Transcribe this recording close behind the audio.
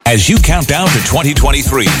As you count down to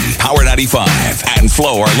 2023, Power 95 and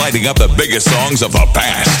Flow are lighting up the biggest songs of the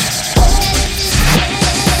past.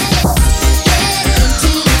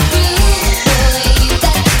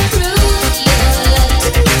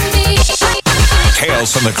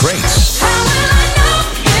 Tales from the Crates.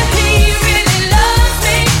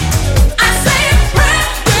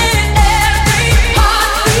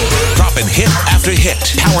 Dropping hit after hit.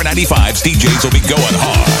 Power 95's DJs will be going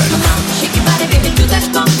hard. Shake your body, baby, do that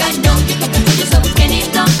funk. I know you can feel yourself getting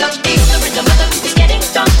drunk. Feel the rhythm of the music getting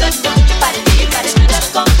stronger. Don't you body, do that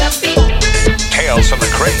funk. Tales from the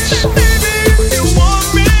Crates.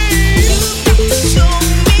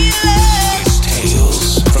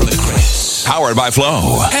 Tales from the Crates. Powered by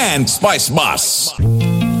Flow and Spice Boss.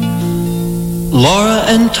 Laura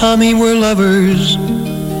and Tommy were lovers.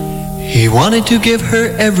 He wanted to give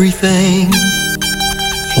her everything.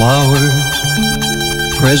 Flowers,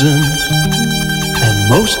 presents, and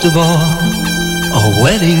most of all, a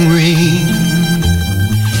wedding ring.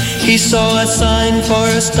 He saw a sign for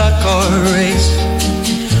a stock car race,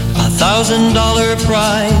 $1,000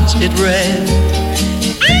 prize it read.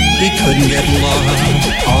 He couldn't get Laura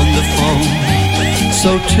on the phone,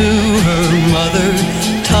 so to her mother,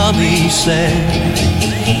 Tommy said,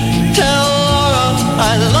 "Tell Laura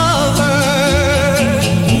I love her.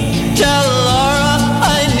 Tell Laura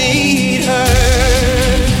I need her.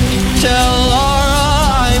 Tell Laura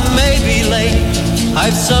I may be late.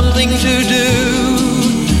 I've something to do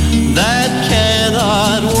that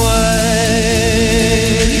cannot wait."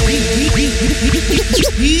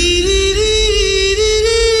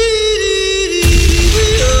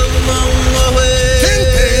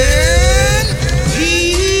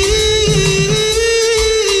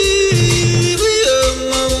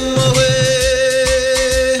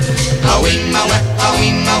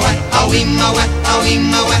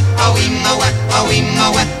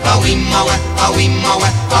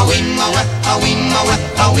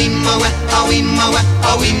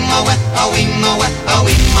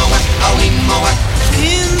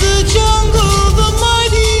 In the jungle, the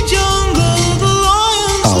mighty jungle, the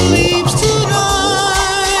lion sleeps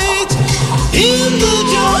tonight. In the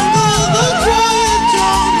jungle, the quiet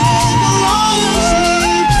jungle, the lion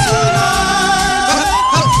sleeps tonight.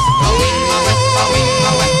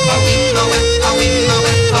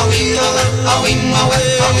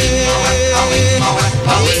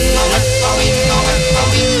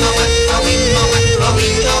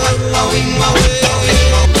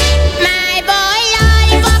 My boy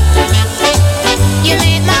lollipop, you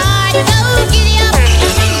make my heart go giddy up.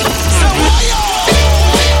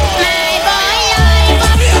 My boy lollipop,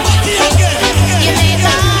 you make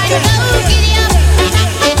my heart go giddy up.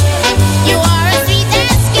 You are as sweet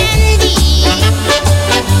as candy.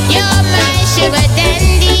 You're my sugar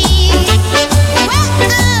dandy.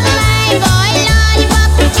 My boy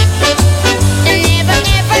lollipop, never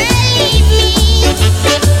leave me,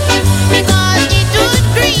 because it would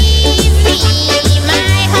grieve me.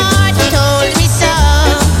 My heart told me so.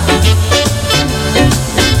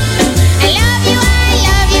 I love you, I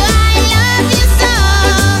love you, I love you so.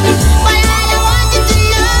 But I don't want you to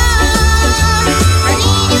know. I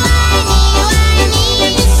need you, I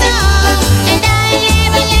need you so. And I'll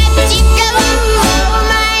never let you go.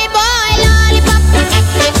 My boy lollipop,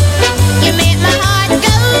 you make my heart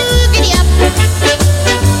go giddy up.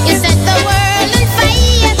 You set the world on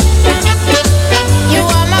fire. You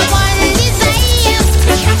are my one desire.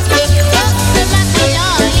 Oh, the my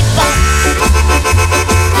lollipop.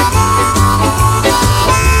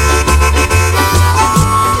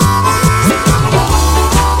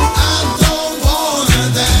 I don't wanna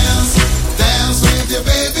dance with you,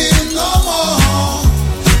 baby, no more.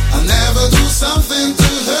 I'll never do something to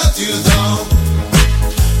hurt you, though.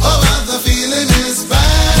 Oh, but the feeling is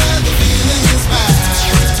bad, the feeling is bad.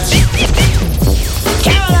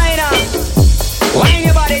 Carolina, wine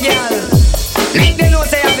your body, girl. Make them know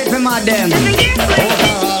say I fit for mad them. Oh,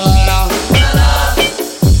 Carolina.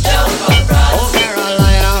 Oh,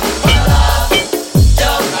 Carolina.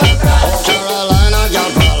 Oh, Carolina,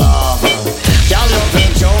 girl, pull up. Girl, you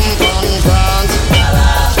fit jump on France.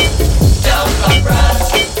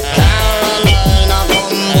 Carolina,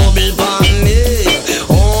 come mobile for me.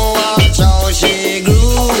 Oh, watch how she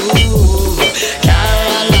groove.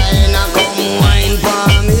 Carolina, come wine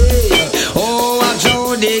for me. Oh, watch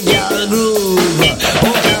how the girl groove.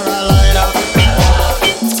 Oh, Carolina.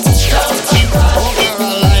 Oh,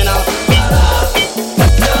 Carolina.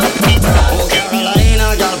 Oh, Carolina,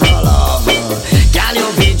 girl, pull up. Girl, you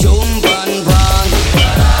fit jump on France.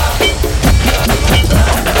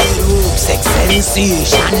 Look, sex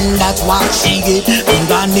sensation, that's what she get.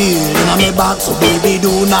 Fingernail in my back, so baby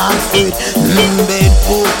don't not sweet. Bed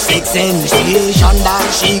foot, sex sensation that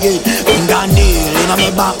she get. Finger nail in my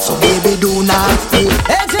back, so baby do not sweet.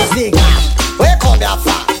 Hey Jessica, where come your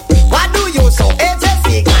far? What do you so? Hey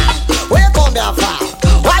Jessica, where come your far?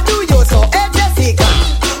 What do you so? Hey Jessica,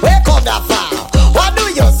 where come your far? What do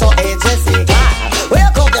you so? Hey Jessica,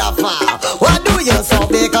 where come your far? What do you so?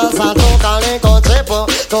 Because I took a little trip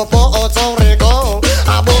to Puerto Rico.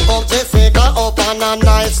 I book up Jessica up on a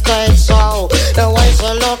nice stage show. The way she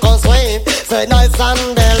look sweet, say nice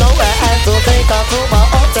and mellow. I had to take her to my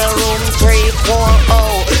hotel room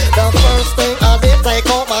 340. The first thing I did, take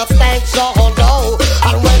out my stage show though.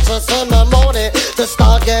 And when she see me money, to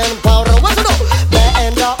start getting powder. What you do?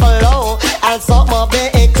 Bend up low and suck my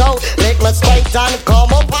big toe. Lick me straight and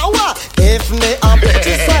come up power. Give me a bitch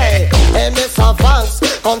to say, hey Mr. Fanks,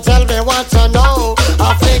 come tell me what you know.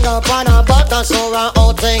 A finger on a butter, show her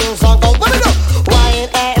how things are go. What you do? Wine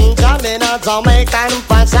and jamming a Jamaican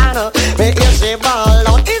fashion. Make you she ball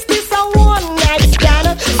out. Is this a one night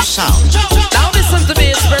stand? Now listen to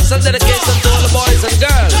me, express and dedication to all the boys and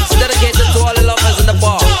girls. Dedicated to all the lovers in the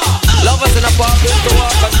bar. Lovers in the bar, good to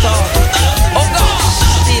walk and talk. Oh gosh,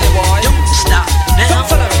 see the boy. Stop. Come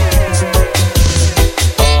follow me.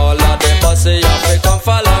 All of the bossy, you come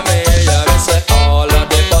follow me. Yeah, me say all of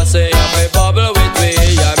the bossy, you bubble with me.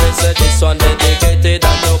 Yeah, me say this one dedicated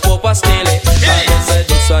and no Papa Steely. Yeah, me say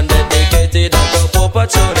this one dedicated and no Papa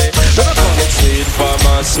Chuni. It's sweet for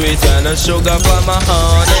my sweet and a sugar for my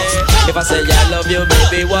honey. If I say I love you,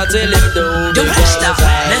 baby, what will you do? Because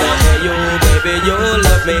I love you, baby, you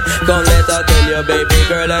love me. Come let her tell you, baby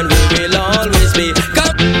girl, and we will always be.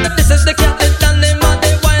 Come, this is the cat that done the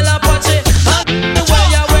money while I watch it. The way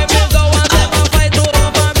you wear me go and never fight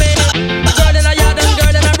over me. Girl in a yard and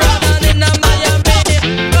girl in a brown and in a Miami.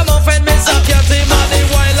 Come on, friend, me suck your team money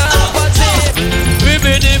while I watch it.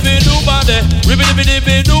 Ribby-dibby-doo body,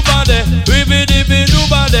 ribby-dibby-doo body, ribby-dibby-doo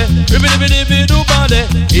body, ribby-dibby-doo body.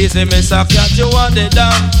 Easy, Mr. Cat, you want it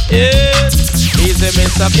down. Yes. Easy,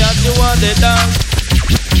 Mr. Cat, you want it down.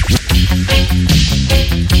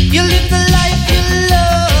 You live the life you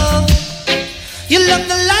love. You love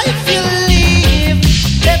the life you live.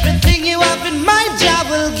 Everything you have in mind, I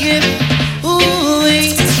will give. Ooh,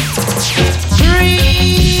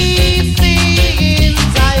 three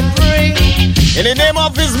things I bring. In the name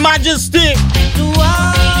of His Majesty,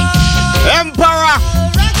 Emperor.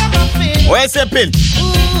 Where's the pin?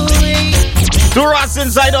 Two rats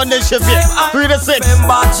inside on the ship here. 3 to 6.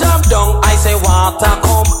 Remember jump down, I say water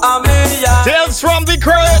come a million. Tales from the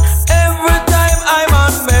crate. Every time I'm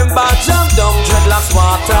on member jump down, dreadlocks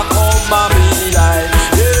water come a million.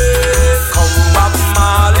 Yeah, come back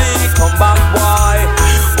Molly, come back boy.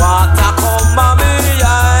 Water come a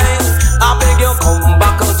million. I beg you come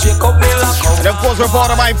back and Jacob Miller come. The post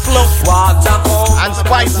reporter by Flo Water come and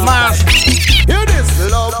Spice Mask. Hear this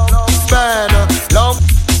love, banner, love,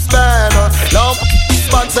 banner, love.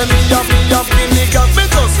 But me up, give me got me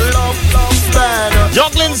just love, banner.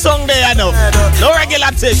 Juggling song there, I know. No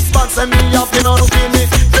regular thing. But me up, you know, give me.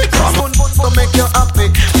 Because to make you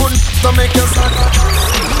happy, to make you sad.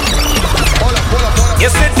 You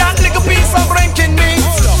see that little piece of ranking me?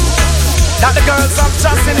 That the girls have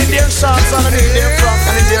trusting in their shorts and in their frock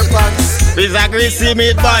and in their pants. Please agree, see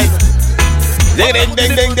me, boy. Ding, ding,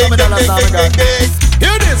 ding, ding, ding, ding, ding, ding, ding.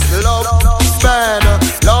 Hear this, love, banner,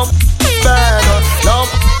 love, banner, love.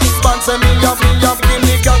 Sponsor me up, give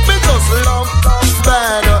me got me just love,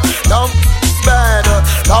 banner, love, banner,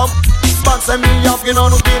 love. Sponsor me up, you know,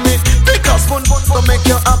 no give me. Because fun to make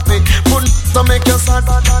you happy, fun to make you sad.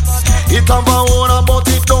 It have a own but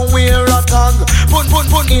it don't wear a tag. Put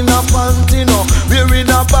in a panty, no, wear in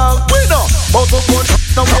a bag. We know, but to put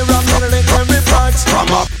no wear a military patch.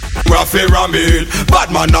 From up. Raffy Ramit,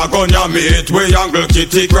 bad man a gun ya meet. We angle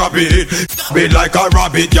kitty grab it. Beat like a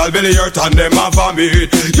rabbit, y'all belly hurt and them a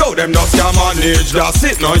vomit. Yo, them just can manage, that's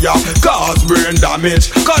it no ya. Cause brain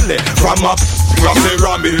damage, call it from up. Raffy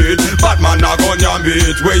Ramit, bad man a gun ya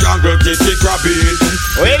meet. We angle kitty grab it.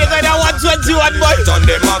 Wait a minute, 121 boy. And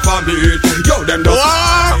them a vomit. Yo, them just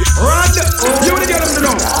Run, you the girl them to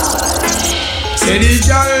know. Say the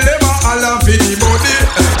girl them a holla for the body.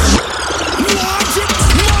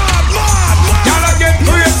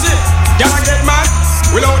 Crazy, y'all get mad.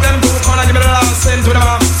 Without them two corner, give me the last cent to the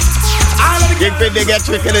mom. Big thing they get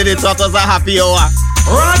tricked in it, so it was a happy hour.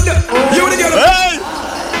 Run, you the girl. Hey!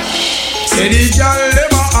 Say the girl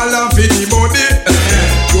them a holla for the body.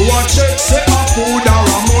 You a check, say a food or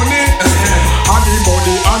a money. And the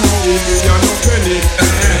body I know give you no penny.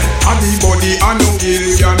 And the body I know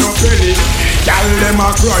give you no penny. Girl them a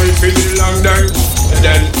cry for the long time.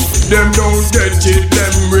 Then them don't get it,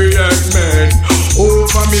 them react man.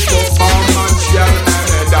 Over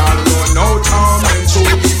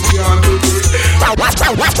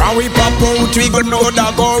people know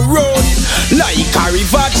that go road. Like a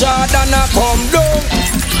river Jordan a come down.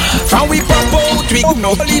 From we pop out, we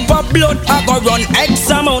no leap of blood. I go run X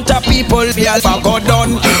amount of people, we alpha go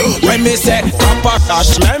done. When me say Papa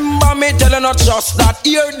Cash, remember me telling not just that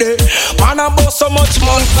here day. Man I bought so much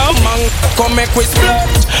money, come make we split.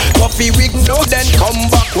 Coffee we know then come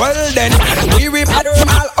back well then. We repay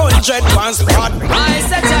all 100 pounds squad.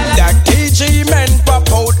 That KG men pop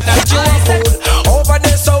out, that you a fool. Over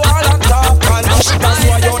there so all I talk and that's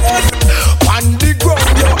why you dead. On the ground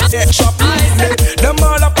you get chop. Them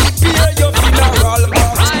all up here your funeral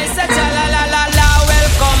box. I said la la la la,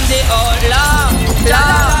 welcome the outlaw. La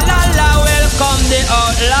la la la, welcome the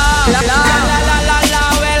outlaw. La la la la la,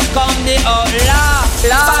 welcome the outlaw.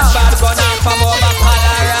 Bad gun on from over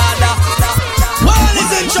Colorado. Well,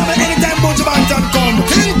 listen, trouble anytime Bunch Banton come.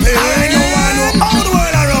 Kingpin, I know all the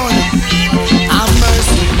world around. Have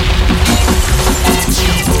mercy,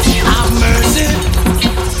 have mercy.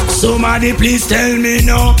 Somebody please tell me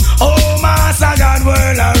no. Oh, Master God,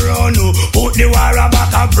 world around. Put the war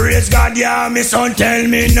back and praise God, yeah, me son, tell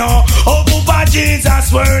me no. Oh, Papa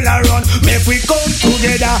Jesus, world around. Make we come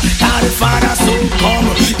together, God the Father so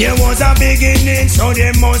come. There was a beginning, so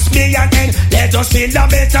there must be an end. Let us build a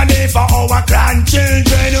better day for our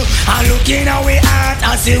grandchildren. And look in our heart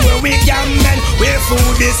and see where we can mend. Where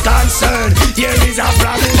food is concerned, there is a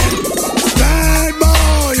problem. Bad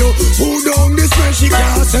boy, who down this way she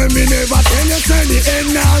can't say me never tell you say the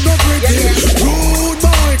end now go pretty. Rude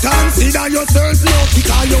boy, consider yourself lucky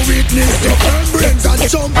cause you witness your firm brains and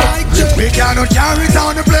jump like jet. We cannot carry it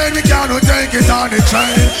on the plane, we cannot take it on the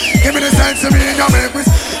train. Give me the sense of me and your make me.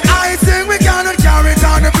 I think we cannot carry it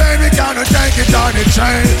on the plane, we cannot take it on the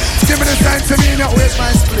train. Give me the sense of me and your waste my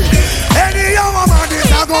split. Any young man this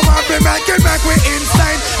I go mad, we make it back we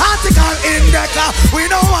insane. Article in the car, we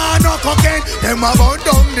don't want no cocaine. Them about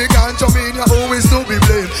down the ganja media always to be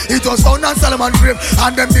blamed. It was found on Solomon grave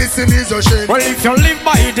and them dissing is a shame. Well if you live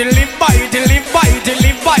by it, live by it, live by it,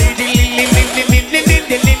 live by it, if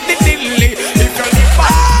you live by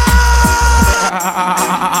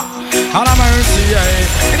all of mercy,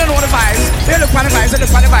 you don't know the vibes. You look on the vibes, you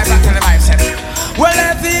look on the vibes and tell the vibes. Well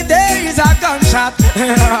every day is a gunshot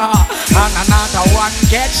and another one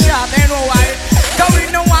gets shot. You know why? Cause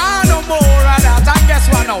we don't want no more of that. And guess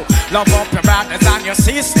what now? Love up your brothers and your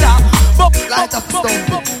sister. Light up stone.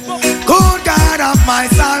 Good God of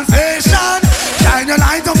my salvation, shine your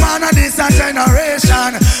light upon this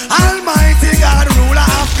generation. Almighty God, ruler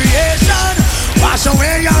of creation, wash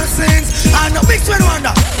away your sins and mix with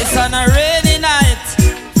wonder. It's on a rainy night,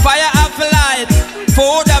 fire up light.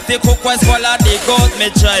 Food of the cook was full of the goat me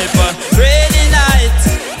tribe. Rainy night,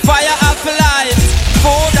 fire up light.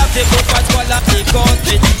 Food of the cook was full of the goat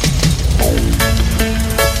me.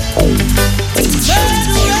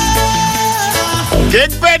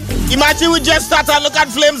 Kingpin, imagine we just started look at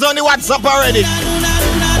flames on the WhatsApp already. Day.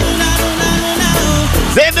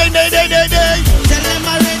 Tell them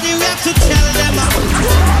already, we have to tell them.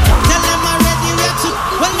 Tell them already, we have to.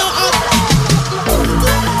 Well, no.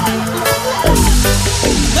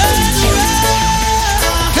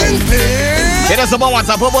 Hit us up on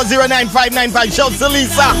WhatsApp, about 09595. Shout to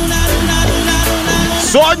Lisa.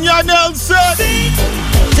 Sonia Nelson.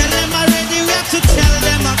 Tell them already, we have to tell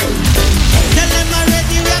them. Tell them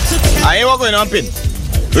already, we have to tell them. I ain't what going on, Pin.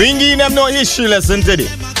 We ain't giving them no history lesson today.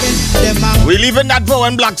 We leaving that for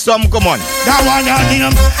when Black Storm come on. That one on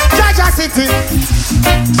him, Jaja City.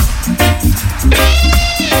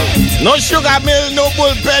 No sugar mill, no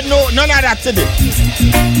bullpen, no none of that today.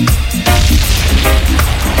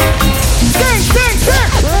 Sing.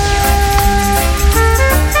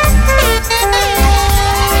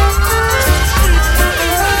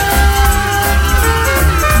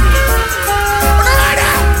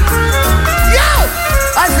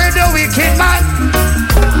 I said the wicked man.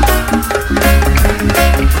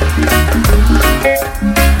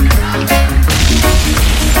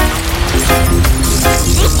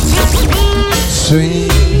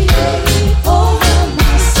 Sweet over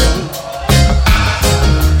my soul.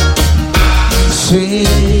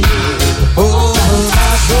 Sweet over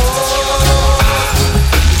my soul.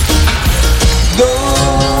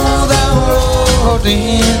 Though thou road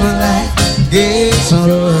in black gates of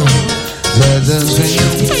road, there's a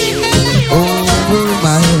sweet over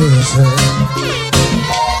my soul.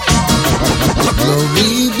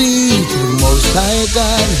 Glory be to the Most High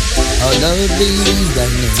God, hallowed be thy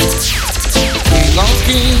name. King of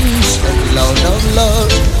kings and Lord of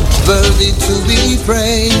lords, worthy to be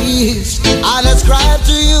praised. I ascribe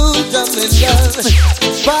to you dominion,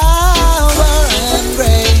 power and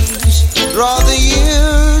grace. Through the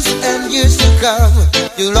years and years to come,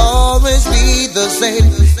 you'll always be the same.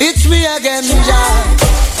 It's me again,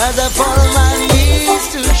 Jah, as I fall on my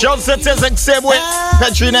knees to Show citizens same way.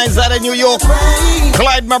 Petri Nice out of New York.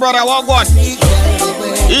 Clyde, my brother, walk one.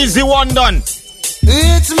 Easy one done.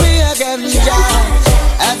 It's me again, Jah,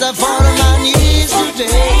 as I fall on my knees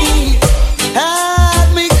today.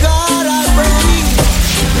 Help me, God, I pray.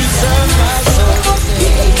 Preserve my soul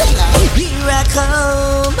today. Here I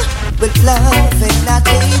come with love and not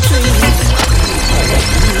hatred.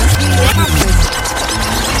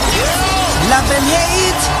 Love and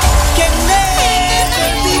hate can never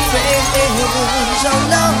be friends. Oh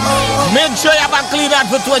no. Make sure you have a clean out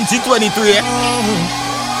for 2023.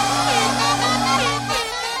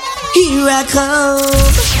 Here I come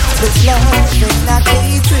with love and not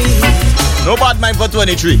hatred. No bad mind for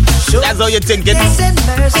 23. That's how you think it.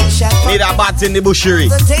 Need a bat in the bushery.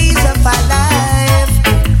 The days of my life.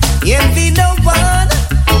 Envy no one.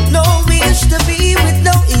 No wish to be with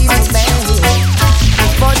no evil man.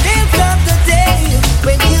 For there comes the day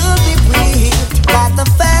when you'll be whipped by the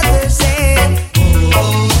father's hand.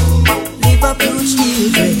 Leave up your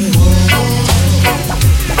children.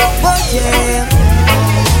 Oh yeah.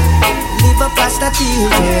 Leave up past the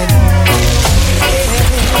children.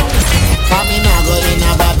 Coming now go in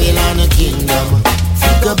a Babylon kingdom.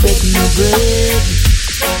 Go bake me bread.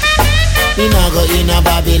 Me now go in a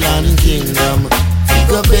Babylon kingdom.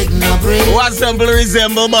 Go bake no bread. What sample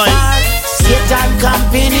resemble, boy? Satan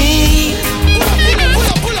company.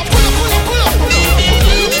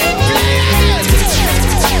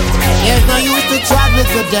 There's no use to try with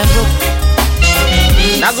the devil.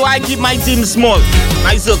 That's why I keep my team small.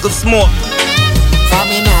 My circle small.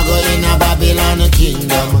 Coming now go in a Babylon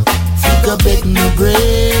kingdom. Go bake no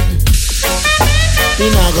bread. Me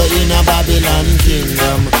now go in a Babylon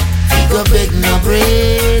kingdom. Go bake no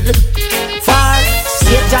bread. For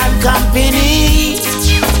Satan company.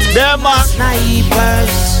 Them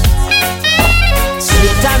snipers.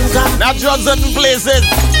 Satan company. Not just certain places.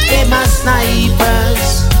 Them are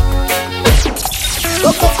snipers.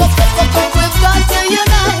 We've got to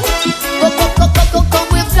unite.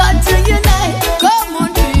 We've got to unite. Come on,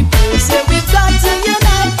 people, say we've got to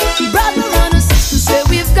unite. Brother and sister, say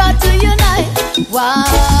we've got to unite. Why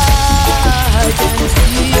can't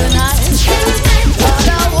we unite? What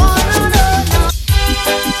I wanna know.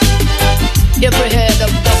 Every head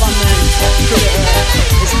of government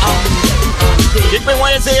is on. Kick me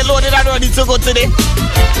when you say you loaded and ready to go today.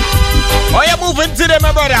 Oh, you moving today,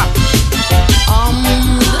 my brother?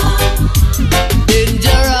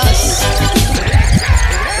 Dangerous.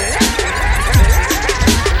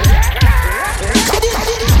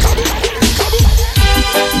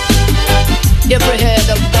 Every head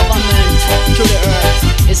of government to the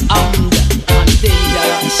earth is armed and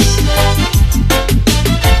dangerous.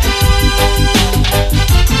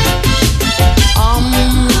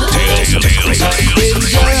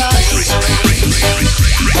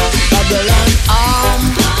 Babylon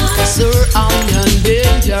armed, sir, armed and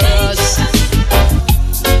dangerous.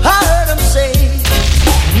 I heard him say,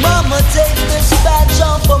 Mama, take this badge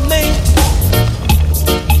off of me.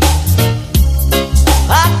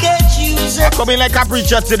 I can't use it. Coming like a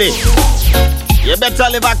preacher today. You better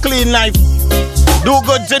live a clean life. Do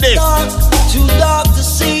good today. Too dark to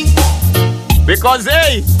see. Because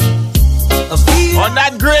hey, on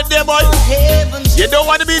that great day, boy, you don't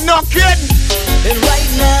want to be knocking. And right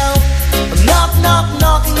now, I'm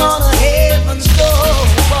knocking on a heaven's door,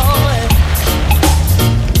 boy.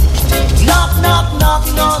 Knocking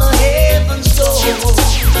on a heaven's door.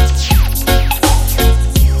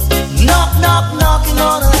 Knocking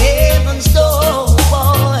on a heaven's door,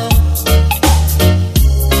 boy.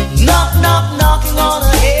 Knocking on a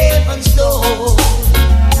heaven's door.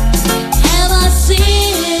 Have I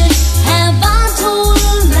sinned? Have I told a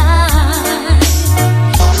lie?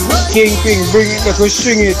 King, bring it, let us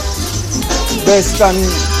string it. Best and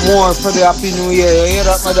more for the Happy New Year. You hear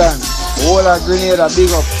that, madam? Whole of Grenada,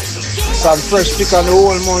 big up. Some fresh pick on the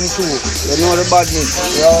whole month too. You know the badness.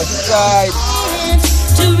 You're outside.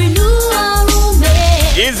 To renew our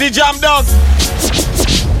romance. Easy jam dog.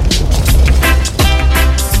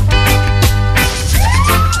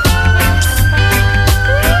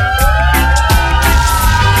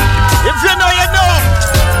 If you know, you know.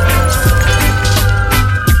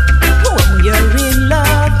 When you're in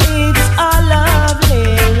love, it's a lovely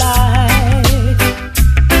life.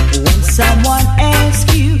 When someone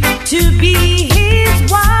asks you to be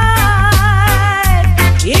his wife,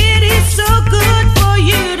 it is so good for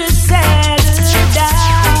you to settle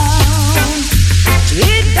down.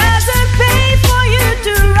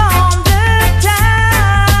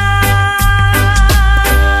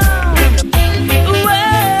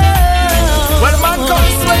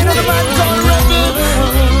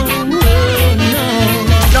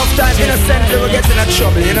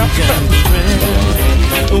 girlfriend.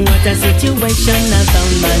 What a situation I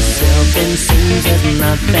found myself in. Seems there's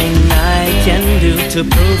nothing I can do to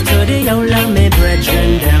prove to the old of me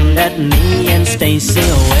brethren them that me and Stacy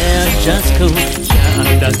were just cool. Can't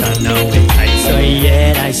understand how we fight so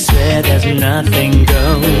yet I swear there's nothing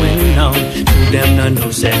going on. To them none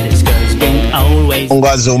who said this girl's been always.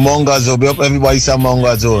 Mongazo, be up everybody say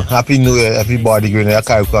Mongazo. Happy New Year, everybody. Grenada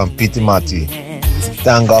Caribbean, Pity Mati.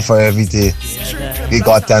 Thank God for everything. Give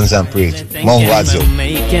God thanks and praise. Mongazo.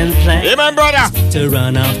 Amen, brother. To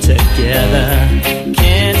run off together.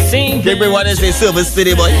 Can't sing. Everyone is a Silver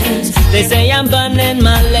City boy. They say I'm burning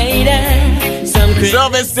my lady. Some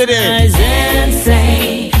Silver City. And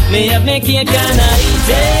say me have me cake and I eat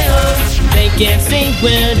it. They can't think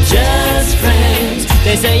we're just friends.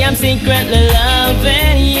 They say I'm secretly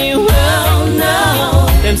loving you. Oh no.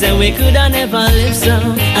 Them say we coulda never live so.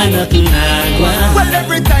 And nothing like one. Well,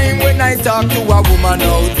 every time when I talk to a woman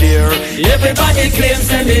out there, everybody claims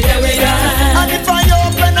to be there we got. and if I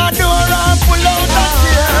open a door and pull out a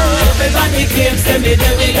chair, everybody claims to be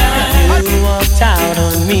there we got. You walked out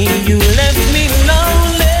on me, you left me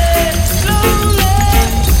lonely, lonely.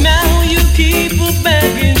 Now you keep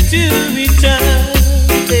begging to return.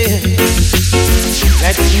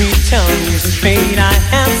 Let me tell you straight, I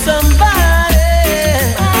have somebody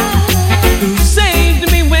who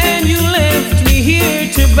saved me when you left me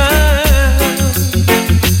here to burn.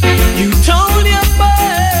 You told your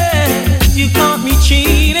boys you caught me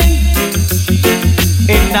cheating,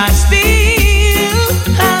 and I still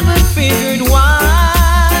haven't figured why.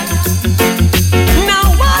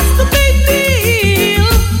 Now what's the big deal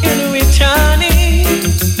in returning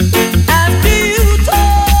after you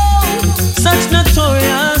told such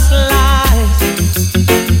notorious lies?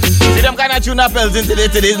 See them kind of tune up bells in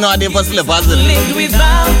today's not there for slippers. Lived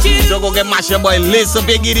without you. So go get Masha Boy, Lace up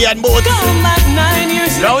Big Gideon boat. Come back 9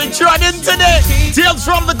 years Now we tried in today. Tales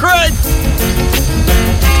from the Crate.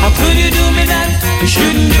 How could you do me that? You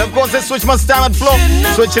shouldn't. Of course, they switch my standard flow.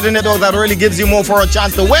 Switch it in the door that really gives you more for a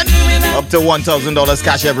chance to win. Up to $1,000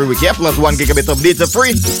 cash every week. Yeah, plus 1 gigabit of data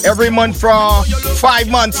free every month for 5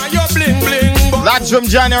 months. That's from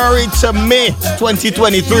January to May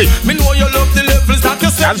 2023. me know you love the levels that you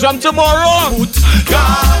set. That's from tomorrow.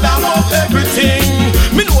 God, I love everything.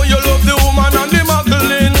 Me know you love the woman and the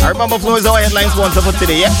Magdalene. I remember Flow is our headline sponsor for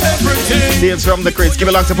today, yeah? Everything. Tales from the Crates. Give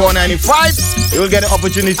it along to Power 95. You will get an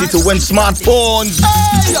opportunity to win smartphones.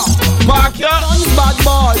 Hey, Back ya. guns, bad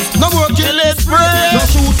boys, no working Let's free. pray. No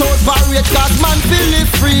shootout variate cause man feel it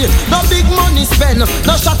free. No big money spend,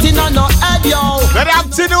 no shot in and no head yo. Good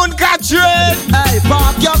afternoon, Catherine. Hey,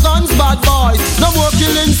 park your guns, bad boys. No more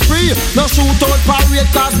killing spree. No shootout parade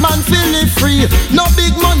cause man feel it free. No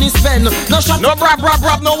big money spend. No shot. No brap,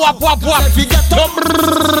 no wap. If you get up,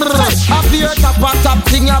 appear top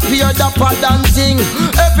thing, appear dapper dancing.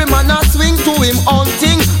 Every man a swing to him own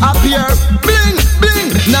thing. Appear bling, bling.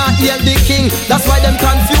 Not hear the king. That's why them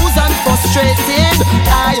confused and frustrated.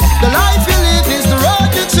 Aye, the life you live is the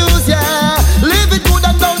road you choose, yeah. Live it good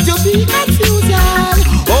and don't you be confused, yeah.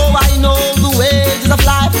 Oh, I know the ways of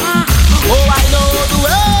life. Oh, I know the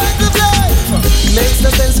ways of life. Makes no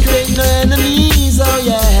sense, create no enemies, oh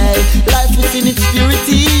yeah. Life is in its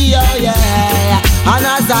purity, oh yeah. And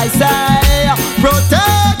as I say,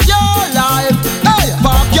 protect your life. Hey,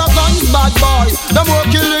 park your guns, bad boys. No more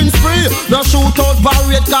killing spree. No shootout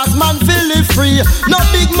parade cause man feel it free. No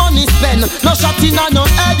big money spend. No shot in and no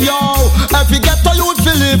head, yo. If you get to youth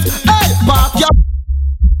feel it. Hey, park your.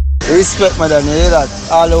 Respect, madam, you hear that?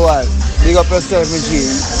 All the while. Big up yourself, G.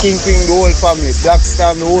 Kingpin, the whole family.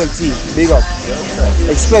 Blackstar, the whole team. Big up.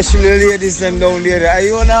 Especially the ladies them down there. Are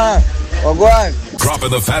you now? Oh, go on.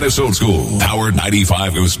 Dropping the fattest old school. Howard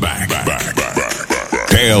 95 goes back.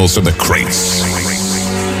 Tales from the Crates.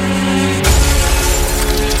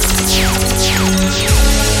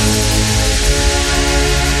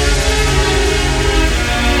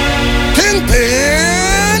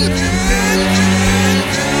 Kingpin.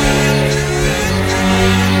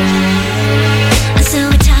 So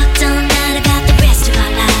we talked all night about the rest of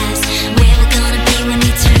our lives, where we're gonna be when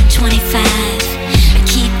we turn 25. I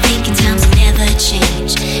keep thinking times will never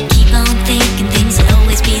change. Keep on thinking things will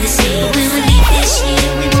always be the same. When we leave this year,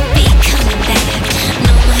 we won't be coming back.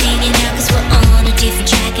 No more hanging out 'cause we're on a different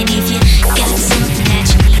track. And if you got something that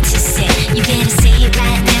you need to say, you better say it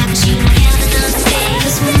right now 'cause you don't have another day.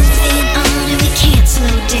 'Cause we're moving on and we can't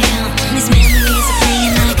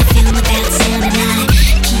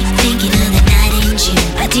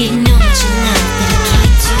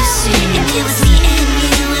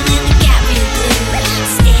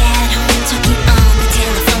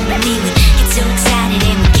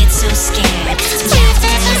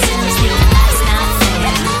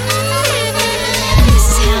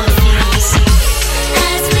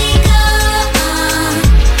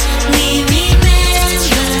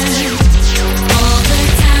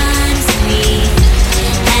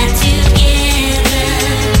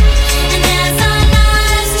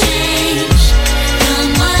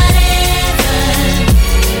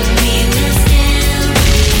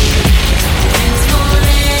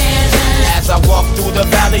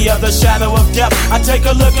take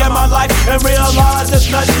a look at my life and realize there's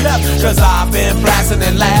nothing left. Cause I've been blasting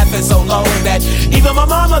and laughing so long that even my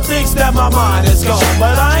mama thinks that my mind is gone.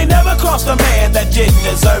 But I ain't never crossed a man that didn't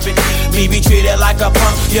deserve it. Me be treated like a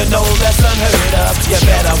punk, you know that's unheard of. You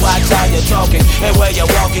better watch how you're talking and where you're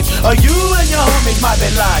walking, or you and your homies might be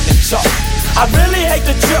lying to chalk. I really hate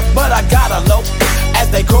the trip, but I gotta low. As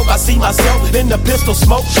they croak, I see myself in the pistol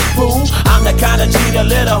smoke. Fool, I'm the kind of G the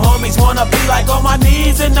little homies wanna be like, on my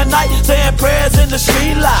knees in the night, saying prayers in the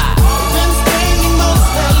street light. Been spending most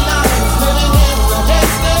of their lives living in the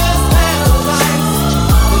gangster's paradise.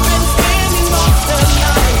 We've been spending most of their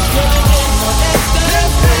lives living in the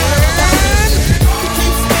gangster's paradise. We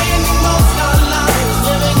keep spending most of our lives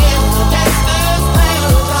living in the gangster's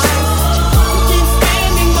paradise. We keep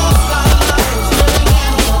spending most of our lives living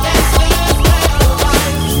in the gangster's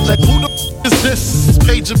paradise. Like who the is this?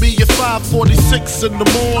 Paging me at 5:46 in the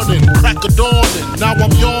morning, crack of dawning. Now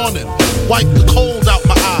I'm yawning, wipe the cold out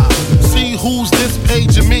my eye. See who's this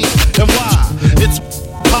paging me and why? It's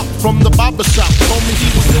Pop from the barber shop. Told me he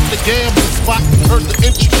was in the gambling spot. Heard the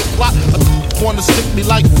intricate plot. Wanna stick me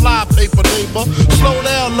like fly paper, neighbor. Slow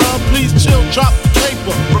down, love, please chill, drop the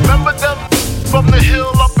paper. Remember them from the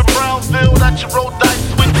hill up in Brownsville that you rolled dice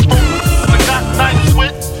with? I got nights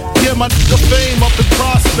with. Yeah, my nigga fame up in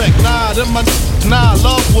Prospect. Nah, them my nah,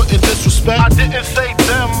 love wouldn't disrespect. I didn't say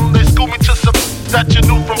them, they schooled me to some that you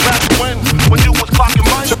knew from back when you was clocking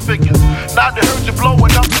minor figures. Now they heard you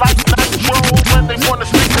blowing up like nitro. When they wanna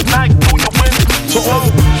stick the knife through your window.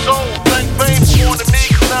 So, thank fame for warning me,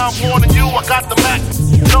 cause now I'm warning you. I got the Mac,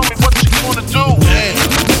 tell me what you gonna do. Damn,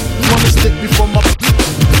 you wanna stick me for my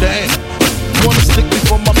damn, you wanna stick me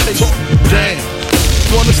for my paper. Damn,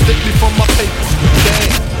 you wanna stick me for my paper.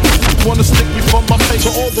 Damn, wanna stick me from my face. To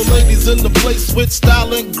all the ladies in the place with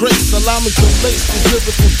style and grace, allow me to lace these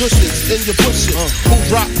lyrical douches in your bushes. Who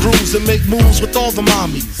rock grooves and make moves with all the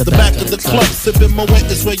mommies. The back of the club, sipping Moet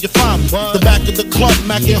is where you find me. The back of the club,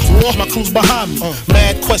 macking raw, my crew's behind me.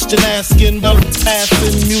 Mad question asking, balance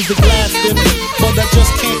passing, music lasting. But I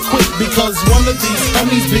just can't quit because one of these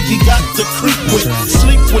homies Biggie got to creep with,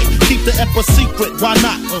 sleep with, keep the ep a secret. Why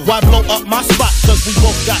not? Why blow up my spot? Cause we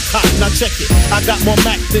both got hot. Now check it, I got more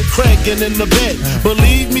Mac than Craig and in the bed.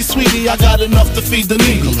 Believe me, sweetie, I got enough to feed the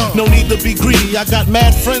needy. No need to be greedy. I got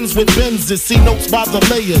mad friends with Benzes. See notes by the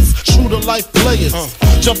layers. True to life players.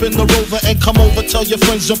 Jump in the Rover and come over. Tell your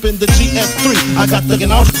friends jump in the GS3. I got the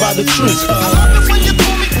out by the tree. I love it when you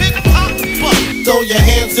call me Big Papa. Throw your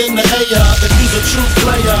hands in the air if you's a true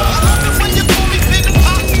player. I love it when you call me Big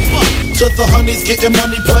Papa. To the honeys getting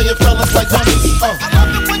money, playing fellas like honeys. I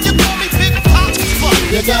love it when you call me Big Papa.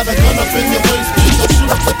 You got a gun up in your waist.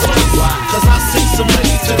 Cause I see some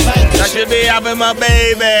ladies tonight. That should be having my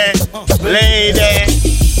baby, lady.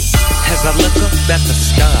 As I look up at the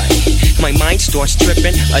sky, my mind starts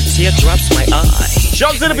tripping, a tear drops my eye.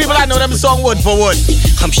 Shout to the people that know them song word for word.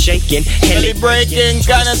 I'm shaking, and it breaking,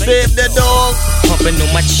 gonna save the dog. Pumping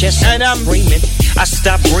on my chest, and I'm screaming. I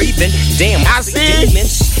stop breathing, damn, I see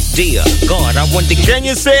demons. Dear God, I wonder, can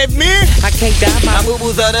you save me? I can't die, my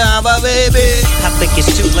boo-boo's out of my baby. I think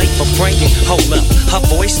it's too late for praying. Hold up, her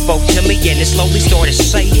voice spoke to me and it slowly started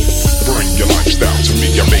saying, bring your lifestyle to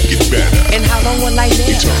me, I make it better. And how long will I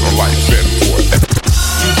live? Eternal life and forever.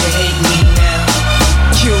 You can hate me now,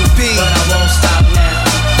 QB, but I won't stop now.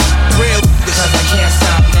 Real, because I can't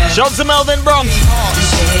stop now. Shout to Melvin Brown.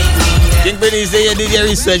 Think Benny say you did your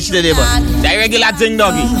research today, but that regular thing,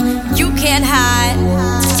 doggy. You can't hide.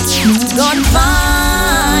 Gonna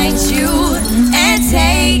find you and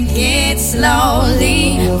take it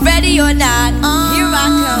slowly. Ready or not, here I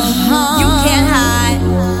come. You can't hide.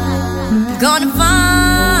 Gonna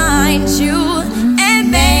find you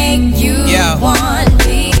and make you want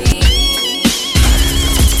me.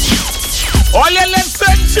 All your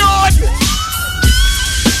listen, John.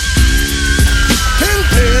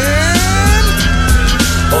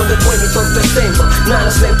 On the 21st December, 9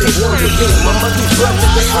 slam they won the game. My mother's brother,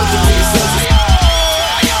 they hungry me.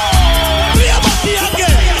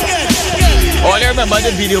 All I remember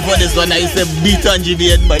the video for this one, I used to beat on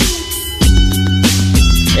GBN, but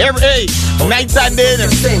hey, nights and days,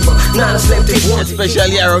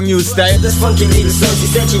 especially around news time. This funky little son, she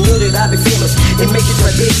said she knew that I'd be famous and make it my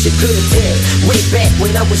bitch, she couldn't tell. Way back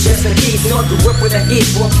when I was just a kid, so I grew up with a hit,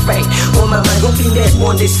 walk frank. On my mind, gon' be that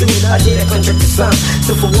one day soon. I did a contract to some,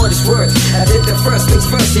 so for what it's worth, I did the first things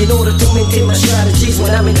first in order to maintain my strategies when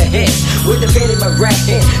I'm in the head. With the pen in my right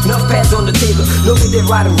hand, enough pads on the table, no with their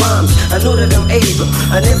writing rhymes. I know that I'm able,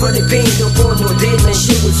 I never depend upon no dead man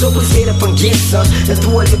shit. Was always made up on gifts, son, and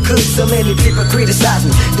through all you could, so many many people criticize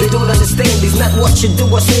me. They don't understand, it's not what you do,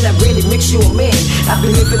 I say that really makes you a man. I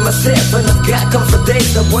believe in myself, and I've got comfort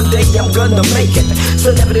days that one day I'm gonna make it.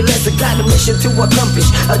 So nevertheless, I got a mission to accomplish,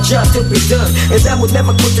 a job to be done, and I would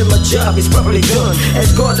never quit till my job is properly done.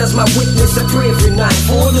 As God as my witness, I pray every night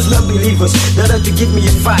for all those non-believers that are to give me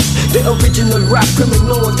advice. The original rap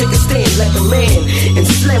criminal, take a stand like a man and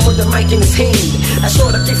slam with the mic in his hand. I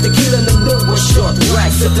short, I give the killer the no was short.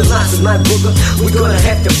 Right, set the lines in my booger. We're gonna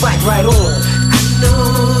have to fight right on. I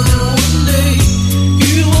know that one day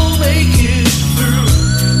you will make it through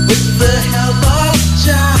with the help of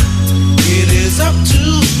Jah. It is up to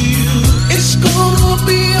you. It's gonna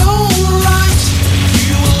be alright.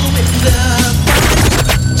 You will win the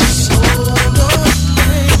fight. Just hold on.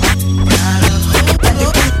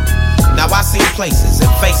 Now I see places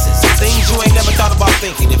and faces, things you ain't never thought about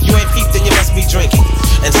thinking. If you ain't peeped, then you must be drinking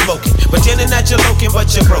and smoking, pretending that you're loking,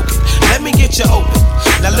 but you're broken. Let me get you open.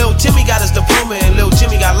 Now little Timmy got his diploma and little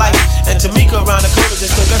Jimmy got life, and Tamika around the corner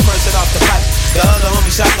just took her first hit off the pipe. The other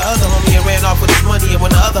homie shot the other homie and ran off with his money, and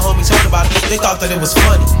when the other homies heard about it, they thought that it was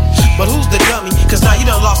funny. But who's the dummy? Cause now you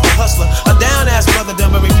done lost a hustler. A down-ass brother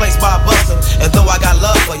done been replaced by a buster. And though I got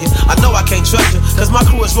love for you, I know I can't trust you, cause my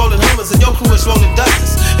crew is rolling Hummers and your crew is rolling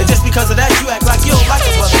Dusters. And just because of that, you act like you don't like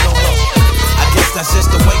a brother no more. I guess that's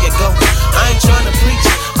just the way it go. I ain't trying to preach,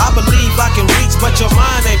 I believe I can reach, but your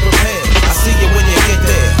mind ain't prepared. I see you when you get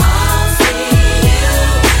there.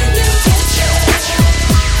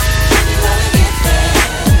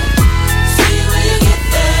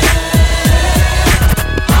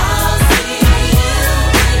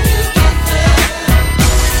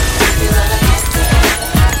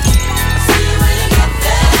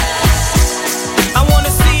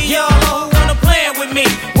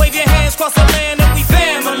 Cross the land and we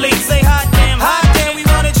family. Say hot damn, we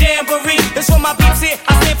want a jamboree. That's what my peeps here.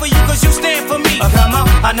 I stand for you cause you stand for me. Come on,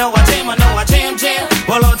 I know I jam.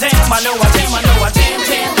 Well, oh damn, I know I jam.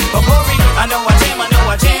 But Corey, I know I jam.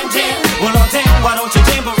 Well, oh damn, why don't you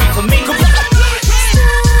jamboree for me?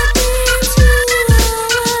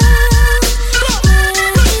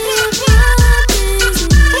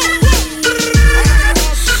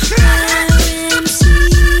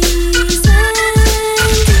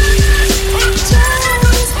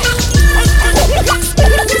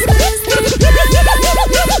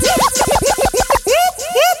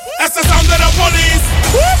 That's the sound of the beast.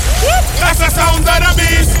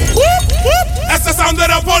 That's the sound of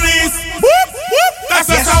the police. That's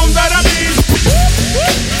the sound of the beast.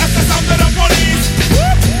 That's the sound of the police.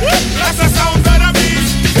 That's the sound of the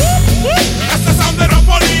beast. That's the sound of the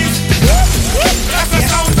police. That's the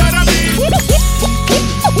sound of the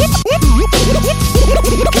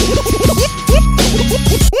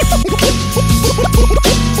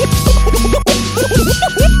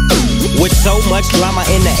With so much drama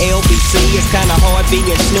in the LBC, it's kinda hard being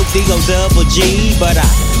Snoop D on Double G. But I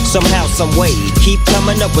somehow, someway keep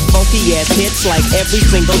coming up with funky ass hits like every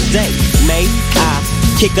single day. May I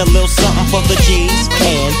kick a little something for the G's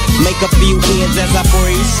and make a few ends as I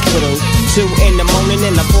breeze through 2 in the morning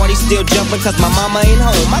and the party still jumping cause my mama ain't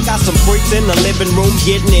home. I got some freaks in the living room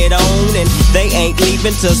getting it on and they ain't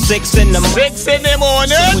leaving till 6 in the morning. 6 in the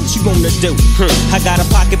morning? So what you gonna do? I got a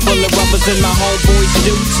pocket full of rubbers and my homeboys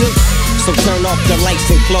do too. So turn off the lights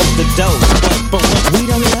and close the door. But we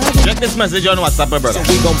don't love it. Check this message on WhatsApp, brother. So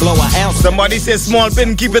we gon' blow our ounce. Somebody says small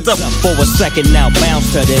pin, keep it up. For a second now,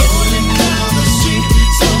 bounce to this.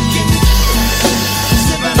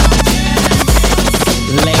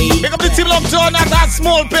 Pick up the team locked on at that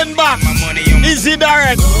small pin back. Easy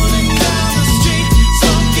direct.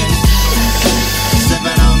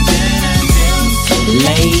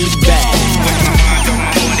 Laid back.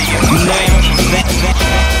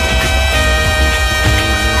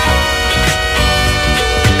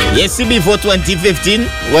 Yes, see, before 2015,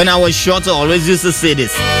 when I was short, I always used to say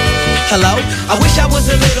this. Hello? I wish I was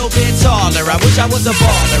a little bit taller. I wish I was a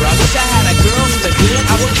baller. I wish I had a girl who could do it.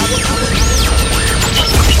 I would.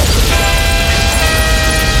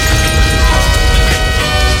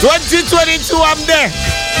 2022, I'm there.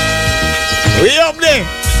 We up there.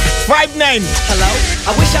 5'9". Hello?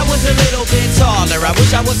 I wish I was a little bit taller. I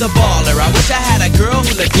wish I was a baller. I wish I had a girl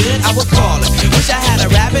who looked good. I would call her. Wish I had a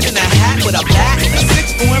rabbit in a hat with a bat and a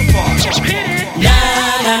 6'4" bar. Na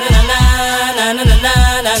na na na na na na na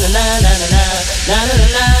na na na na na na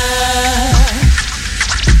na.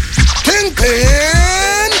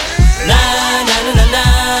 Kingpin. Na na na na na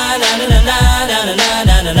na na na na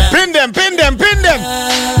na na na. Pin them.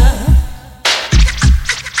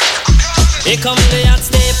 Here come the hot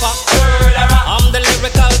stepper. I'm the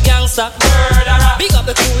lyrical gangster. Big up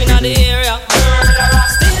the crew in the area.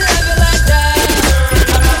 Still have it like that.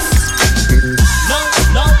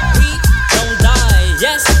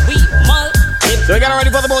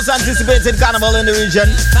 Celebrating Carnival in the region.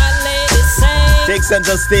 Take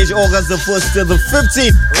center stage August the 1st to the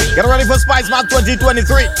 15th. Get ready for Spice Mart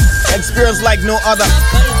 2023. Experience like no other.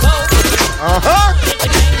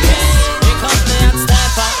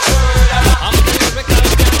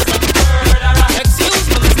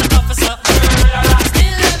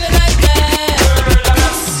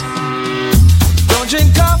 Don't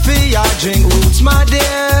drink coffee, I drink roots, my dear.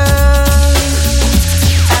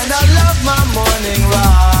 And I love my morning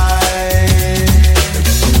ride.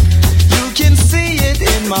 You can see it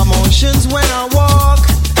in my motions when I walk.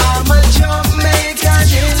 I'm a Jamaican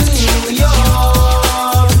in New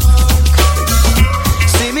York.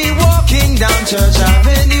 See me walking down Church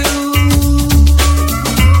Avenue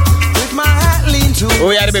with my hat leaned to.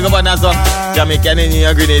 Oh, yeah, the big up song. Jamaican in New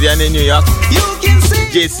York, Grenadian in New York. You can see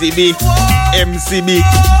JCB, MCB,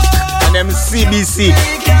 and MCBC.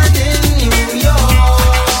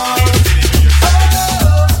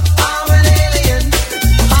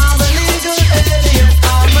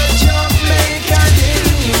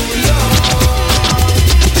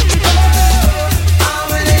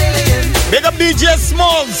 Big up DJ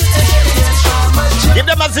Smalls. Give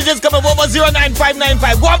the messages coming over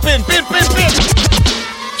 09595. Go up in, pin.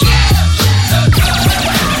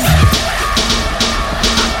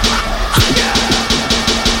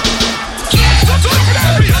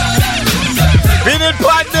 Pin it,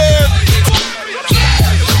 partner.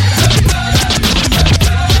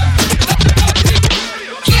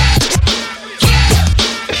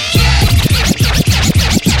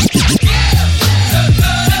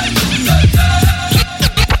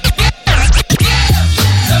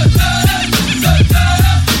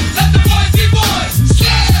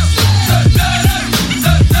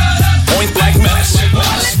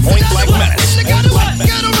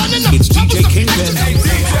 It's DJ Kingpin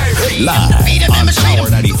live on Power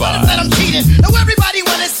 95. That I'm cheating. Now everybody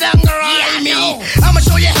wanna sound around me. I'ma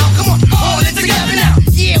show you how. Come on, hold it together now.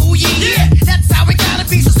 Yeah, ooh, yeah. That's how it gotta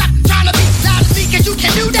be. So stop trying to be loud and speak, 'cause you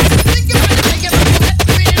can do that. Think about it, take it,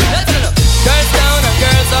 Girls down and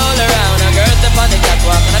girls all around, and girls up on the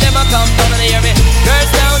catwalk, and them a come down and hear me.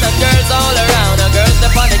 Girls down and girls all around, and girls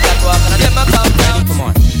up on the catwalk, and them a come down. Come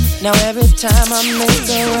on. Now every time I make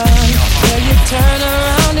a run, will you turn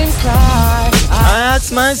around and cry? I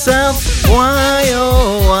ask myself, why,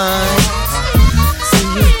 oh, why? So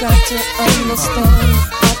you got to understand,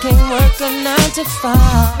 I can't work a 9 to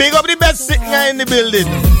 5. Big up the best singer in the building.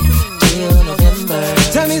 Till November.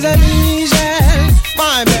 Tell me that easy,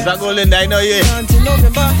 my bad. Zagolinda, I know you. Until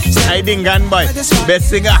November. I think gun boy, best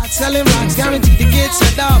singer. Selling rocks, guaranteed to get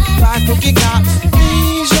set up. By cookie cop.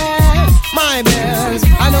 Easy, my bad.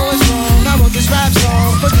 I know it's wrong. I wrote this rap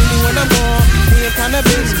song. Forgive me when I'm gone. Me and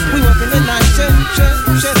cannabis, we working the night.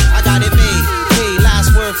 Shit. I got it made. Hey,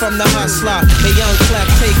 last word from the hustler. Hey, young Clef,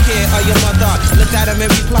 take care of your mother. Look at him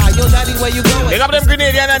and reply. Yo, daddy, where you going? They got them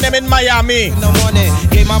Grenadian and them in Miami. In the morning,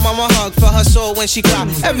 gave my mama a hug for her soul when she cried.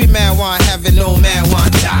 Every man want heaven, no man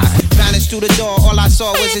want die. Vanished through the door, all I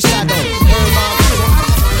saw was a shadow. Heard my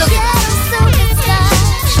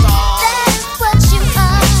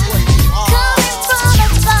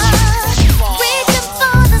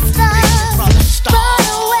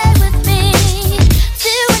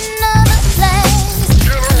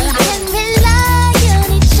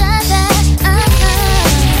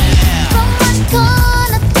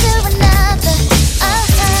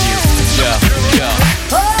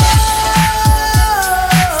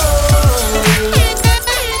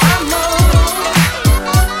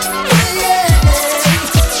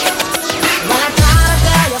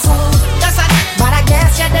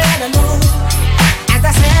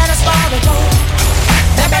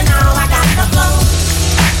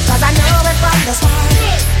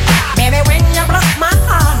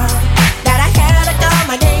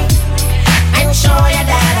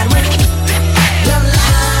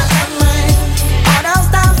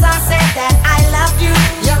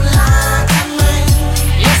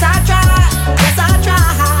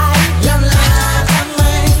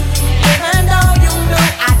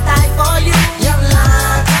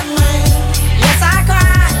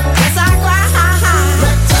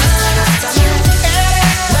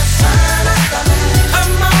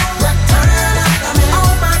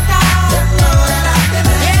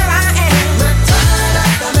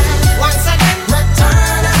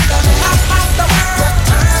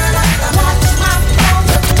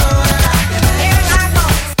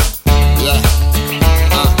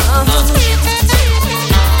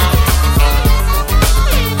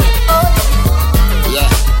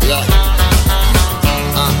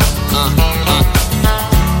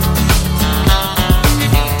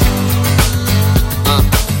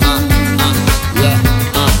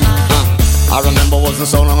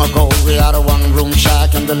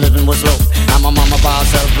the living was low. And my mama by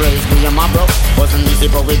herself raised me and my bro. Wasn't easy,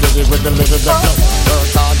 but we did it with a little bit of dough.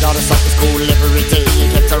 Worked hard, got us off to school every day.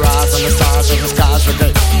 Kept our eyes on the stars of the skies for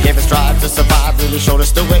day. Gave us drive to survive, really showed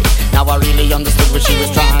us the way. Now I really understood what she was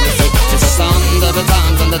trying to say. She's a sun, there are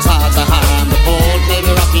times when the tides are high. And the bold,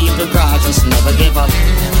 maybe rocky, you could cry, just never give up.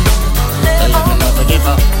 You can never give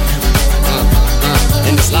up.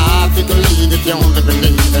 In this life you can lead if you only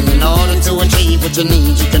believe. And in order to achieve what you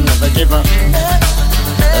need, you can never give up.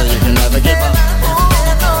 You can never give up.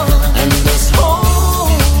 And this hope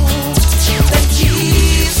that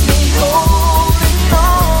keeps me holding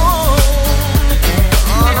on.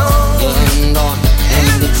 And on.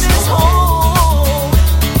 And this hope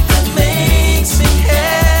that makes me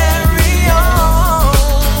carry on.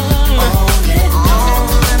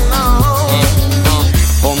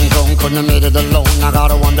 Homegrown, couldn't have made it alone. I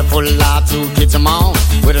got a wonderful life, 2 kids of my own.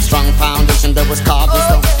 With a strong foundation that was carved in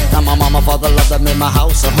stone. And my mama for the love that made my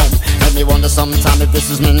house a home. Made me wonder sometime if this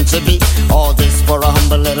was meant to be. All this for a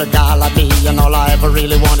humble little guy like me. And all I ever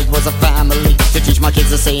really wanted was a family. To teach my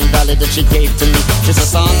kids the same value that she gave to me. She's a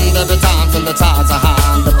sun, there are times when the tides are high.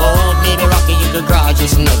 And the boat may be rocky, you could cry,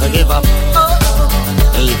 just never give up.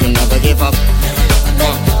 You can never give up.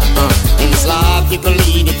 In this life you can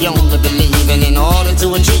lead if you only believe. And in order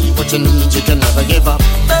to achieve what you need, you can never give up.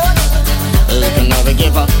 You can never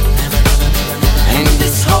give up. And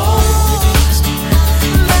this hope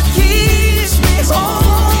that keeps me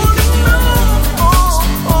holding on.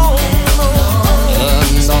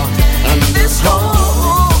 And this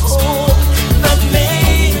hope that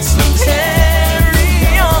makes me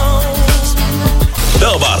carry on.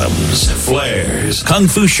 Bell bottoms, flares, kung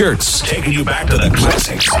fu shirts, taking you back to the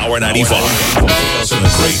classics. Power 95. Us in the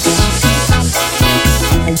crates.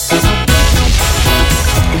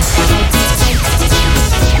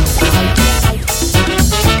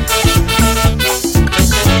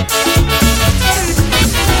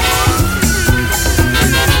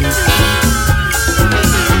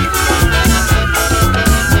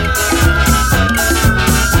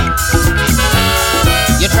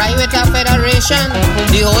 You try with a federation,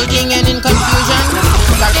 the whole thing end in confusion.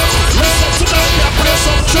 Listen to me, I play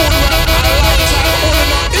some tune when I like time only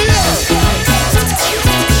my ear.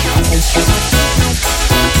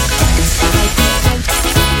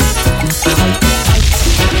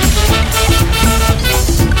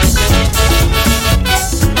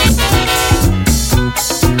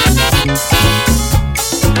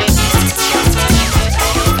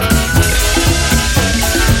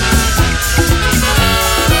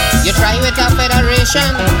 You try with a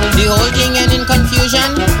federation, the whole thing end in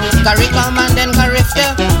confusion. CARICOM and then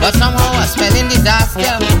CARIFTA, but somehow a spelling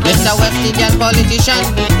disaster. Mr. West Indian politician,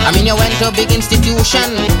 I mean you went to a big institution.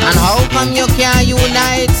 And how come you can't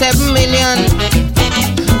unite 7 million?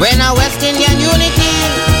 When a West Indian unity,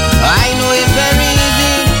 I know it's very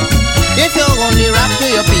easy. If you only rap to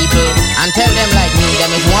your people and tell them like me,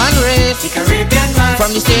 them is one race, the Caribbean man,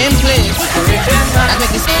 from the same place, the Caribbean man. That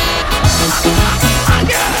make this.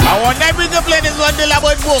 I want every to play this one till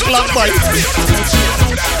about 4 o'clock, boy.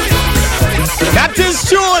 That is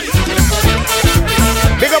true.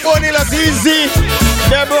 Big up on Hill, easy.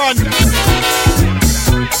 Debron.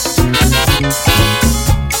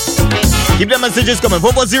 Keep the messages coming.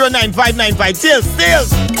 4409595. Still.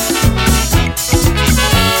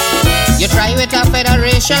 You try with a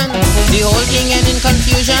federation, the whole thing end in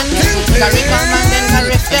confusion. CARICOM and then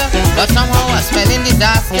CARIFTA, but somehow a spelling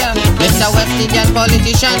disaster. Mr. West Indian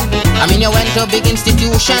politician, I mean you went to a big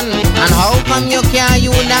institution. And how come you can't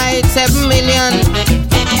unite 7 million?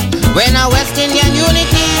 When a West Indian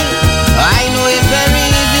unity, I know it's very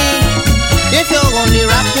easy. If you only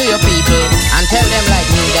rap to your people and tell them like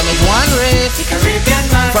me, them is one race, the Caribbean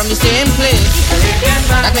man, from the same place, the Caribbean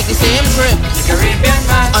man, that make the same trip, the Caribbean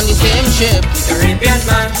man, on the same ship, the Caribbean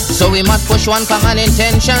man. So we must push one common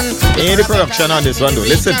intention. Ain't the production on this one though,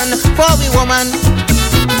 listen. For we woman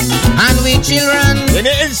and we children, in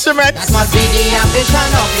the instrument, that must be the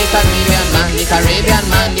ambition of the Caribbean man, the Caribbean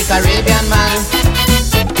man, the Caribbean man.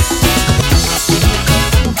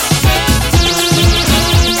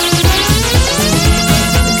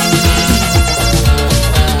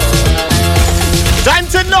 Time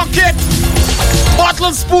to knock it.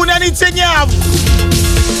 Bottle, spoon, anything you have.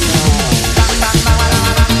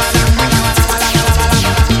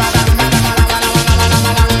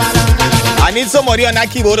 I need somebody on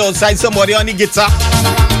that keyboard outside, somebody on the guitar,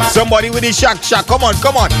 somebody with the shack. Come on.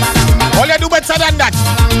 All you do better than that.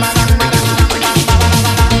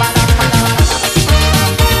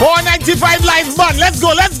 495 live band. Let's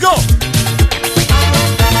go.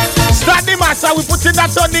 Start the master. We putting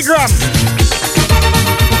that on the gram.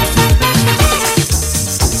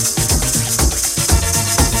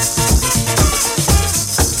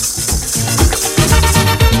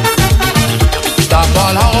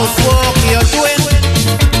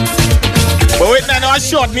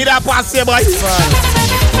 short, me that pass here, boy.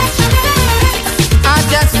 I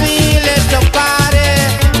just feel it to party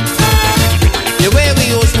the way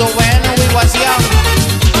we used to when we was young.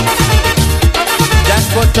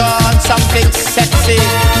 Just put on something sexy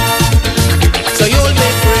so you'll be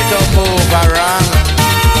free to move around.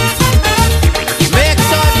 Make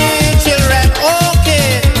sure the children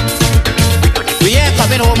okay. We ain't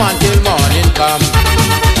coming home until morning come.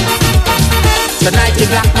 Tonight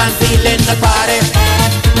the black man feeling the party.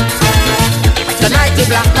 Tonight the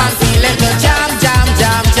black man feeling the jam, jam,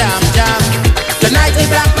 jam, jam, jam. Tonight the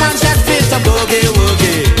black man just feels the boogie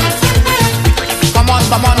woogie. Come on,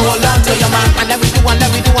 hold on to your man. And let me do, and let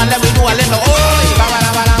me do, and let me do a little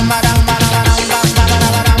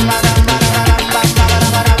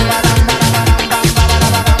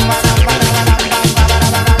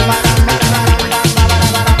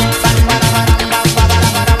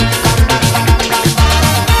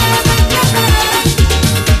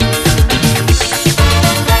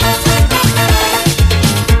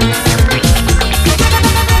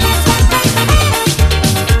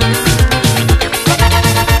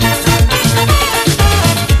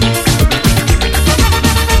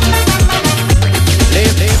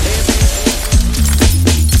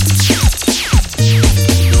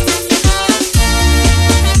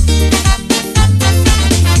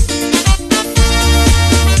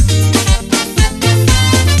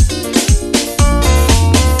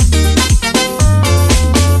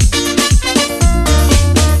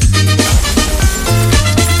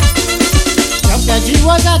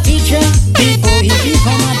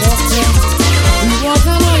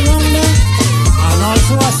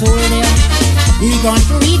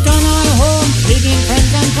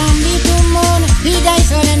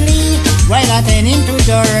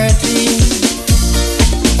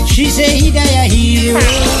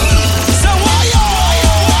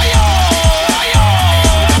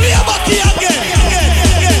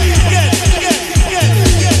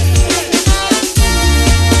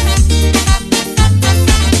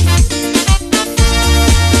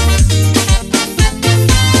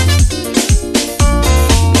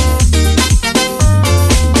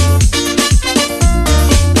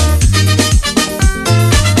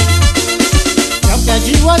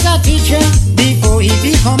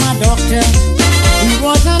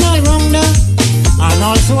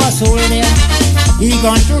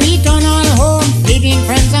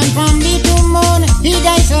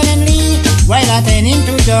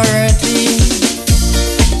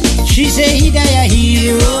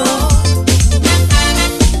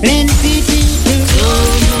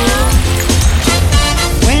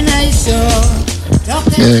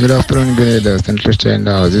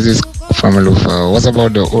This is from Lufa. What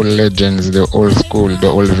about the old legends, the old school, the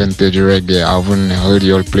old vintage reggae? I haven't heard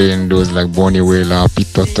you all playing those like Bonnie Wailer,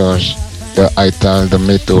 Peter Tosh, the Ital, the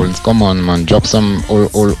Metals. Come on, man, drop some old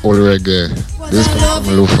reggae. This is from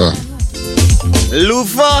Lufa.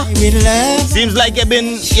 Lufa? Seems like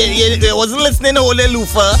you wasn't listening to only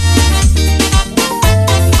Lufa.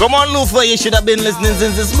 Come on, Lufa, you should have been listening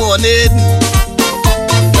since this morning.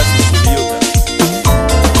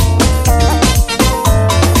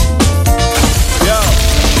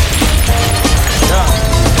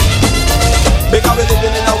 Because we're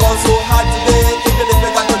living in a world so hard today. Even if we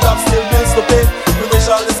got no job, still bills to pay. We wish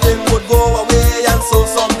all this thing would go away, and so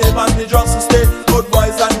some live and the drugs will stay. Good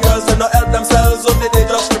boys and girls, they not help themselves. Only they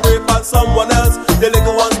just rape on someone else. The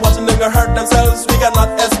little ones watching them hurt themselves. We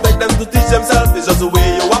cannot expect them to teach themselves. It's just the way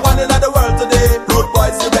you are one in the world today. Rude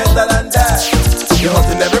boys, you better than that. You're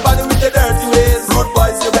hunting everybody with your dirty ways. Rude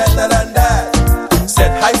boys, you better than that.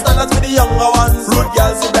 Set high standards with the younger ones. Rude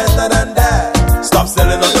girls, you better than that. Stop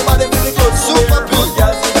selling on the body with the good super good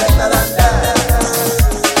girls, you better than that.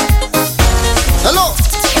 Hello.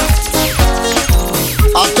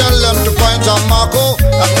 I tell them to point on Marco.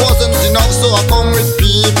 That wasn't enough, so I come with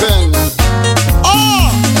peeping. Oh!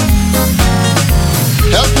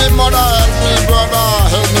 Help me mother, help me brother,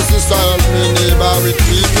 help me sister, help me neighbor with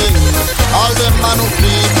peeping. All them man who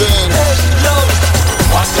peeping. Hey, yo!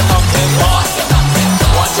 What you come here for?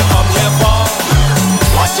 What you come here for?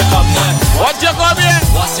 What you come here? What you come here?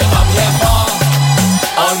 What you come here for?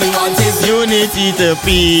 All we want is unity to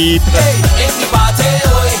peep. Hey, it's the party,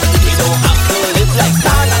 oi. We don't have to live like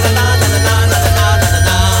na na na na na na na na na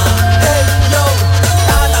na. Hey, yo,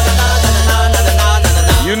 na na na na na na na na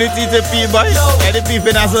na. Unity to peep, boy. And the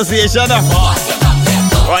Peeping Association.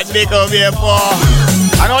 What they come here for?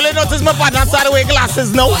 And all you notice my partner start to wear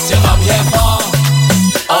glasses now. What you come here for?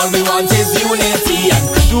 All we want is unity and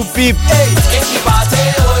to peep. Hey, it's the party,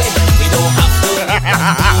 oi. We don't have to.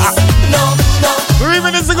 No, no. 3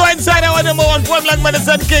 minutes to go inside. I want to number one point blank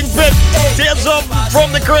medicine Kingpin. Tears up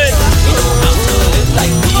from the crate.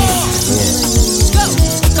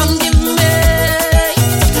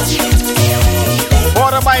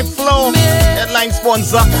 Order by Flow, headline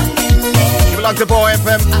sponsor. You belong to Power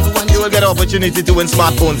FM. You will get an opportunity to win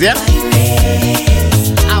smartphones, yeah?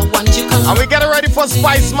 And we get ready for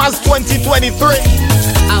Spice Mass 2023.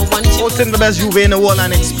 Hosting the best Juve in the world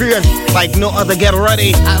and experience like no other. Get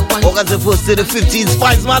ready. August the 1st to the 15th,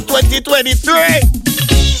 Spice Mass 2023.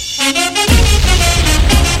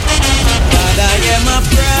 God, I am a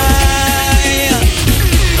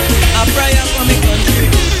prayer for me country.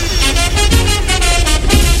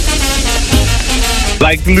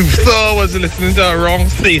 Like Luther was listening to a wrong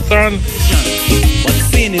station. But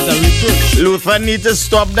sin is a reproach. Luther need to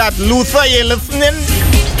stop that. Luther, you listening?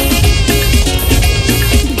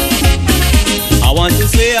 I want to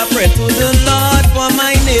say a prayer to the Lord for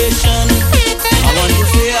my nation. I want to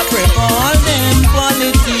say a prayer for all them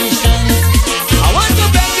politicians. I want to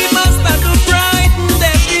beg the master to brighten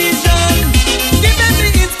their vision. Give them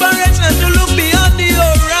the inspiration to look beyond the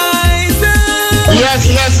horizon. Yes.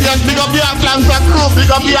 Big up the Atlanta crew.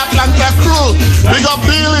 Big up the Atlanta crew. Big up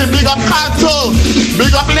Billy. Big up Kato.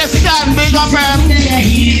 Big up Lescan. Big up and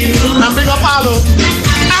big up Alo.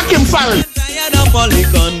 Akim Farrell. Tired of all the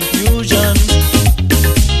confusion.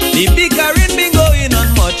 The bickering been going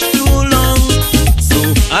on much too long. So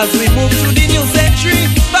as we move to the new century,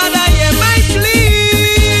 Father, hear my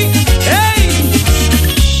plea. Hey,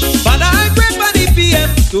 Father, I pray for the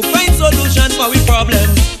PM to find solution for we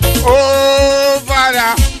problems. Oh,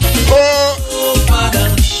 Father. Oh,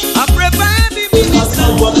 Father. I pray for every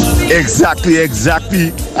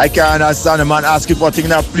Exactly. I can understand the man asking for things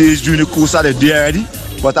that plays during the course of the day already.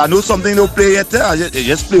 But I know something they'll play yet. They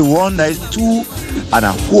just play one night, two, and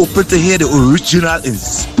I'm hoping to hear the original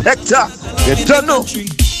Inspector. You don't know.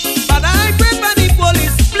 But I pray for the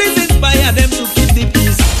police, please inspire them to keep the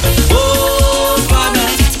peace. Oh, Father.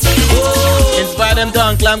 Oh, inspire them to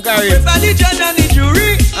unclam carry. Pray for the judge and the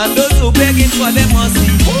jury, and those who begging for them mercy.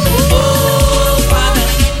 Oh, Father.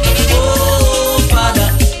 Oh, Father.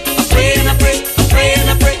 I pray and I pray, I pray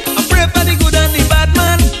and I pray. I pray for the good and the bad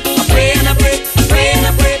man. I pray and I pray, I pray and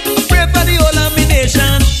I pray. I pray for the whole of my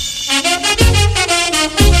nation.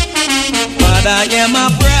 Father, hear my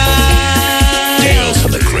prayer. Tales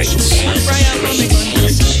from the crates.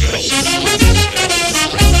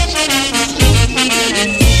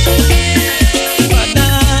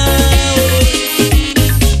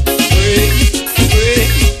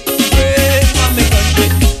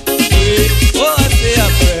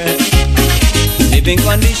 Living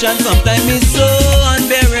condition sometimes is so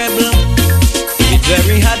unbearable. It's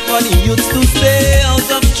very hard for the youths to stay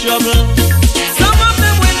out of trouble. Some of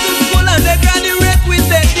them went to school and they graduate with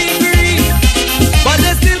their degree, but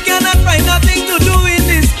they still cannot find nothing to do in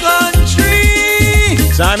this country.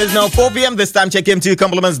 Time is now 4 p.m. This time, check MT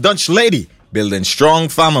compliments Dutch Lady, building strong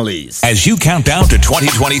families. As you count down to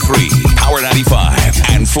 2023, Power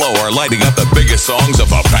 95 and Flow are lighting up the biggest songs of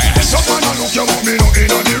the past.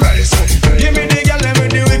 Give me the girl, let me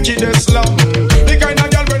the wickedest love. The kind of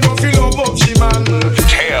girl when no feel above she man.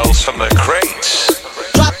 Tales from the crates.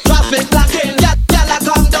 Drop it back in. Girl, I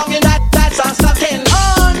come down in that and stuck in.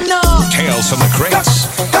 Oh no. Tales from the crates.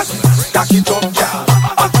 Back it up, girl.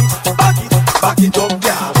 Back it up,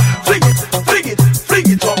 girl. Fling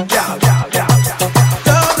it up, girl.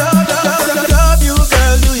 Love you,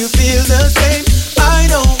 girl. Do you feel the same? I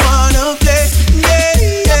don't wanna play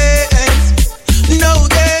games. No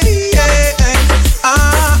games.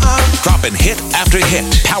 Dropping hit after hit.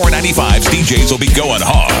 Power 95's DJs will be going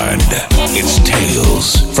hard. It's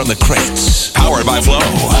Tales from the Crates. Powered by Flow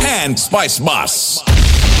and Spice Boss.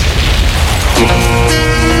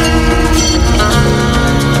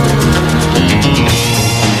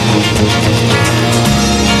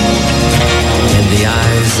 In the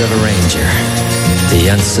eyes of a ranger, the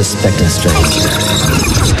unsuspecting stranger.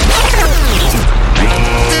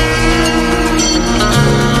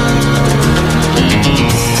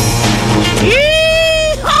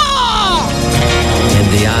 In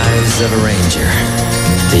the eyes of a ranger,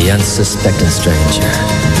 the unsuspecting stranger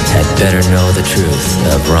had better know the truth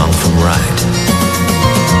of wrong from right.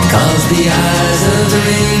 'Cause the eyes of the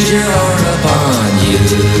ranger are upon you.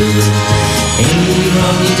 Any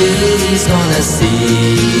wrong you do, he's gonna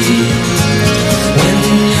see. When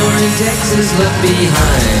you're in Texas, look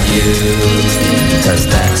behind you. 'Cause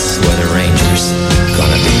that's where the ranger's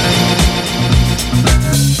gonna be.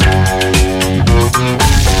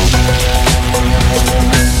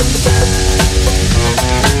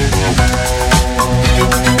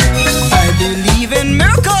 I believe in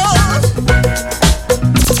miracles.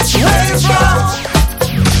 Where you from?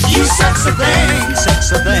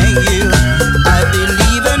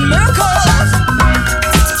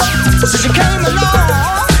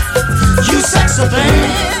 a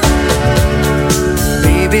blessing.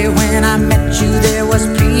 Baby, when I met you, there was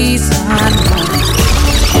peace unknown.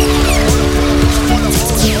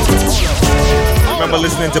 Remember,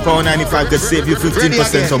 listening to Power 95 could save you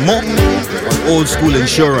 15% or more on old school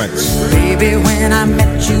insurance. Baby, when I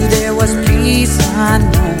met you, there was peace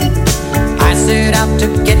unknown. I set out to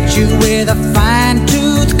get you with a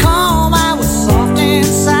fine-tooth comb. I was soft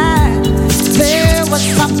inside. There was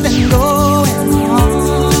something going on.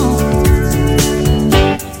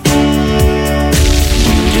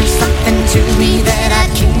 You do something to me that I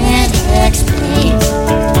can't explain.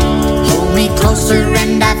 Hold me closer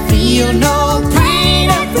and I feel no pain.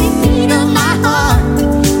 Every beat of my heart,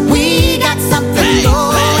 we got something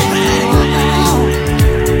going on.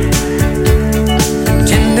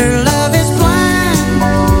 Tender love is blind.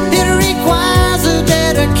 It requires a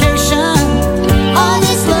dedication. All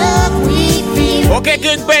this love we feel. Okay,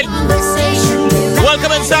 Kingpin.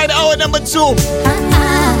 Welcome inside hour number 2.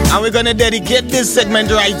 And we're gonna dedicate this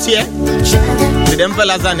segment right here to them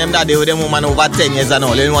fellas and them that they with them woman over 10 years and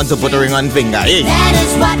all. They want to put a ring on finger. Hey. That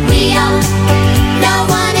is what we are. No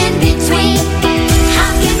one in between.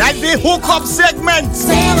 That's the hookup segment.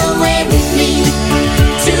 Sail away with me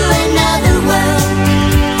to another world,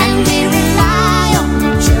 and we rely on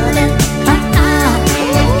each other.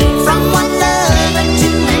 From one lover to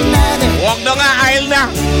another. Walk down an aisle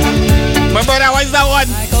now. My brother, what's that one?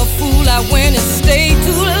 Like a fool, I went and stayed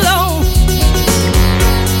too long.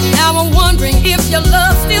 Now I'm wondering if your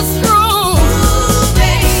love's still strong. Ooh,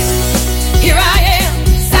 babe, here I am,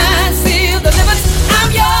 signed, sealed, delivered. I'm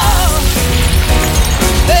yours,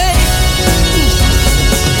 babe.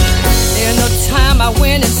 There's no time I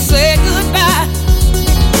went and said goodbye.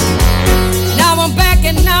 Now I'm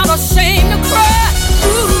backing out, ashamed to cry.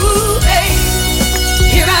 Ooh, babe,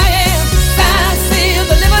 here I am, signed, sealed,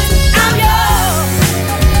 delivered. I'm yours.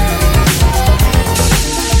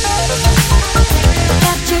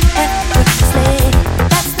 Got you effortlessly.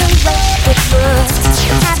 That's the way it was.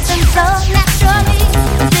 It happened so naturally.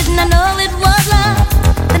 Didn't I know it was love?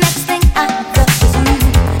 The next thing I got was you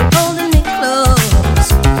holding me close.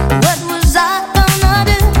 What was I gonna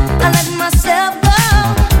do? I let myself go,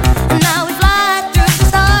 and now we fly through the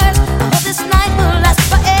stars. I hope this night will last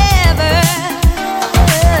forever.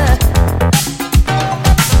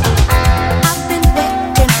 I've been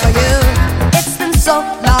waiting for you. It's been so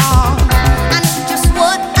long. I knew just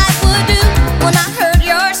what I would do when I heard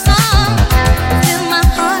your song. Fill my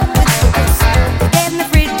heart with yours. You gave me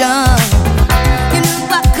freedom. You knew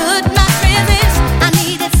I could not resist. I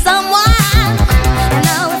needed someone, and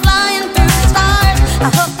now we're flying through the stars. I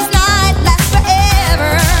hope this night lasts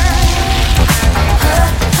forever.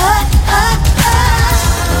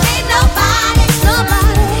 Ain't nobody,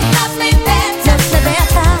 nobody loves me better,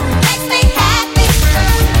 makes me happy,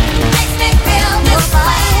 makes me feel this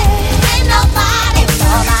way. Ain't nobody,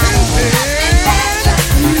 nobody loves me better.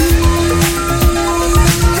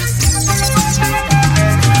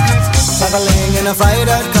 Traveling in a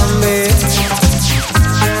freighter combi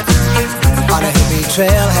on a hippie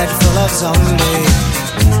trailhead full of zombies.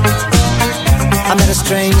 I met a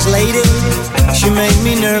strange lady, she made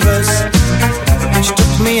me nervous. She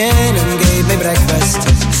took me in and gave me breakfast.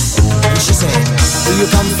 And she said, do you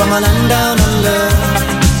come from a land down under?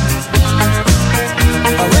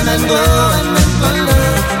 Where women go and men wonder.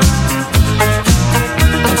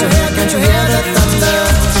 Can't you hear the thunder?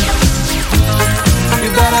 You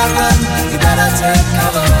better run, you better take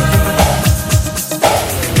cover.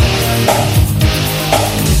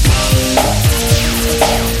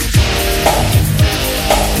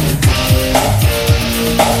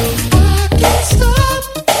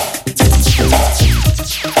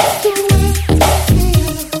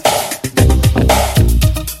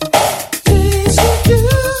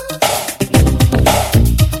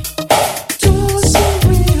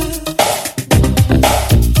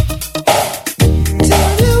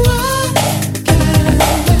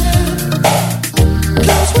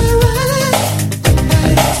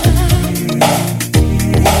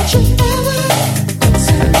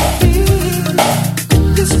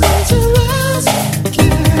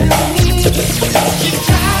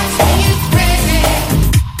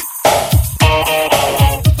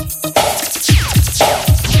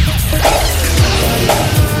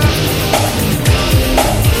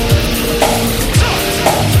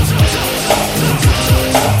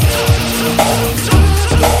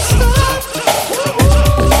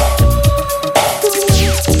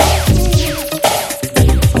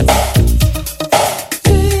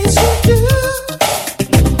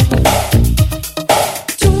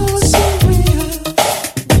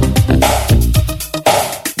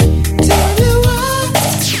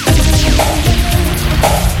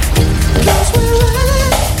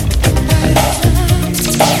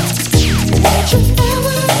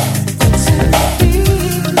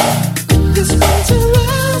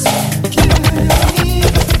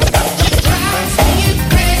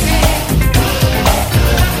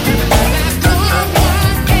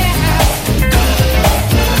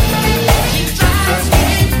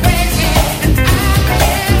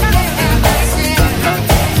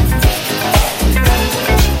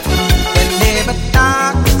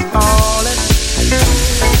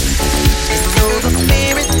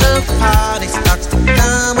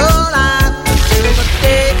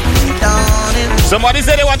 Somebody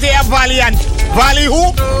said they want to hear Valiant. Valley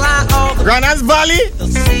who? Grana's Valley?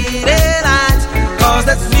 Cause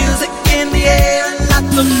there's music in the air and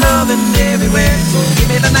lots of loving everywhere. So give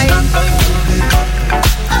me the night.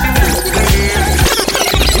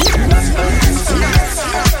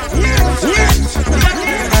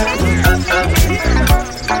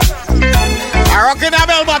 I rock in a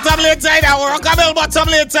bell bottom later. I rock a bell bottom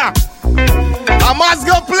later. I must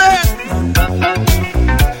go play.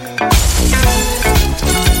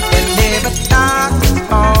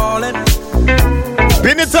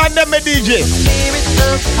 Pin it on them, my DJ.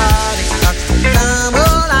 Come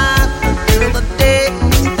alive until the day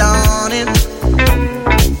is dawning.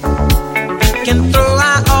 Can throw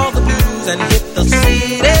out all the blues and hit the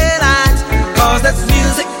city lights. Cause there's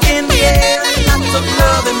music in the air and lots of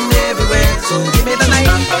loving everywhere. So give me the night.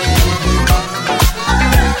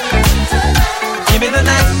 Give me the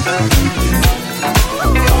night.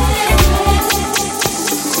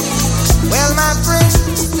 Well, my friends,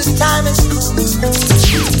 the time is come.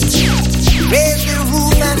 Raise the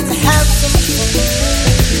roof and have some fun.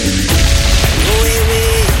 Go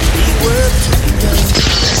away, the work to be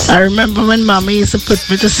done. I remember when Mama used to put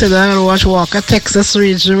me to sit down and watch Walker, Texas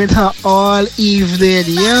Region with her all evening.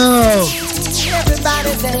 Yo!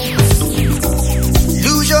 Everybody dance.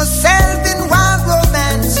 Lose yourself in wild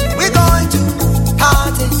romance. We're going to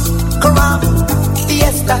party, caramba,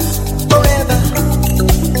 fiesta, forever.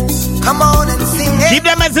 Come on and sing it. Keep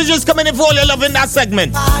the messages coming in for all your love in that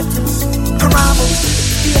segment.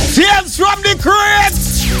 Tears from the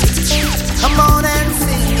crates. Come on and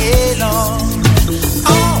sing along.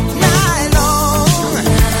 All night long.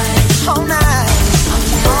 All night.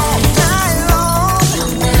 All night long.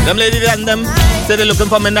 Them ladies and them say they're looking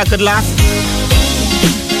for men that could last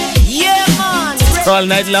Yeah, man. all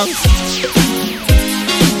night long.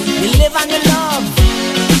 You live on your love.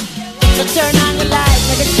 So turn on the light,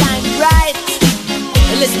 make it shine bright.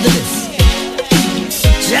 And listen to this.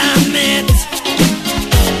 Jam it.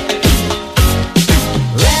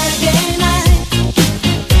 Reggae night.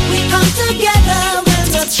 We come together when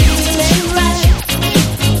we're feeling right.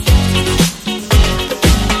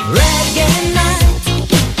 Reggae night.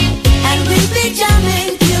 And we'll be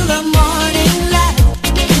jamming till the morning light.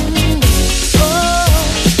 Oh,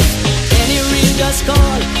 any ring just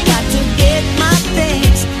call. Got to get my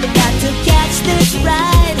things. Got to catch this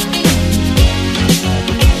ride.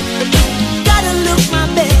 Gotta look my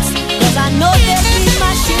best, cause I know that we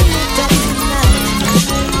my shit tonight.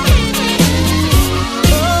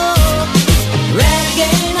 Oh,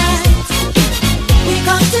 reggae night. We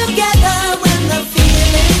come together when the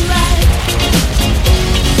feeling right.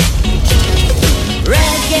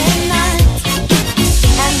 Reggae night.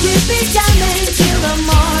 And we'll be jamming till the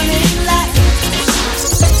morning light.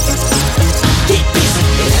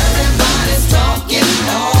 Everybody's talking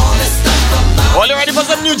all this stuff about. All you ready for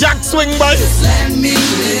some New Jack Swing, boys? Let me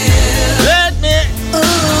live. Let me.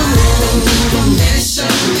 Permission,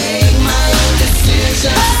 make my own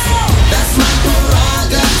decision. That's my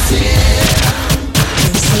prerogative.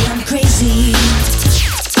 They say I'm crazy.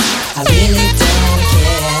 I really don't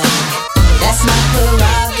care. That's my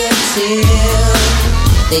prerogative.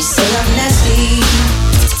 They say I'm nasty,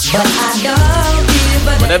 but I don't give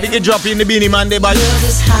a Whenever you can drop in the Beanie Man, they boys. This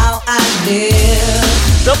is how I live.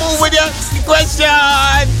 So move with your question.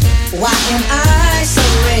 Why am I so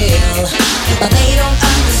real? But they don't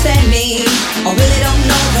understand me, or really don't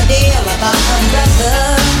know the deal about a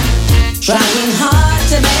brother trying hard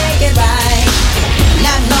to make it right.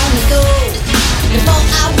 Not long ago, before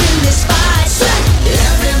I win this fight,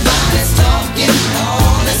 everybody's talking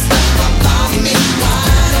all this stuff about me. Why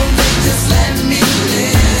don't they just let me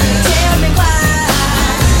live? Tell me why.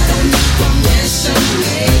 I don't need permission,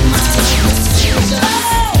 make my own decision.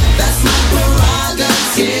 That's my prerogative.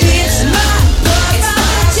 It's my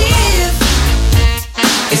prerogative.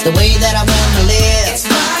 It's the way that I wanna live. It's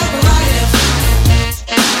my prerogative.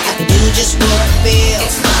 I can do just what I feel.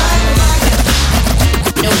 It's my prerogative.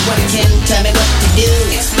 Nobody can tell me what to do.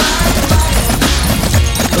 It's my prerogative.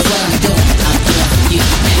 But what I'm doing for you.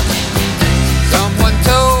 Someone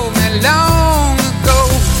told me long ago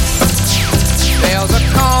there's a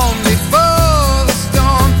calm before the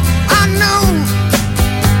storm. I know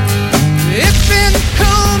it's been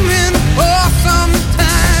coming for some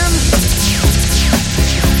time.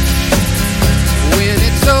 When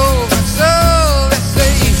it's over, so they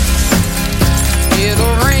say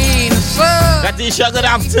it'll rain or sun. Katisha, good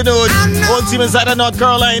afternoon. Whole team inside of North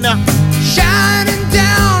Carolina. Shining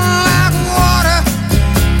down like water.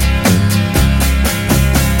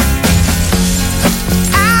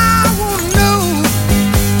 I wanna know,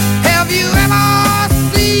 have you ever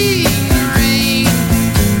seen rain?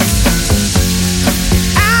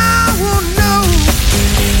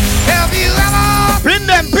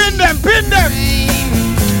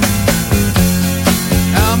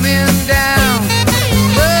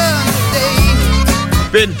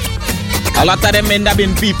 peeping. A lot of them men have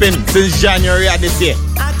been peeping since January of this year.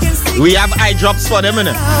 We have eye drops for them,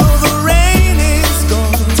 innit?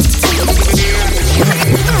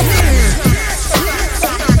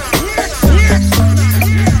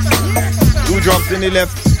 Two drops in the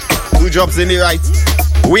left, two drops in the right.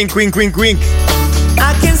 Wink, wink, wink, wink.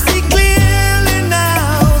 I can see clearly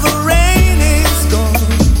now, the rain is gone.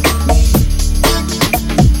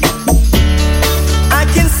 I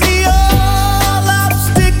can see all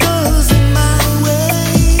obstacles in my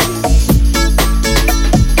way.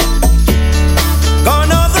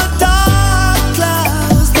 Gone are the dark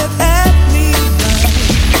clouds that had me blind.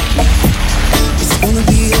 It's gonna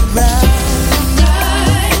be a bright,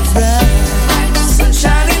 bright,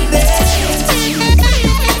 sunshiny day.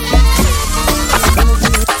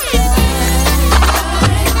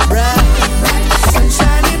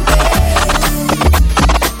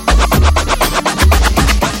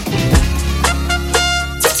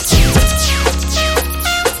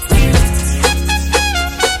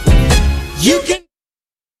 You can.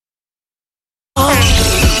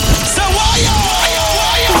 So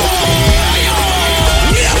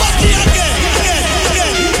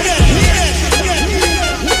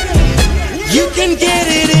you can get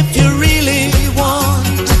it if you really want.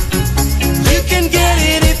 You can get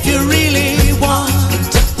it if you really want.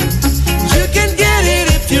 You can get it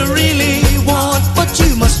if you really want, but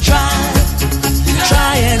you must try,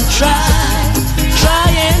 try and try, try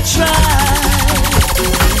and try.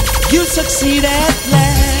 You'll succeed at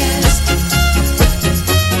last.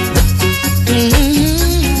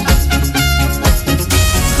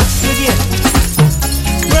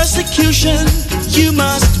 Persecution you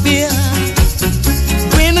must bear.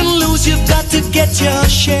 Win and lose, you've got to get your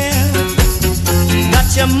share.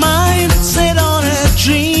 Got your mind set on a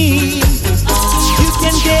dream. You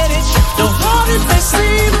can get it, though hard it may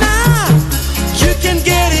seem now. You can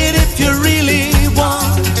get it if you really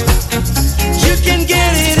want. You can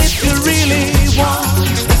get it if you really want.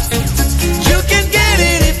 You can get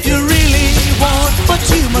it if you really want, but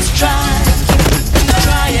you must try,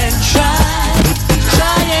 try and try,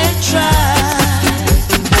 try and try.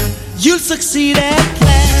 You'll succeed at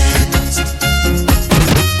last.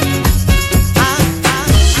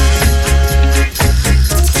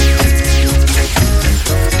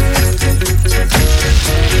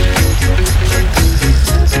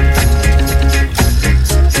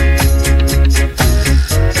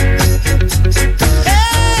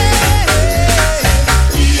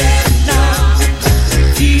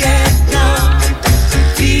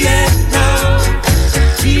 Vietnam,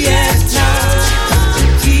 Vietnam,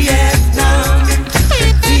 Vietnam.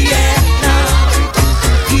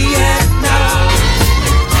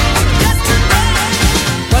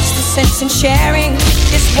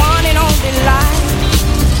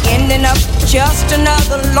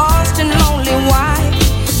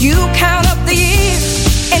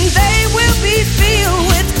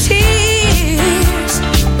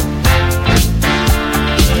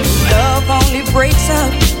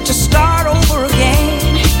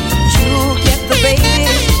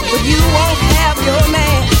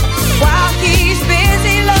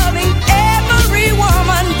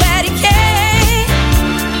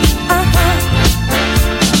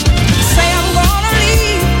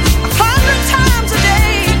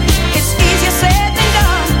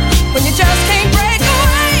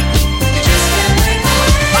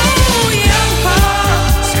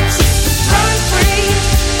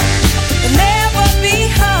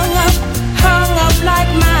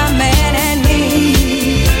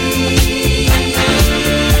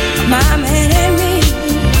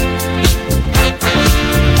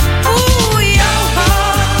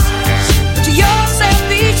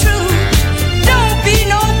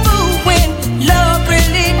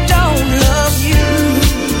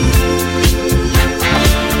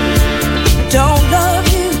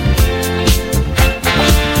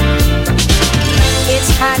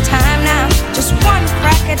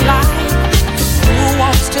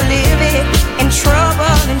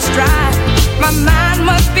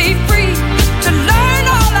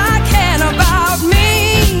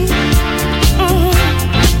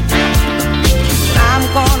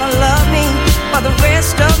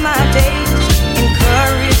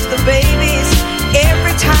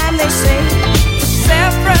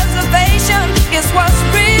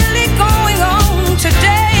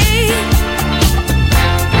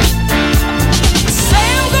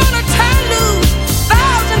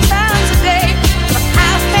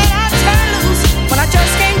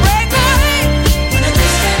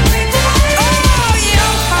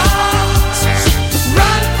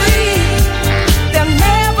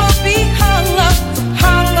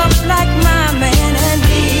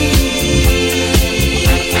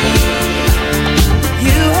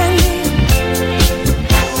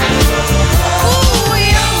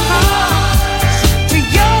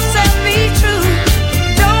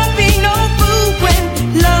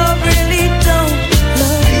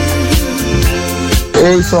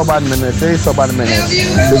 Hey, Soban Menace.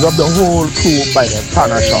 Big up the whole crew by the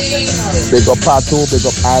Tanner shop. Big up Pato, big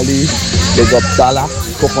up Ali, big up Dala,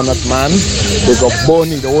 Coconut Man, big up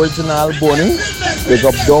Bonnie, the original Bonnie, big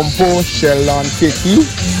up Dumpo, Sheldon, Kiki,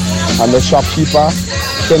 and the shopkeeper,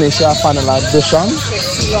 Kenisha, Panela, Dushan.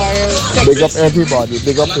 Big up everybody.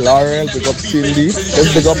 Big up Laurel, big up Cindy.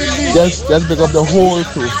 Just big up the whole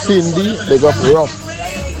crew. Cindy, big up Rob.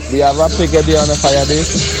 We have a piggy day on the fire day,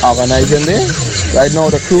 organizing day. Right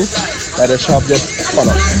now the crew at the shop just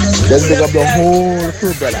fun up. Just big up the whole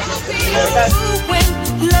crew, brother.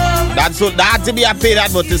 That's to be a paid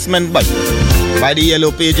advertisement, but by the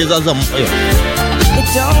yellow pages or something.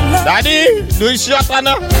 Daddy, do it short,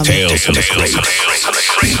 Anna. Tales from the Crates.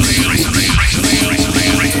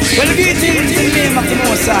 Well, the beauty is the name of the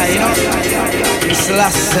Most High, you know. It's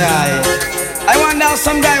last side. I wonder how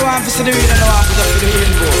some guy wants to see the rain and want to go to the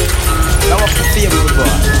rainbow. That was the favorite boy.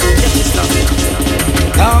 Get this stuff.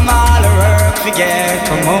 Come all work, forget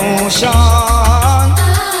promotion.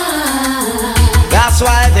 That's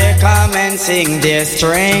why they come and sing their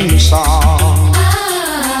strange song.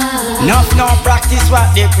 Enough no practice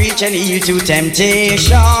what they preach and yield to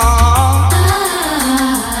temptation.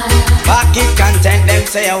 Pocket content, them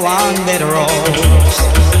say I want better roads.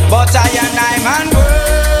 But I and I man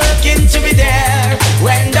working to be there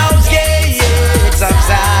when those gates of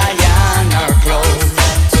Zion are closed.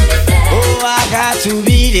 Oh, I got to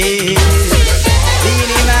be there. The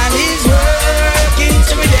man is working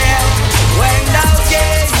to be there when those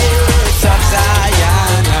gates of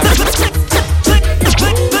Zion are closed.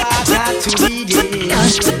 Oh, I got to be there.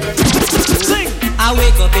 I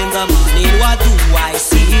wake up in the morning, what do I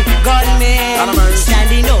see? Gunmen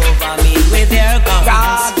standing over me with their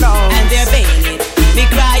guns and their bayonet. Me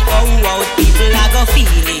cry, oh, oh, people are gonna feel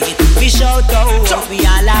it. We shout, oh, oh, we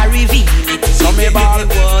all are reveal it. So me ball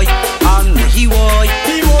boy, and he boy.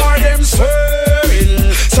 The more them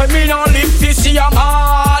swearing, say me no live to see a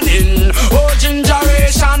morning. Oh,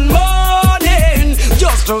 gingeration morning.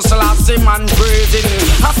 Just to Selassie man praising.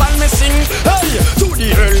 As I me sing, hey, to the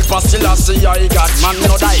help of Selassie I got man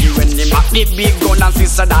no die. When they make the big gun and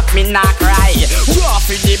sister that me not cry. Go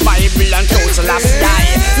for the Bible and to Selassie.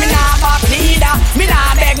 Me not back neither, me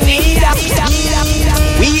not beg neither.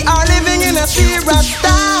 We are living in a serious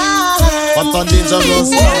time. What a dangerous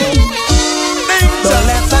time. So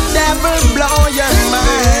let the devil blow your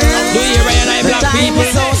mind. Do you realize black people?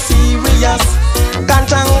 So serious,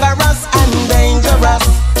 cantankerous and dangerous.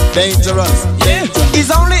 Dangerous, yeah.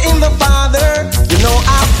 It's only in the Father, you know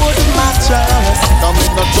I put my trust. Come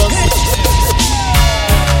in the trust.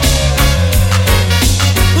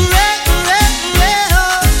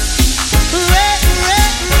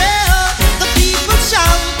 The people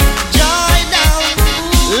shout, joy down.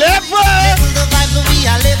 Level the vibes, we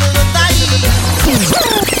are level the vibes.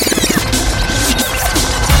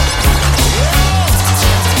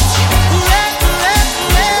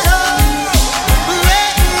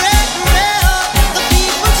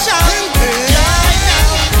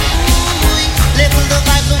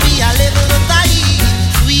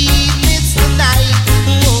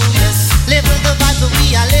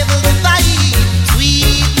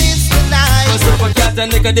 And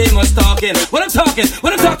Nicodemus talking. What I'm talking.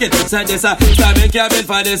 Said this a stabbing cabin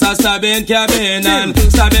for this a stabbing cabin and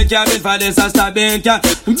stabbing cabin for this a stabbing cabin.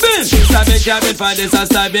 Stabbing cabin for this a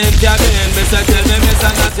stabbing cabin. Mister, tell me, Mister,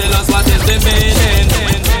 not tell us what is the meaning.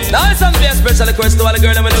 Now it's on the special request to all the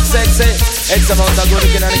girls that look sexy. X amount of good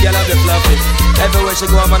looking and the girl have the fluffy. Everywhere she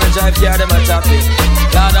go, I'm on a drive car, them a choppy.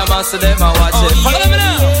 Lord, I'm master them, I watch it. Follow me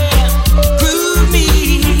now. Prove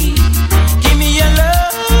me. Give me your love.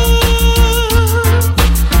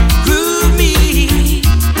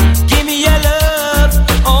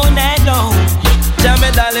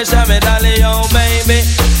 Show me dolly, oh baby.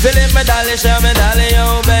 Philip me dolly, show me dolly,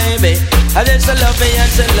 oh baby. I just she love me and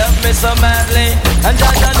she love me so madly. And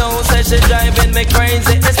Jaja knows that she driving me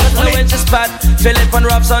crazy. Especially when she spot Philip and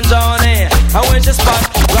Robson Johnny. And when she spot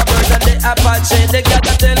Robert and the Apache, they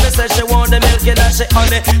gotta tell me say she want the milk and she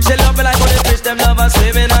honey. She love me like honey fish, them love her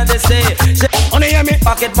swimming on the sea. She honey hear me,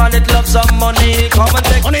 pocket man it love some money. Come and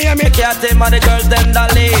take honey hear me, can't take my the girls them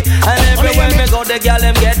dolly. And everywhere me go the girl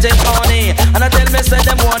them get it honey. And I tell me say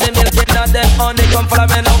them want the milk and not them honey. Come follow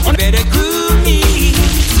me now. You better groove me.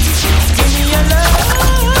 Give me your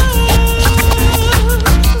love.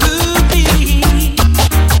 Groove me.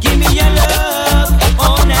 Give me your love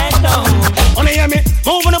all night long. Only hear me,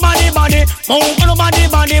 move on the body, move on the body,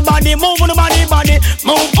 move on the body, move on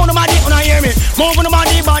the body, when I hear me, move on the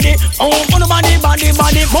body, move on the body, move on the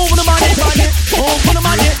body, move on the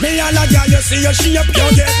body. Me and a girl, you see your shape, you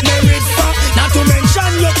get married for. Not to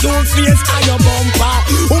mention your two face and your bumper.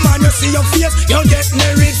 see your face, you get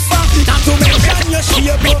married for. Not to mention your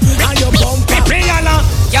shape and your bumper.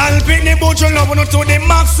 Y'all pick the boat, you love to the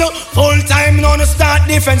max. Full time, no start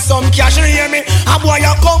defense, some cash, you hear me? A boy, you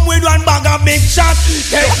come with one bag of big shot.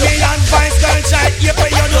 Take me advice, girl, child, you pay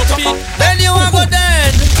your duty. Then you want go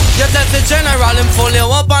dead. You tell the general him full you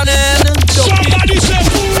up on it. Somebody say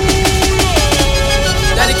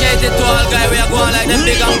dedicated to all guys, we are going like them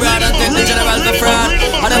big and broad and take the general to fraud.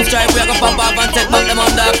 And them stripe, we are gonna pop up and take back them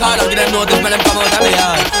on the card. And give them notice when them come out of the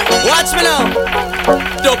yard. Watch me now.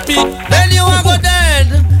 Dopey. Then you want go dead.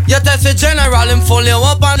 You tell the general him full you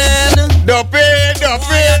up on it. Dopey.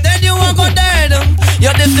 Then you want go dead.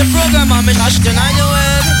 You did the program and me dashed in on your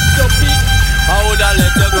head. Dopey. I woulda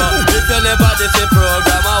let you go. If you never did the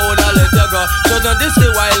program, I woulda let you go. So don't this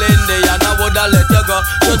the wild Indian, I woulda let you go.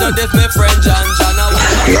 So don't this my friend John, I woulda.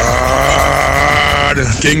 Lord,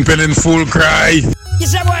 Kingpin in full cry. You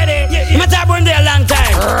say boy there, you might have been there a long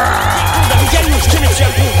time. We can use chemistry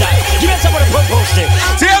and prove that. Give us some of the propose there.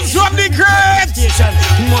 Tales from the great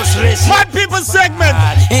Mad People segment.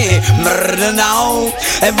 Hey, murder now.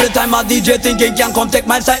 Every time a DJ think he can come take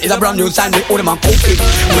my side, it's a brand new sign. We owe them a cookie.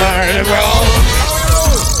 Murder bro.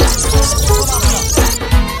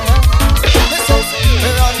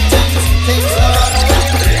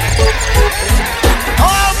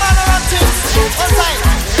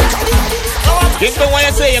 Kingpin, what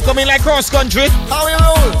you say? You coming like cross country? How we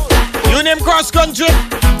roll? You name cross country?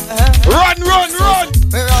 Run! We run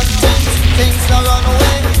things don't run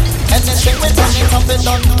away. Anything we turn it up and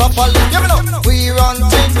done properly. Give it up. We run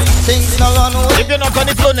things don't run away. If you're not on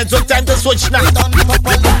the floor, it's time to switch now.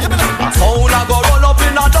 Soul I go run up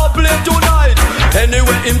in a Dublin tonight.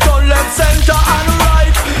 Anyway, him turn left, center and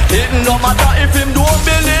right. It no matter if him don't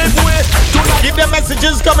believe we. Keep the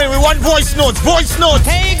messages coming. We want voice notes.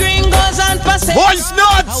 Hey, gringos and passengers. Voice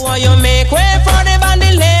notes. How will you make way for the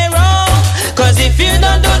bandolero? Cause if you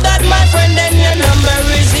don't do that, my friend, then your number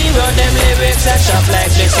is zero. Them lyrics are sharp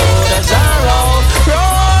like the sodas are roll.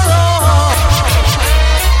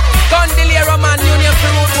 Condilero man, Union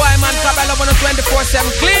Free Road boy man, Cabal up on a 24/7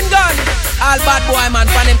 clean gun. All bad boy man,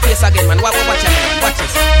 fan in place again man. Watch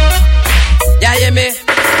this. Yeah, hear me?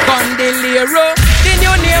 Condilero, the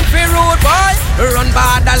new name for road boy. Run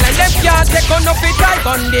bad and them can't take on no fit right.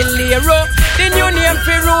 Condilero, the new name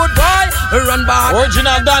for road boy. Run bad.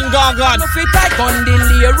 Original Dan Gargan. No fit right.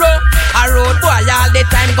 Condilero, a road boy all the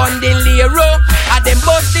time. Condilero, a them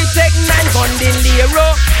bust the Tech 9.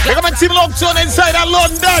 Condilero. Look at my team Lockton inside of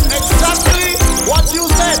London. Exactly what you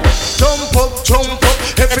said. Jump up.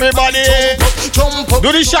 Everybody, jump up.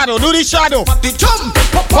 Do the shadow. Everybody jump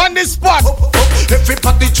up on the spot.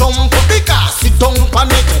 Everybody jump up because we don't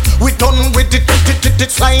panic. We done with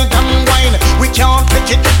it, slide and wine. We can't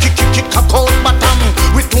take it, kick a cold bottom.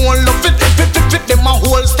 We don't love it, them a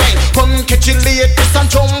whole style. Come catch it ladies and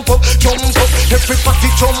jump up. Everybody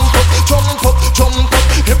jump up.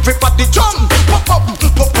 Everybody jump up.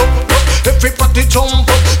 Everybody jump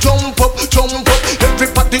up.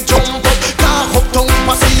 Everybody jump up. Car up down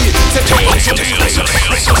passy.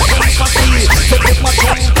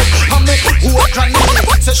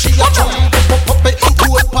 Say she a jump up, do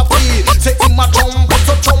a papi. Say him a jump up.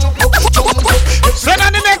 Send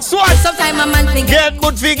on the next one. Sometime a man think get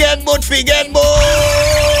boot. To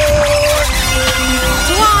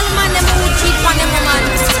all man them who cheat on them man.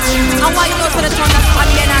 And why you know for the turn up on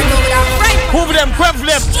then I know that right. Move them, quaff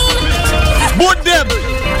them. Boot them.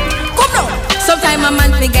 Come now. Sometime a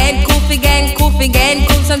man forget, cool.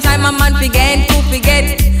 Sometime a man forget, cool.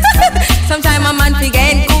 Sometime a man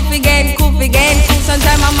forget, cool.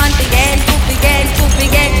 Sometime a man forget, cool.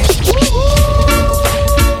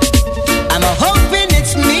 I'm a hoping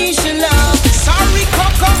it's me she love. Sorry,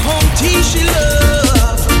 Coco home tea she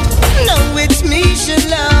love. No, it's me she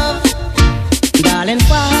love. Darling,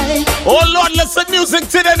 why? Oh Lord, listen music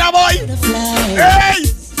today now, boy. Hey!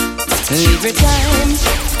 Every time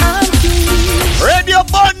I'm cute. Radio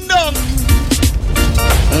Bundle.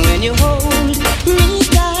 When you hold me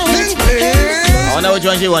tight. I wonder which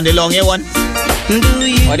one she want, the long hair one?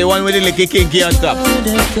 Or the one with the little kinky on top?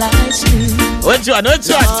 Which one?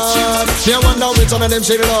 She wonder which one of them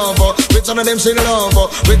she love. Which one of them she love.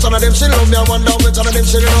 Which one of them she love. Me I wonder which one of them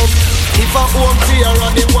she love. If I home tea or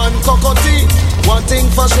the one cocoa-tea. One thing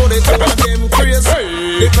for sure, they two of them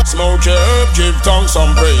crazy. Smoke your herb, give tongue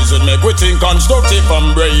some praise. It make we think constructive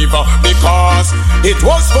and brave. Because it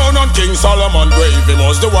was found on King Solomon grave. He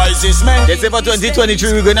was the wisest man. They say for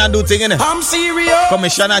 2023 we're gonna do thing in it. I'm serious.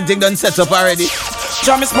 Commission and thing done set up already.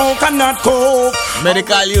 Jammy smoke and not coke.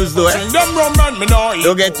 Medical use though, Sing them rum and me know it.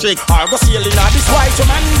 Don't get tricked. I go sailing on this white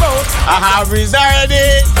man boat. I have reserved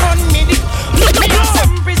it. On me the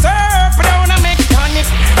some preserve.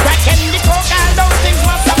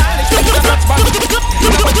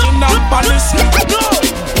 Indianapolis.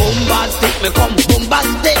 Bombastic, me come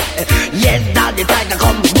bombastic. Yes, daddy tiger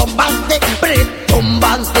come bombastic.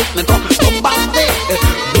 Bombastic, me come bombastic.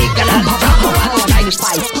 Bigger than Power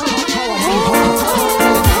 95.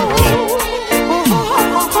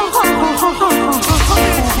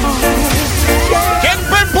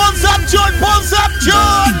 Pulls up,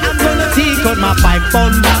 John. I'm gonna take out my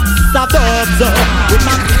 5-pound box of dubs with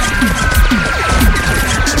my.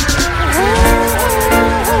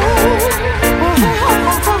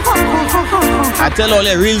 I tell all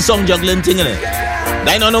the real song juggling thing in it.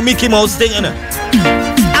 I know no Mickey Mouse thing in it.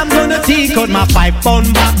 I'm gonna take out my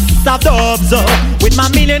 5-pound box of dubs with my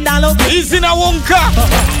 $1 million. He's in a Wonka.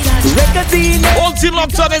 All team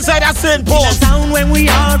locked on inside that St. Paul. Sound when we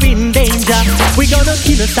are in danger. We gonna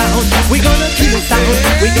kill the sound. We gonna kill the sound.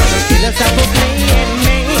 We gonna kill the sound for playing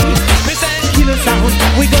me. Kill the sound.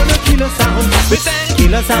 We gonna kill the sound.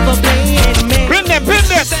 Kill the sound for playing me. Bring them, bring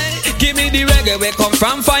them. Give me the reggae we come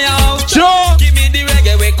from Firehouse. Sure. Give me the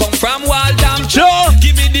reggae we come from Waldam. Sure.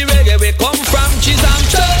 Give me the reggae we come from Chisholm.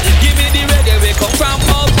 Sure. Give me the reggae we come from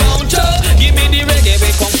Uptown. Sure. Give me the reggae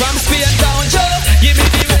we come from Speartown. Sure. Give me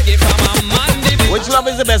the reggae from Amman. Which love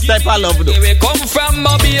is the best type of love, though? We come from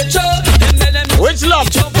Mobile. Sure. Which love?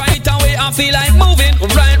 Jump right away. I feel like moving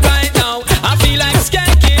right now. I feel like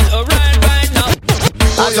skanking right now.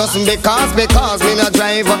 Just because me no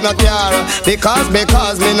drive up no car.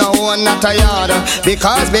 Because me no own not a yard.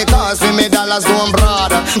 Because me dollars going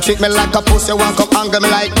broad. Treat me like a pussy, want come anger me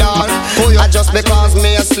like dog. Just because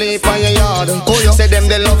me asleep on your yard. Say them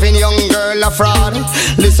they loving young girl a fraud.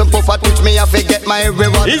 Listen Puffa teach me I forget my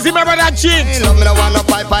reward. Easy remember that chick. Love me no want no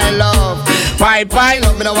pipe I love. Pipe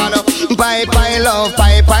love me no want no pipe I love.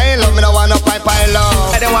 Pipe I love me no want no pipe I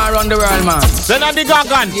love. I don't want to run the world, man. Send on the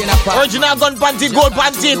gun. Original gun panty, gold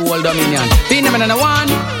panty. World Dominion. Phenomenon one.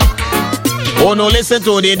 Oh no, listen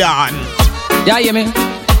to the Dan. Yeah, hear me?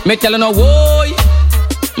 Me tell you no boy.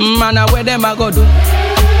 Man, where them I go do?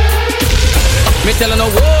 Me tell you no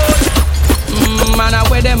boy. Man,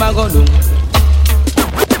 where them I go do?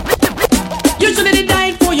 Usually they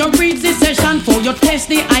died for your read this session, for your test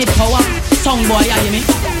the high power. Sound boy, yeah, hear me?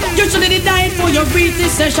 Usually they died for your read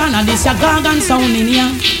this session, and this your gargan sound in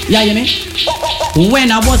here. Yeah, hear me?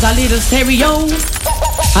 When I was a little stereo,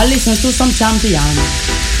 I listened to some champion.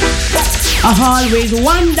 I always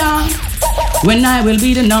wonder when I will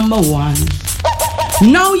be the number one.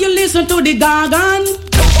 Now you listen to the gargan,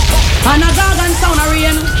 and a gargan sound a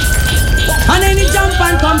rain. And any jump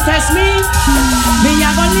and come test me, me a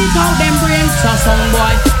go leak out them brains. So some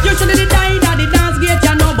boy, usually the die that the dance gate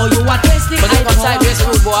you know, but you a testing. But you come sideways,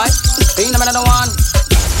 rude boy. Being another one.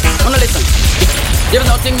 Wanna listen? There's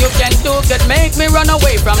nothing you can do could make me run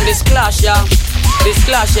away from this clash, yeah. This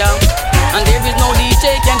clash, yeah. And there is no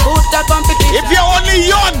DJ can put the competition. If you're only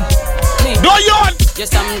young, no yawn.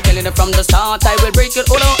 Yes, I'm telling it from the start. I will break your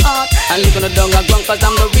whole heart. And you're gonna dung a ground cause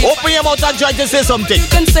I'm the real. Open your mouth and try to say something. You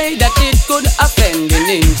can say that it could offend the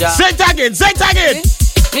ninja. Say it again, say it again.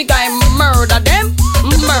 Me guy murder them.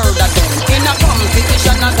 In a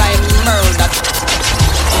competition, a guy murder.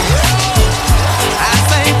 I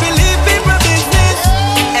say believe people business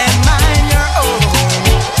and mind your own.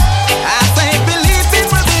 I say believe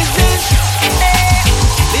people business.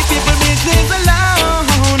 Leave people business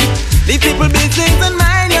alone. Leave people business and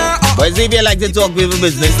mind your own. But if you like to talk people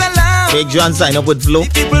business, make John sign up with Flow.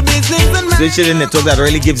 Switch it in the network that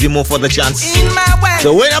really gives you more for the chance.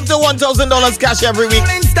 So win up to $1,000 cash every week,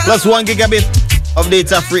 plus 1 gigabit of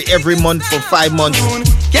data free every month for 5 months.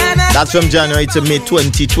 That's from January to May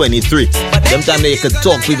 2023. Them time that you can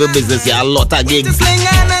talk people business, you have a lot of gigs. So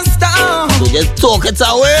just talk it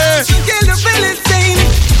away. Kill the Philistine.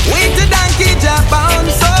 Wait to donkey jump on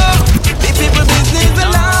so. Leave people business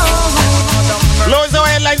alone. Flow is our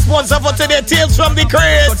headline sponsor for today. Tales from the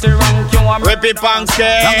Crates. Rip it, Punksy.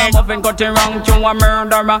 Got it wrong, you a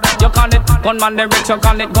murderer. You call it gunman the rich, you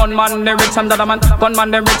call it gunman the rich. Another man, gunman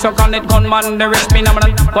the rich, you call it gunman the rich. Me number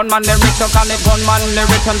gunman the rich, you call it gunman the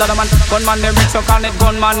rich. Another man, gunman the rich, you call it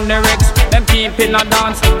gunman the rich. Them keep in a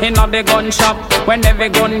dance, in a the gun shop. When every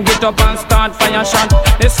gun get up and start fire shot,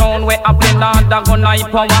 the sound way up in the gun high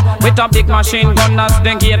power. With a big machine gun as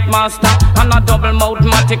the gate master, and a double mouth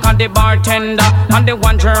matic and the bartender, and the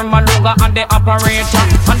one German Luger and the operator,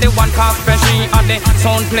 and the one car special and the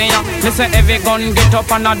sound player. Listen, every gun get up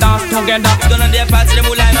and a dance together. Done on their party, the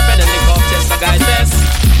moonlight, my brother, lick up chest, so guys, yes.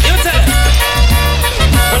 You tell them.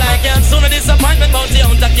 Well, I can't soon a disappointment about the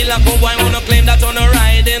hunter killer cowboy. Wanna claim that on a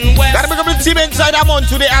riding west. Gotta become the team inside a month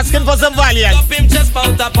today asking for some valiant. Up him just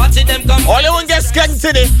bout a party, them come. All you won't get skeng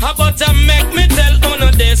today. How about to make me tell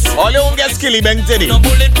on this? All you won't get skilly bang today. No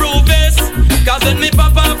bulletproof vest. Cause when me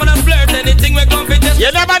pop off and I flirt, anything we come fit.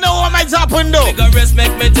 You never know what might happen though. Vigorous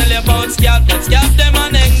make me tell you about scalp them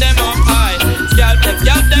and hang them up high. Scalp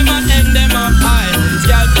them and hang them up high.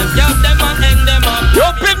 Scalp them and hang them up. Yo,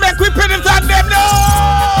 pin make we pin it on them no.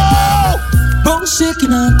 Bone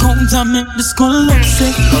shaking and comes and make the skull look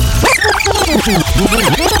sick.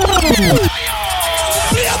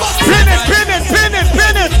 Pin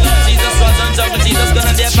it. Jesus was on top, but Jesus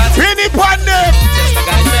gonna be a fat. Pin it on them. Just a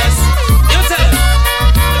guy best. You tell him.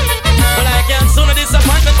 Well, I can't soon a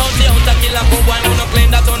disappointment about the hunter killer cowboy. Wanna claim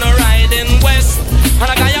that on a riding west. And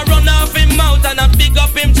a guy a run off him mouth and a big up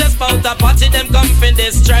him chest bout a party them come for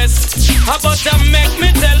distress. How about to make me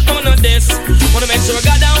tell on this? Wanna make sure I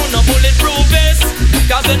got down no bulletproof vest.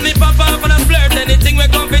 Cause when me pop off and I flirt, anything we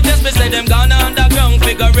come for test, me say them gone underground.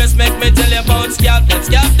 Vigorous make me tell you about scalp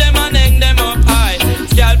them and hang them up high.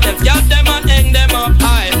 Scalp them and hang them up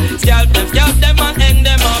high. Scalp them and hang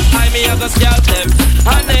them up high. Me a go scalp them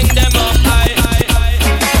and hang them up high.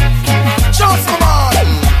 Just come on.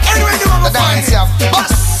 Anyway, you want to find it.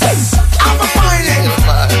 I'm a find it.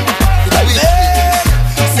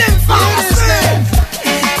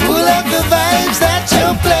 Pull up the vibes that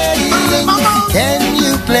you're playing. Can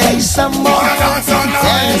you play some more?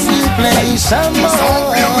 Can you play some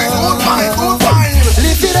more?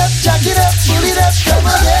 Lift it up, jack it up, pull it up, come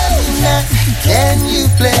again. Can you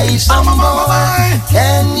play some more?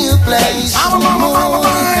 Can you play some more?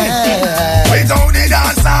 Without the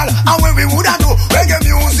dance hall, and when we woulda do reggae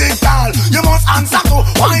music hall, you must answer to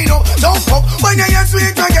wind up, jump up. When you hear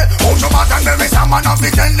sweet reggae, hold your back and there is a man of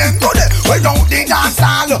it, tell them today. Without the dance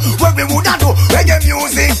hall, when we woulda do reggae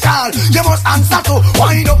music hall, you must answer to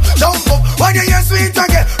wind up, jump up. When you hear sweet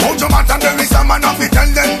reggae, hold your back and there is a man of it, tell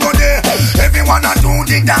them today. Everyone a do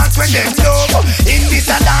the dance when they love. In this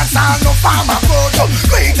a dance hall, no farmer photo.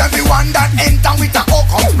 Greet everyone that enter with a hook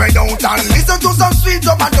up, spread out and listen to some sweet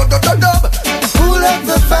dub and dub. Pull up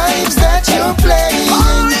the vibes that you're playing.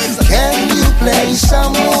 Can you play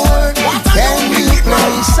some more? Can you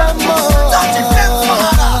play some more?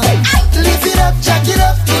 Lift it up, jack it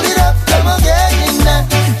up, pull it up, come again.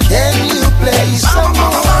 Can you play some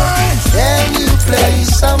more? Can you play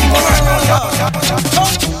some more?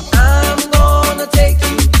 I'm gonna take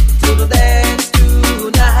you to the dance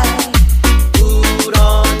tonight. Put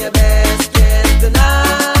on your best dress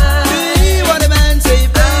tonight. See what the man say,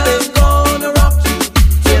 baby. I'm gonna rock you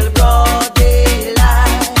till broad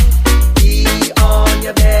daylight. Be on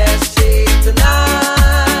your best shape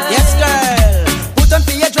tonight. Yes, girl. Put on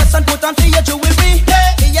for your dress and put on for your jewelry.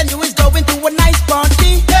 Me and you is going to a nice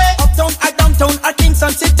party. Uptown or downtown or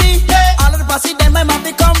Kingston City. All of the posse them my mom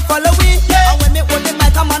become follow we. And when me hold the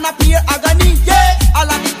mic, I'm on a pure agony. All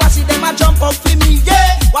of the posse them a jump up for me.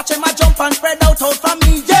 Watch them a jump and spread out from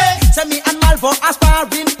me. Send me and Malvo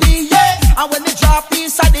aspiring P. And when me drop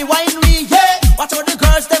inside the winery, watch all the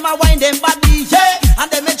girls them a wine them body. And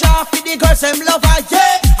then me drop for the girls them lover.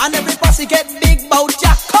 And every posse get big bout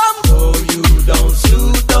ya. Come. Oh, you don't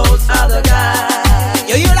suit those other guys.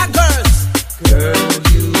 You hear that, girls? Girl,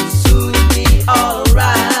 you suit me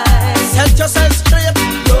alright. Set yourself straight.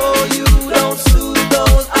 No, you don't suit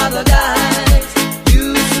those other guys.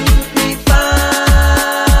 You suit me fine.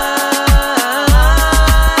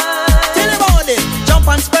 Tell me about it. Jump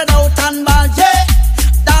and spread out and ball,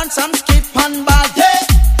 dance and skip and ball,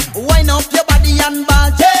 wind up your body and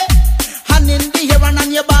ball, hand in the air and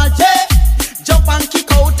on your ball, jump and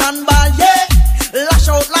kick out and ball, lash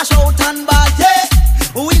out and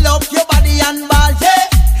ball, wheel up your body and ball,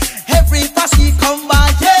 every posse come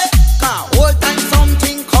by, whole time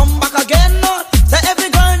something come back again. So every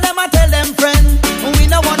girl them a tell them friend, we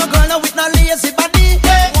no want a girl no with no lazy body,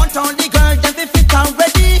 want all the girl them be fit and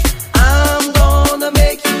ready. I'm gonna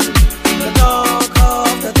make you the talk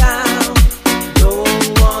of the town. No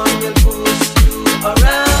one will push you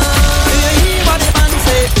around. Do you hear what the man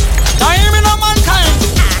say? Now hear me no mankind.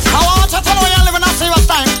 I want to tell you you're living a serious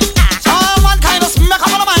time. Some mankind just make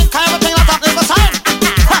up on the mind, kind of thing that happens the time.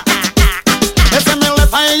 If you mean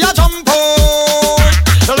left eye you jump boy,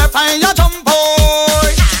 left eye you jump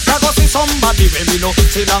boy. You go see somebody when we know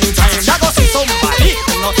see long time. You go see somebody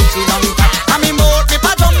who know see long time. I mean more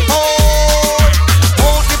people jump boy,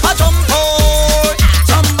 more people jump boy.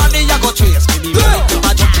 Somebody you go chase me,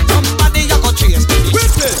 somebody you go chase me.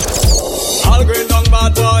 Witness. All green down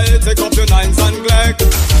bad boy, take up your nines and Gleck. A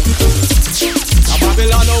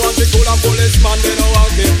Babylon no want to cool and policeman, they know how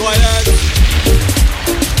to keep quiet.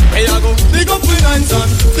 son.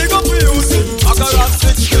 Big up for you, see. I got rap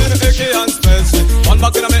 16, AK and special. One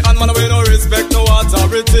back in my hand, man, we no respect, no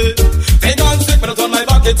authority. Big and sick, but on my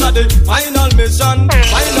back, it's a the final mission.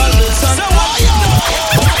 Final mission. So why you?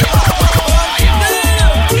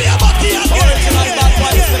 Original bad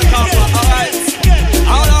boy, it's the camera, alright.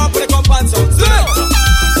 I wanna put the compound sound.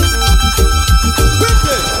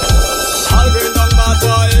 Quickly. I'll bring down bad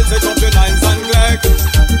boy, take up the nines and Gleck.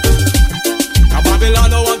 Now Babylon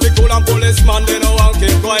no want to cool and policeman, they no want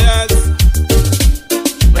keep quiet.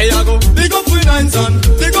 Where you go? Big up for nines and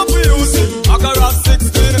big up for you, see. I got rap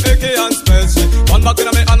 16, AK and special. One back in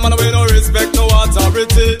my hand, man, we no respect, no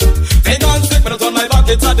authority. Big and sick, but on my back,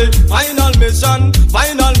 it's a the final mission.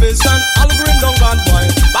 Final mission. I'll bring down bad boy,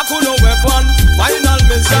 back with no weapon. Final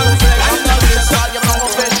mission. Final mission.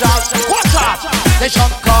 Watch out! They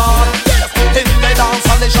shot call. Yes, in the dance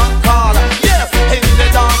and they shot call. Yes, in the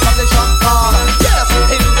dance and they shot call. Yes,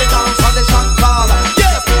 in the dance and they shot call.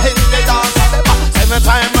 Yes, in the dance and they back. 7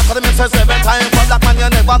 times after the message, 7 times for that man you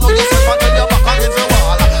never know yourself until you're back against the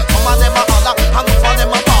wall. Some of them are holler and some of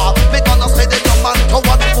them are ball. Make gonna say the young man to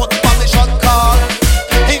one foot for the shot call.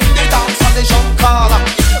 In the dance and they shot call.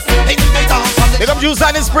 Yes, in the dance and they. Big up Juice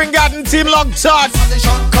and the Spring Garden team long shot.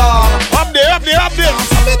 Up there, up there, up there.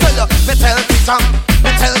 Me tell you, me tell Peter,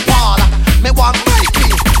 me tell Paul, me want Mikey,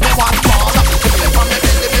 me want Paul. If me from me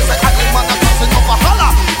belly, me say I man a crossing over holla.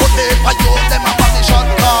 But they for you, them a body shot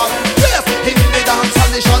call. Yes, in the dance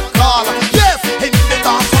and the shot call. Yes, in the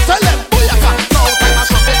dance, so tell them Booyaka. No time a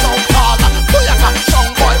shot it no call. Booyaka, some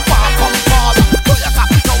boy far come fall. Booyaka,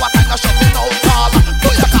 no a time a shot it no call.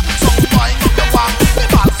 Booyaka, some boy come your back. Me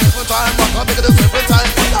back 7 times, but I make it 7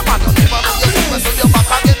 times. The man don't never know you see me, so you back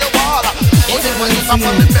against the wall. But if when you come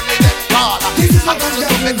from the belly, then call. I got to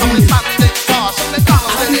make come and stand in car. So me call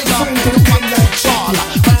and say you jump to the one that call.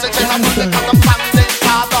 When say you come and come and stand in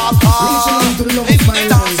car, call. In the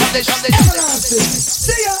dance, they shot, they shot.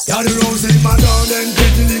 See ya. You're the rose in my garden,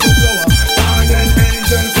 pretty little flower. And an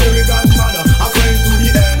angel, fairy godmother. I came to the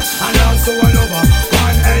end, and also another.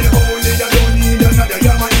 One and only, I don't need another.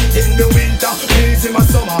 You're my heat in the winter, peace in my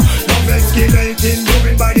summer. Love escalating,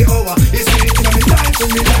 moving by the hour. It's making me life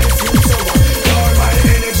and me life in summer. You're my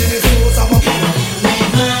energy, the source of my power.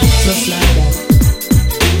 Just like that.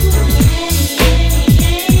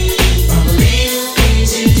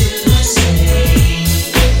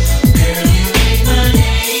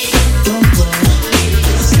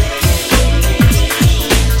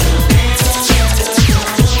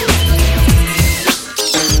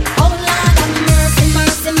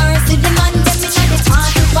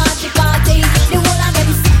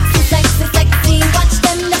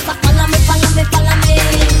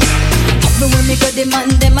 The man,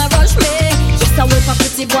 them a rush me. Yes, I wait for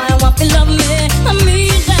pretty boy, I want to love me. I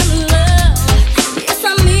need them love. Yes,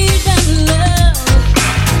 I need them love.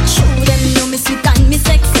 Show them know me sweet and me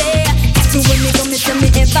sexy. So when me go, me tell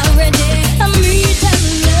me ever ready. I need them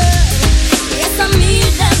love. Yes, I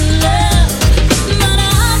need them love. But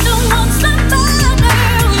I don't want somebody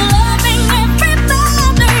loving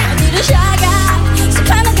everybody. I need a shy guy, some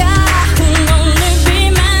kind of guy who only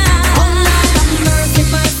be mine. Oh Lord, have mercy,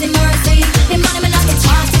 mercy, mercy. The money me like it's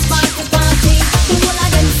party, party, party. The whole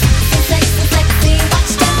of them sexy, sexy.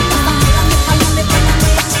 Watch them, follow me, follow me, follow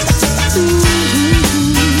me.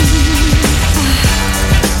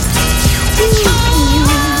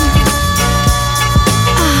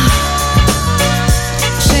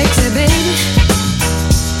 Shake it, baby.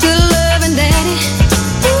 Good love and daddy.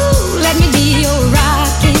 Ooh, let me be your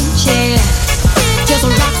rocking chair. Just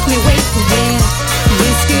rock me way from here.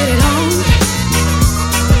 Let's get it on.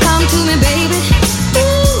 Come to me, baby.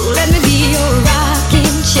 Ooh, let me be your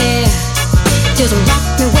rocking chair. Just rock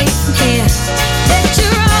me way from here. Let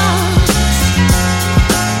your arms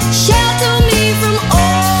shelter me from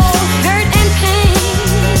all hurt and pain.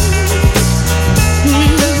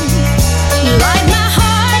 Light my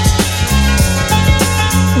heart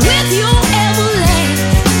with your everlasting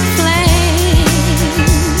flame.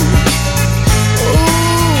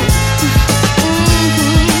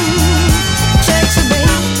 Sexy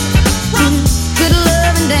baby, good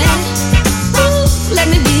love and daddy. Ooh, let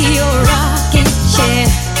me be your rocking chair.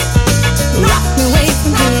 Rock me away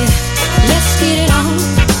from here. Let's get it on.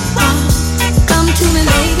 Come to me,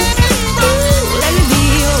 baby. Ooh, let me be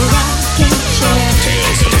your rocking chair.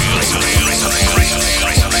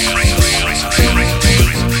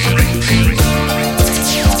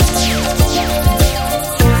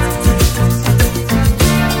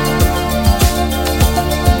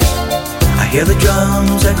 I hear the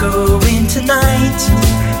drums echoing tonight,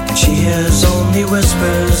 and she hears only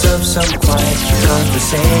whispers of some quiet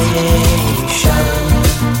conversation.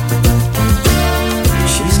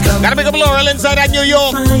 Gotta pick up Laurel inside at New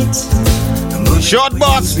York. Short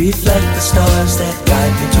boss. Reflect the stars that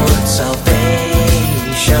guide me towards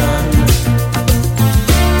salvation.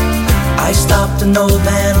 I stopped an old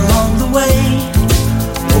man along the way,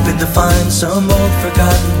 hoping to find some old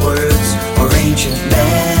forgotten words or ancient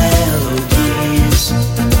melodies.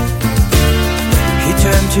 He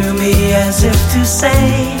turned to me as if to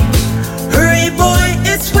say, hurry boy,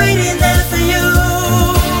 it's waiting there for you.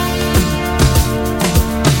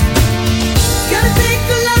 Gonna take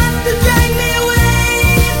a lot to drag me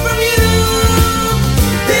away from you.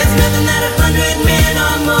 There's nothing that 100 men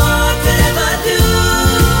or more could ever do.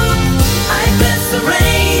 I bless the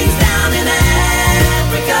rains down in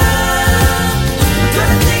Africa.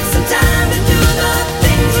 Gonna take some time to do the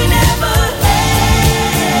things we never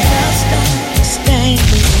had. Just understand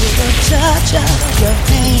the touch of your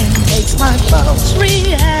hand makes my pulse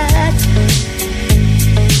react.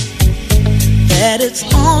 That it's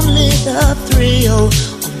only the thrill of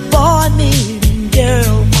boy meeting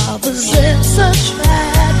girl opposites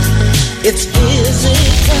attract. It's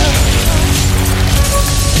physical,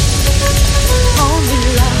 only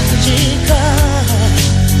logical.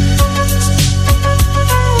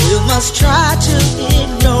 You must try to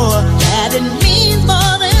ignore that it means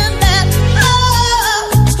more than that. Oh,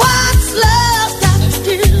 what's love got to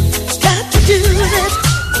do? Got to do with it.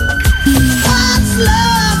 What's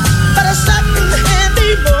love but a second-hand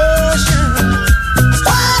emotion?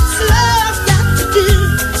 What's love got to do?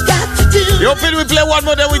 Got to do. Yo, Phil, we play one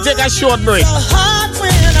more, then we take a short break.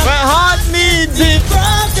 My heart needs it.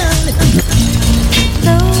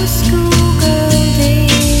 Those schoolgirl days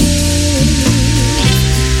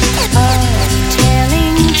of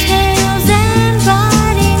telling tales and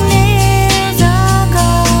biting nails are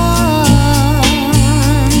gone.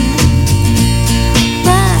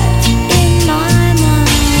 But in my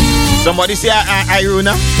mind, Somebody say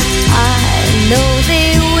Iruna. I know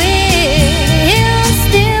they will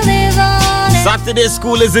still live on. Saturday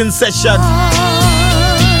school is in session.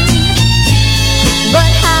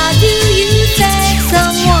 But how do you take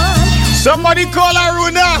someone Somebody call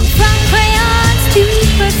Aruna. from crayons to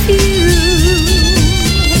perfume?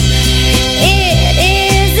 It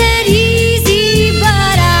isn't easy,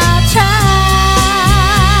 but I'll try.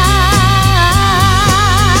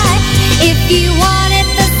 If you wanted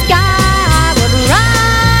the sky, I would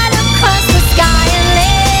ride across the sky in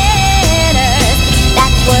letters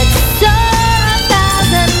that would soar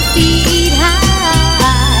 1,000 feet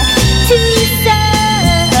high to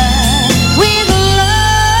serve with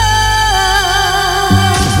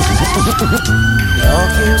It all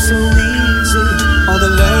came so easy, all the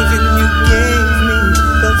loving you gave me,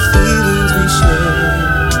 the feelings we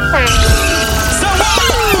shared.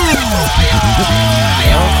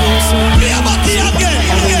 It all came so easy,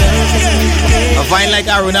 all the loving you gave I find like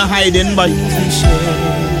Aruna hiding, but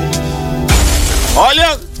oh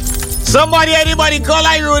look, somebody, anybody call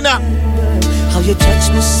Aruna. how you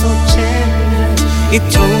touched me so gently, it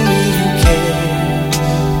told me you cared.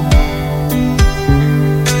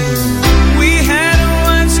 We had a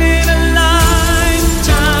once in a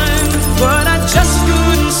lifetime, but I just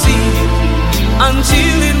couldn't see it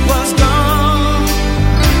until it was gone.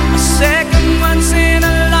 A second once in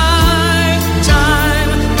a lifetime,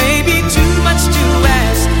 maybe too much to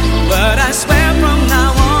ask, but I swear from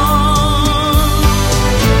now on,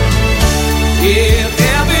 if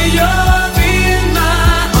ever you're in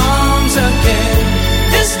my arms again,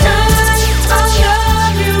 this time I'll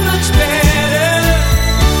love you much better.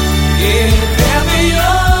 If ever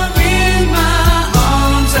you're in my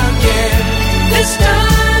arms again, this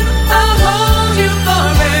time I'll hold you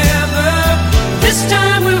forever. This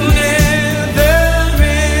time will never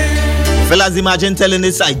end. Fellas, imagine telling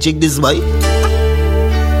this side chick this boy.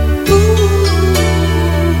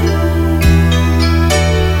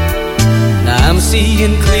 Now I'm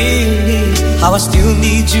seeing clearly how I still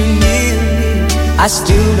need you near me. I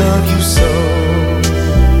still love you so.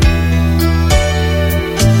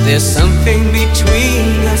 There's something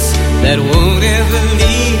between us that won't ever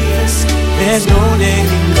leave us. There's no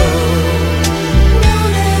letting go.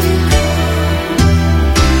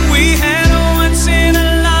 We had a once in a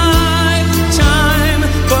lifetime,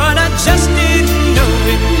 but I just didn't know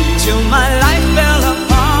it till my life fell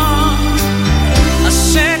apart. A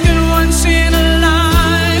second once in a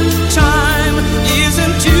lifetime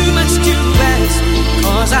isn't too much to ask,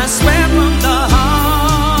 'cause I swear from the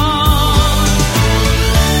heart,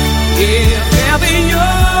 if ever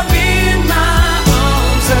you're in my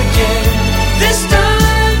arms again, this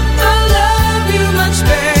time I'll love you much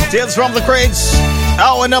better. Tales from the Crates,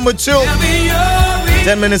 hour number 2.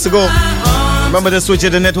 10 minutes ago. Remember to switch to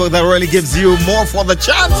the network that really gives you more for the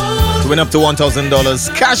chance to win up to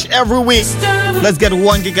 $1,000 cash every week. Let's get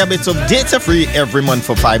 1 gigabit of data free every month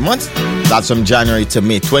for 5 months. That's from January to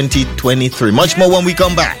May 2023. Much more when we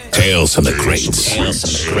come back. Tales from the Crates.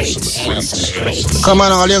 Come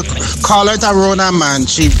on, all you call out a Rona, man.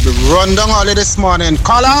 She run down all this morning.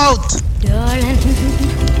 Call out! Darling,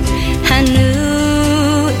 I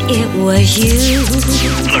knew it was you.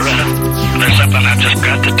 Loretta, there's something I've just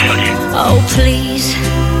got to tell you. Oh, please,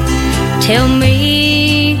 tell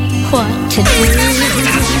me what to do.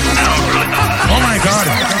 Oh my God.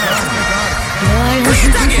 Darling,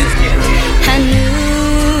 I knew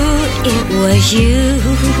it was you.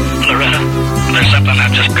 Loretta, there's something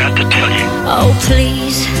I've just got to tell you. Oh,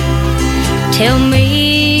 please, tell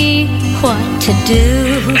me what to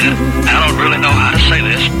do. I don't really know how to say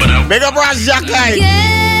this, but I... Big up Ras Jackai.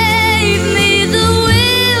 Gave me the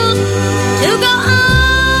will to go on.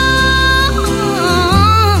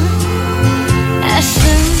 As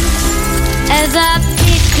soon as I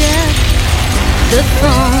picked up the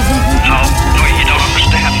phone. No, you don't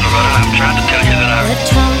understand, Loretta. I'm trying to tell you that The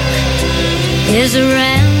talk is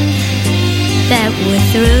around that we're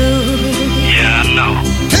through. Yeah, I know.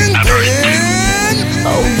 I've heard it too.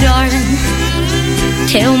 Oh, darling,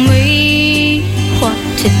 tell me what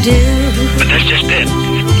to do. But that's just it.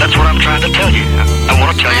 That's what I'm trying to tell you. I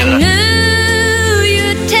want to tell you I that. knew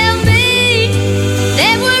you'd tell me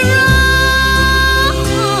that we're wrong.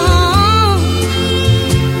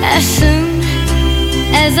 As soon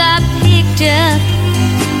as I picked up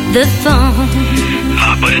the phone.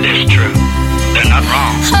 But it is true. They're not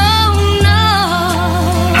wrong. Oh, no.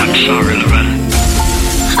 I'm sorry, Loretta.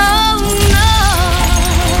 Oh, no.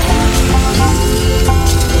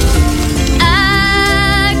 I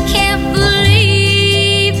can't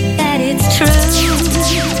believe that it's true.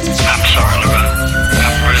 I'm sorry, Loretta.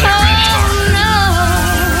 I'm really, really sorry.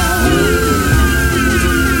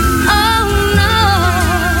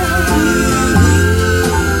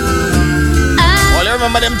 Well, you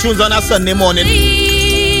remember them tunes on a Sunday morning?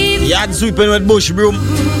 Yard sweeping with bush broom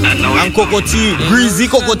and cocoa tea, greasy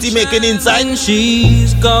cocoa tea making inside.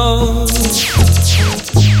 She's gone.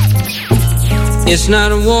 It's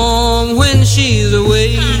not warm when she's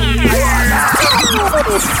away.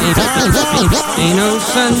 Ain't no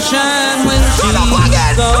sunshine when she's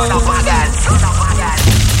gone.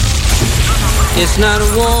 It's not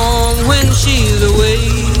warm when she's away.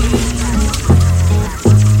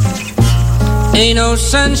 Ain't no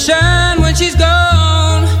sunshine when she's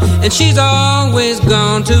gone. And she's always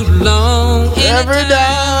gone too long. Every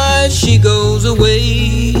day she goes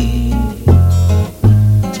away.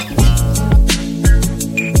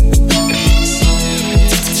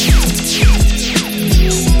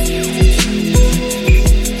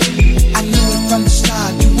 I knew it from the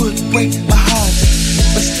start, you would break my heart.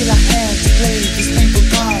 But still I had to play this painful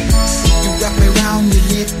part. You wrapped me around your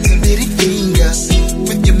little bitty finger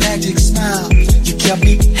with your magic smile. You kept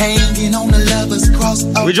me hanging on the lover's cross.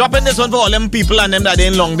 We're dropping this one for all them people and them that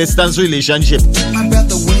in long distance relationship. My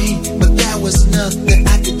breath away, but there was nothing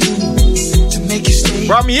I could do to make you stay.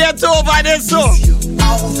 From here to over there, so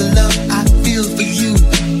all the love I feel for you,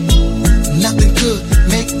 nothing could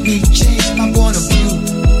make me change my point of view.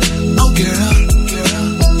 Oh girl,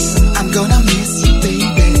 I'm gonna miss you,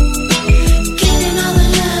 baby. Getting all the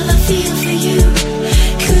love I feel for you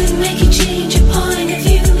could make you change your point of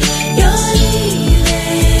view. You're leaving.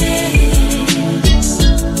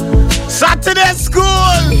 Saturday school.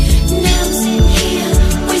 Now I'm sitting here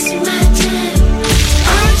wasting my time.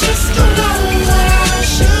 I'm just a lover, I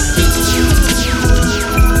should be.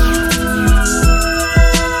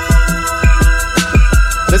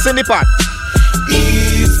 Listen the part.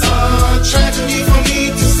 It's a tragedy for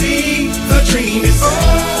me to see the dream is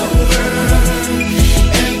over,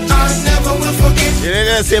 and I never will forget. You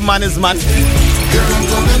didn't say man is man.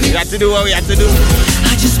 We have to do what we have to do.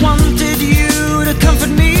 I just wanted you to comfort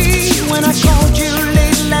me when I called you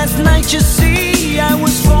late last night. You see, I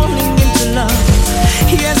was falling into love.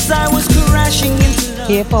 Yes, I was crashing into love.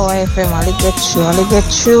 Here, Power FM, I'll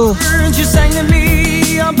get you. Words you sang to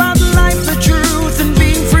me about life, the truth, and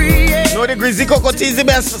being free. Yeah. No, the greasy cocoa tea is the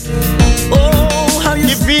best. Oh, how you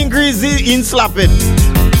keep being greasy in slapping.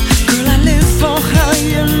 Girl, I live for how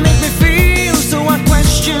you make me feel. So I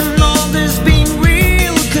question all this being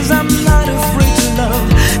real. Cause I'm not afraid to love.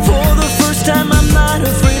 For the first time, I'm not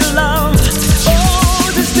afraid of love.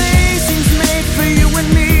 Oh, this day seems made for you and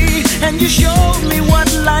me. And you showed me what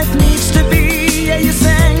life needs to be. Yeah, you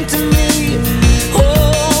sang to me.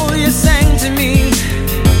 Oh, you sang to me.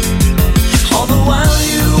 All the while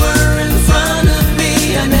you were in front of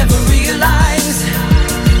me, I never realized.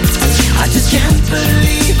 I just can't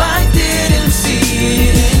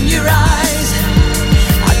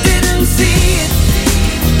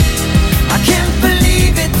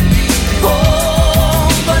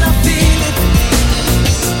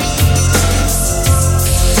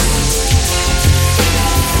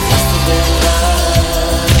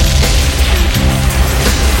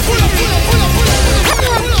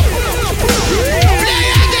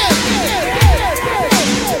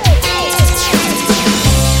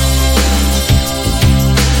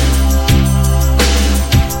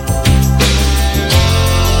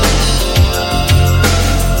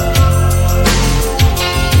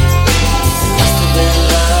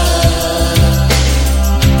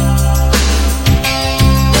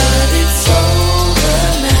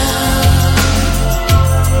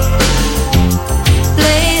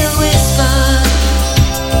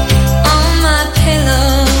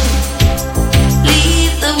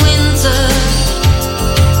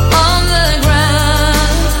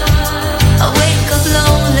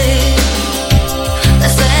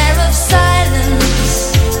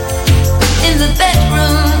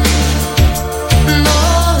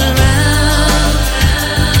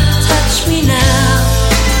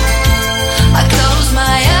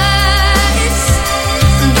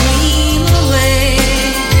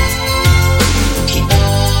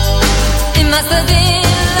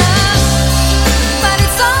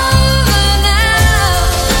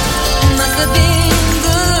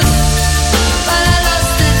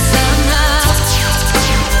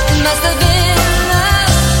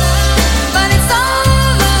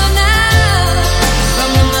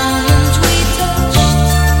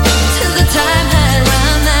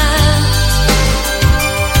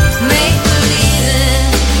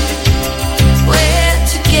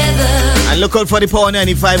look out for the Power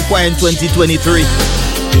 95 Choir in 2023.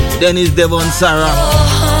 Dennis Devon Sarah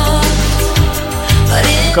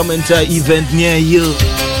coming to an event near you.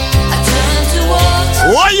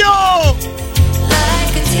 Oh yo!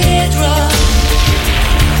 Like a teardrop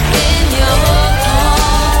in your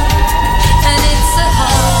palm, and it's a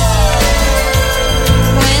hard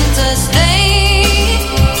winter's day,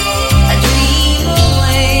 a dream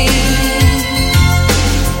away.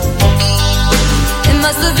 It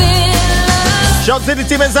must have been love. Shout to the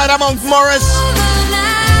team inside of Mount Morris.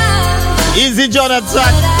 Easy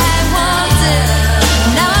Jonathan.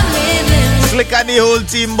 Slick and the whole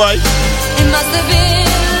team, boy. It must have been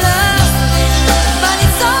love, but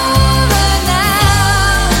it's over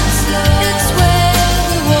now. It's where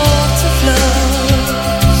the water flows.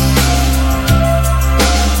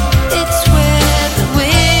 It's where the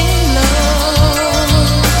wind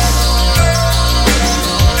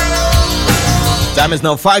blows. Time is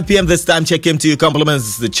now 5 p.m. This time, check in to you.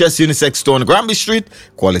 Compliments the Chess Unisex Store on Granby Street.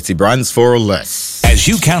 Quality brands for less. As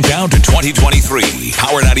you count down to 2023,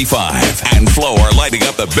 Power 95 and Flow are lighting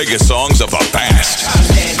up the biggest songs of the past.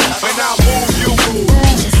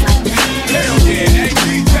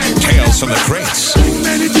 Tales from the Crates.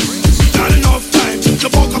 Not enough time to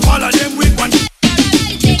walk up all of them with one.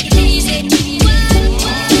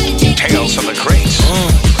 Tales from the Crates.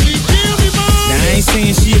 Now I ain't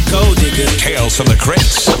saying she a gold digger. Tales from the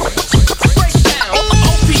Crates.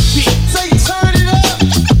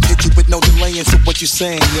 No delaying, so what you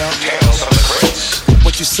saying, yo?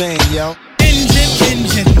 What you saying, yo?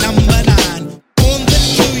 Engine, number 9 on the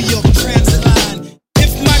New York Transit line.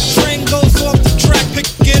 If my train goes off the track, pick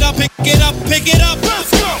it up,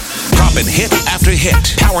 let's go! Dropping hit after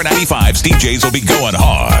hit. Power 95's DJs will be going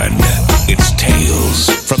hard. It's Tales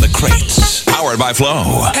from the Crates. Powered by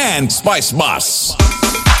Flow and Spice Boss.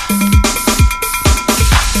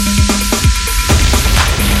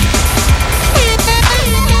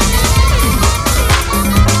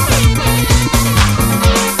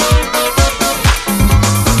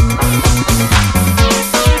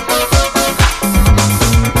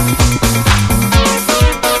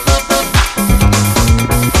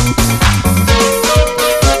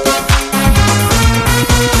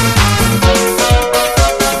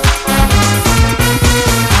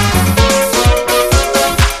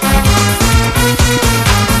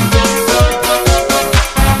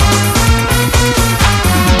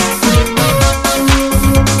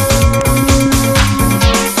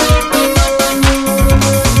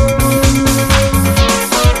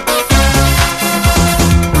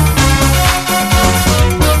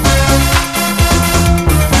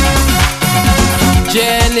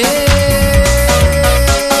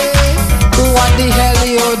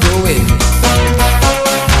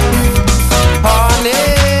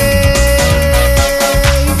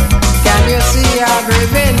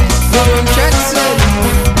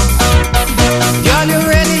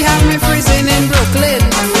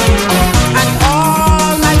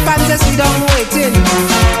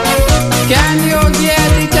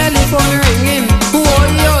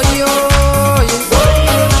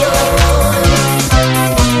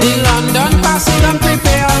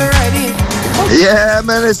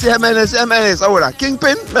 MNS. Oh, that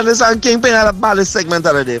Kingpin. Menace and Kingpin had a baddest segment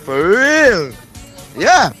of the day. For real.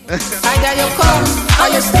 Yeah. Either you come or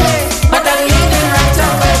you stay, but I'm leaving right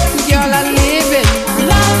away. Girl, I'm leaving.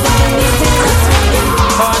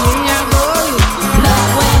 Honey, I'm going.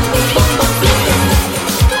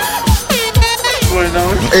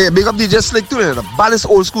 Hey, big up DJ Slick too. The baddest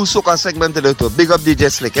old school soca segment of the day. Big up DJ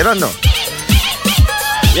Slick. You don't know?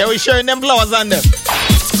 Yeah, we sharing them flowers on them.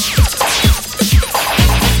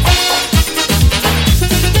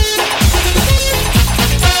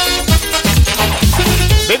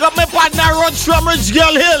 Big up my partner, Rod from Rich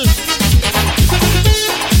Girl Hill.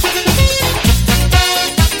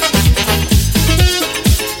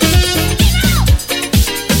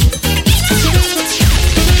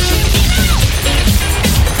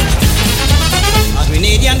 A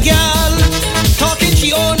Grenadian girl talking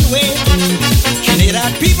she own way.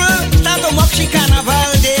 Trinidad people start to mock she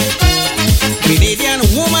carnival day. Grenadian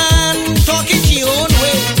woman talking she own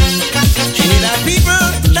way. Trinidad people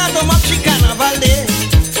start to mock she carnival day.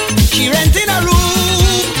 She rented a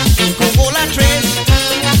room in Congola Trace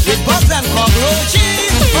with bugs and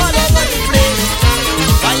cockroaches all over the place.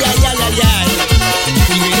 Ay, ay, ay, ay, ay. The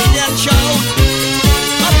Grenadian shout.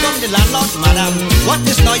 Up come the landlord, madam. What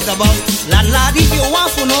this noise about? Landlord, if you want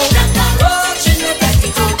to know. Cockroach in the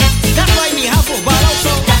petticoat. That's why me have to ball out so.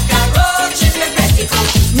 Cockroach in the petticoat.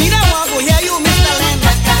 Me don't want to hear you, Mr. Land.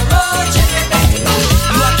 Cockroach in the petticoat.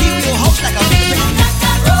 You are keep your house like a big man.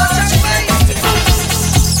 Cockroach in the petticoat.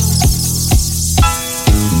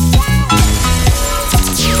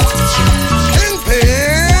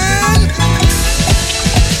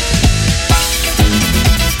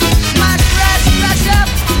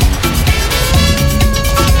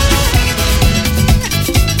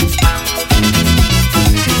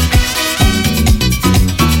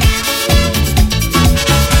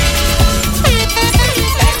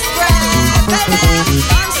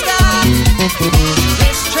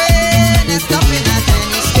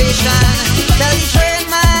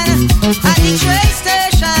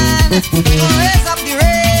 Raise up the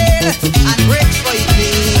rail and break for it.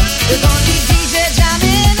 There's only DJ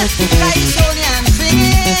jamming, Calypsonian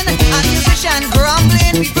singing, and musicians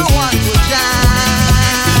grumbling. People want to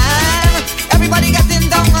jam. Everybody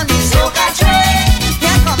getting down on the soca train.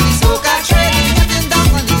 Here come the soca train. Getting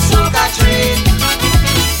down on the soca train.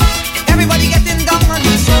 Everybody getting down on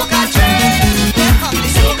the soca train. Here come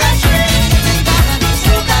the soca train. Getting down on the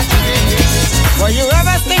soca train. Were you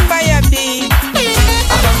ever sing by a bee?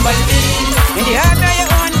 A bumblebee. In the heart of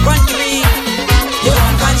your own country. Your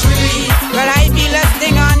own country. Well, I feel a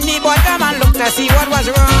sting on the bottom and look to see what was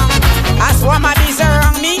wrong. I swam a bees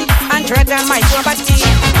around me and threatened my property.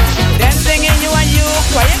 Them singing you and you,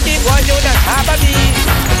 quiet because you just have a beat.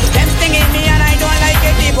 Them singing me and I don't like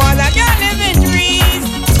it because I can't live in trees.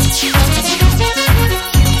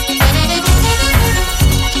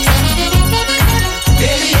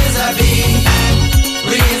 Billy is a bee,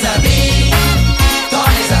 Bree is a bee,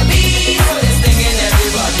 Tom is a bee, so they're stinging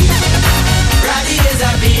everybody. Brady is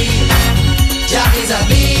a bee, Jack is a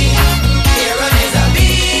bee, Aaron is a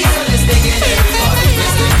bee, so they're stinging everybody. They're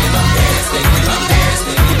stinging up, they're stinging up, they're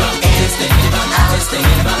stinging up, they're stinging up, they're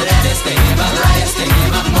stinging up, they're stinging up, they're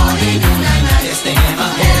stinging up, morning, noon, and night. They're stinging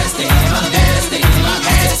up, they're stinging up, they're stinging up,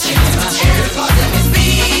 they're stinging up, because them is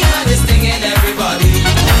bee, and they're stinging everybody.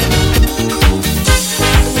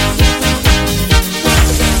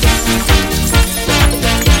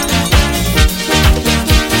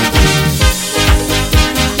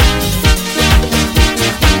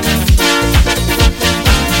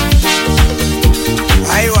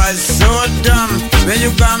 I was so dumb when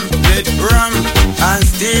you come with rum and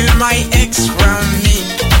steal my ex from me.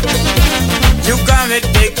 You come with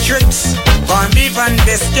big tricks, corn beef and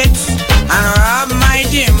biscuits, and rob my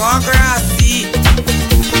democracy.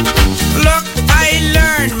 Look, I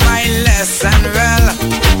learned my lesson well.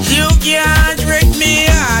 You can't trick me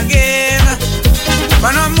again.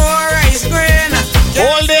 But no more ice cream.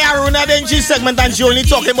 All day Aruna then she segment and she only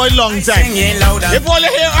talking about long time. If all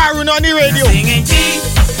you hear Aruna on the radio.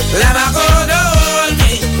 Let me go, don't hold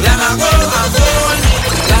me. Let me go and hold me.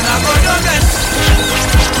 Let me go, don't let me.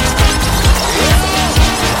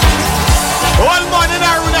 All morning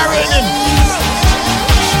Aruna raining.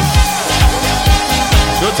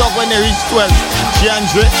 Don't talk when they reach 12. She and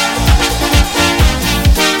Dre.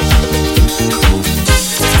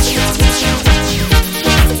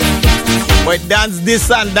 But dance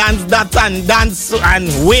this and dance that and dance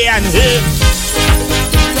and way and here.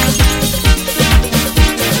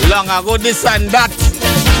 Long ago this and that.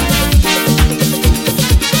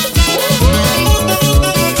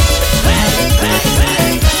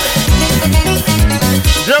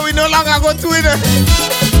 Joey no longer go Twitter.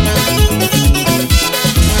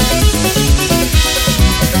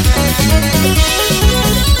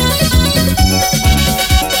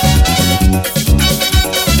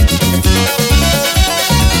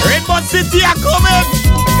 Rainbow City are coming.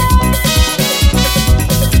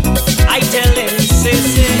 I tell him, say,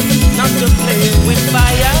 not to play with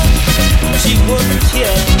fire. She wouldn't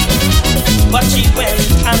hear, but she went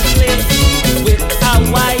and played with a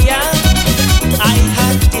wire. I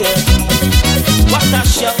had dear, what a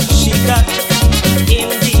shock she got in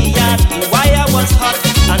the yard. The wire was hot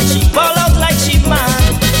and she ball out like she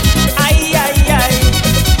mad. Aye, aye, aye,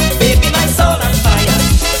 baby, my soul on fire,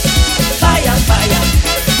 fire, fire.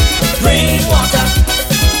 Rain water,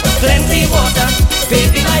 plenty water,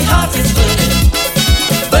 baby, my heart is burning,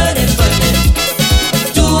 burning, burning.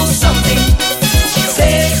 Do something,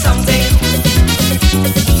 say something.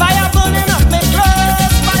 Fire burning up my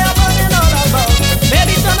clothes, fire burning all about.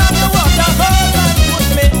 Baby, turn on the water, hold and put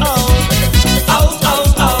me out, out,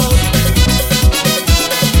 out, out.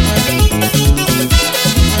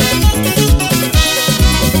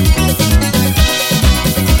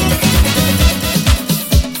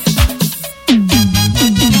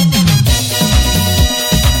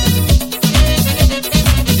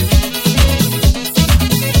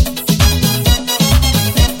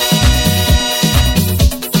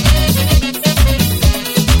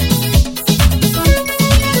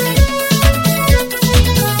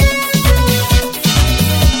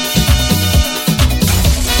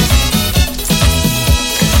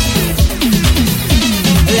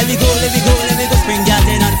 Let me go, spring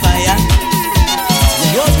garden on fire.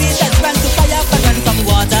 Your feet that sprang to fire, but run from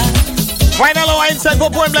water. Final hour inside for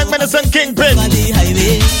Point Blank Medicine Kingpin. On the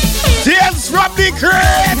highway. Tears from the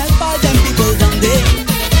crane. Help all them people down there.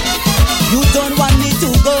 You don't want me to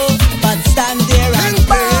go, but stand there and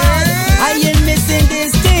burn. I ain't missing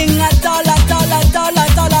this thing at all, at all, at all,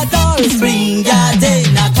 at all, at all. Spring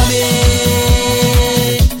garden are coming.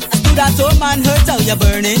 I stood at home and heard how you're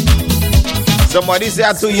burning. Somebody say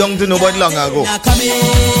I'm too young to know but long ago.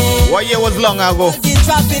 What year was long ago? The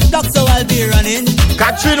traffic block, so I'll be running.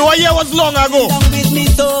 Catherine, what year was long ago? Down with me,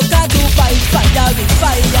 so can do fight fire with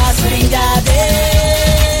fire, spring day.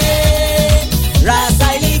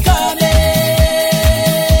 Rasaili coming.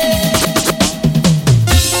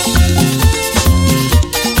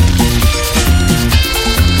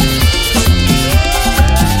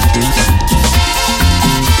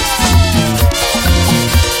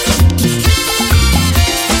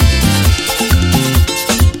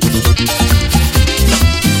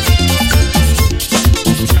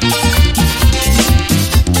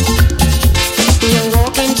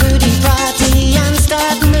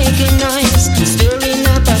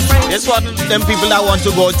 This one of them people that want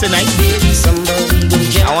to go tonight.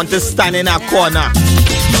 I want to stand in a corner.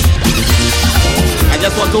 I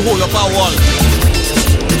just want to hold up a wall.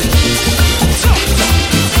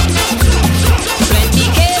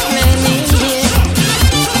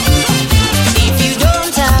 If you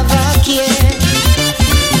don't have a care,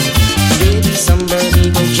 baby, somebody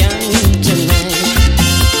go join you tonight.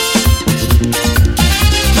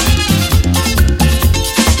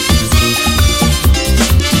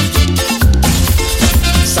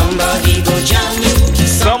 Somebody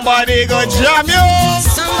go jam you.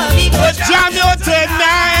 Somebody go jam you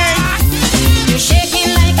tonight. You're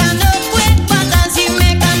shaking like an earthquake, but as you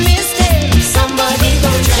make a mistake, somebody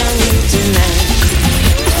go jam you tonight.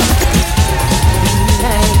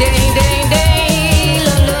 Ding, ding, ding,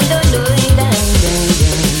 lo, lo, lo, lo, ding, ding, ding.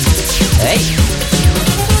 Hey.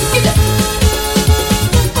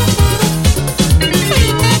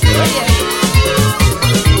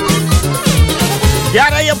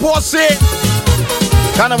 Gather your pussy.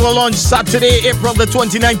 Carnival launch Saturday, April the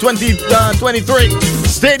 29th, 2023.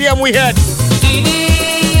 Stadium we head.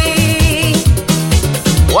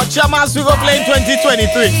 Watch your mass we go play in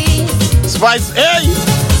 2023. Spice, hey!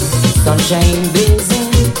 Sunshine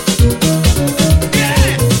blazing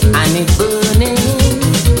and it burning.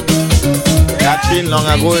 That thing long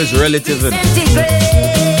ago is relative.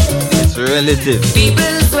 It's relative.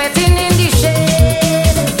 People sweating in the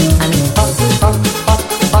shade and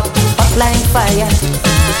hot like fire.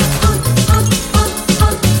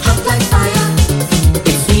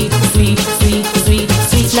 It's sweet, sweet, sweet, sweet,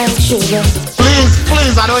 sweet like sugar.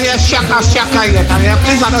 Please, I don't hear shaka yet.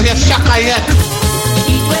 Please, I don't hear shaka yet.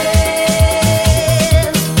 Sweet waves,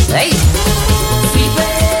 hey, sweet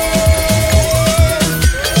waves.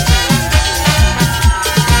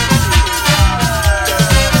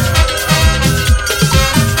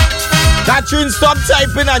 Catherine, stop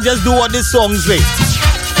typing and just do what this song says.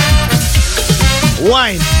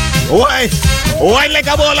 Wine like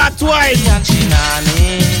a ball of twine.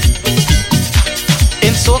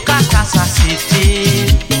 In Soka Casa City,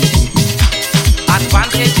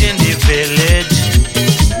 advantage in the village.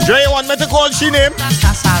 Jay, you want me to call she name?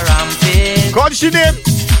 Call she name.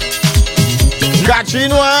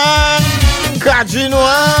 Catherine wine.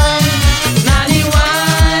 Nani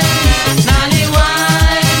wine, Nani wine,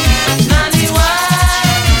 Nani wine,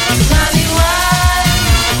 Nani wine,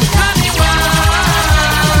 Nani wine,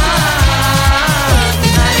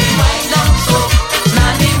 Nani wine down so,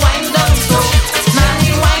 Nani wine down so, Nani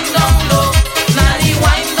wine down low, Nani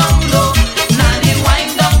wine down low, Nani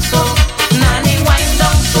wine down so, Nani wine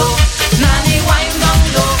down so, Nani wine down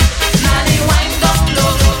low, Nani wine down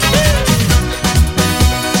low.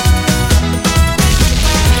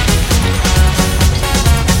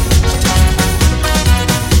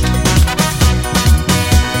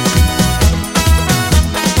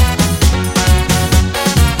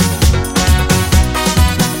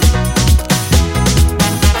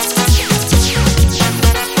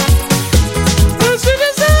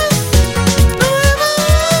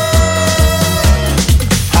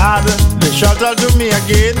 Add the shuttle to me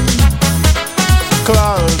again.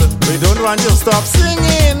 Cloud, we don't want you to stop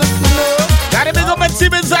singing. No. Gotta make up my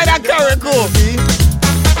team inside that Carrico.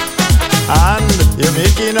 And you're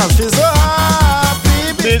making us feel so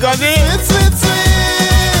happy because it's sweet.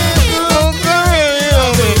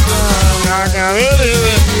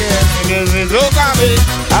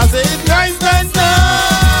 I say it's nice.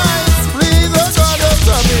 Please, oh God, don't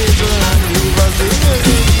stop it. Leave us the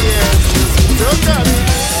music, yes. Don't stop it.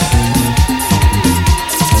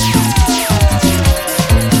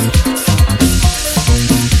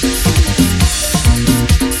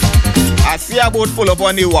 I see a boat pull up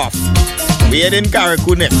on the wharf. We head in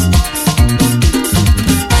Carrico next.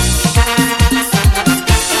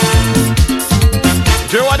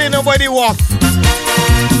 Do you want to know about the wharf?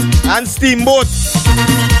 And steamboat.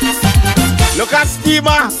 Look at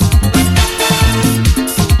steamer.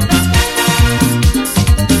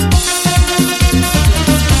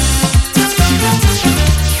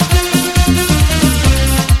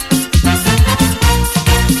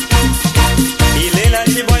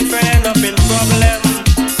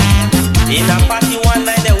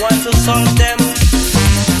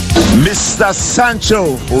 Mr.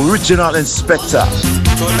 Sancho, original inspector.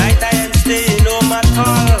 Tonight I am staying home at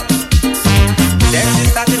all. Then she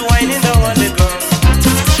started whining down the girl,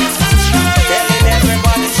 telling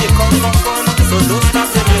everybody she come for fun. So don't stop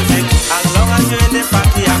the music as long as you're in the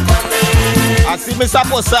party. I'm coming. I see Mr.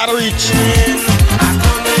 Possad reach.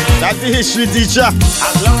 That's the history teacher.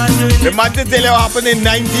 As long as you're in the man to tell you what happened in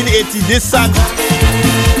 1980. This song.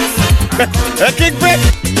 A kick break.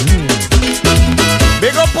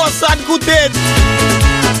 Big up Possad Kuted.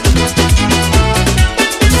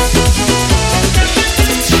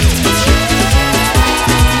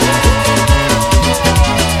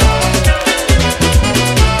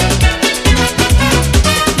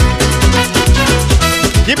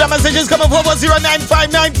 Keep the messages coming for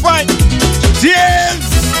 09595. Cheers!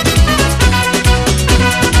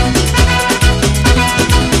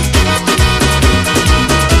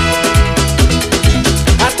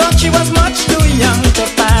 I thought she was much too young to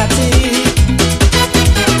party.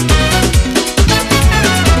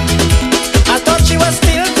 I thought she was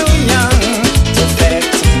still too young to bet.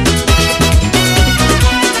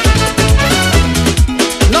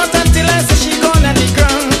 Not until I see she gone on the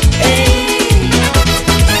ground.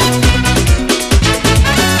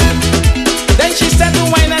 Then she said to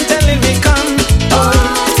whine and telling me come.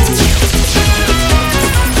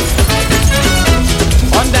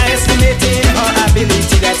 Underestimating her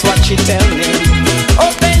ability, that's what she tell me.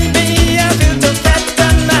 Oh baby, I feel too fat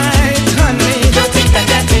tonight, honey. Don't think I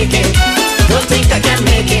can take it. Don't think I can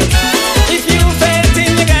make it. If you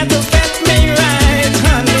fatting, you got to fat me right,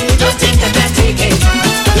 honey. Don't think I can take it.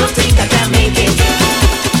 Don't think I can make it.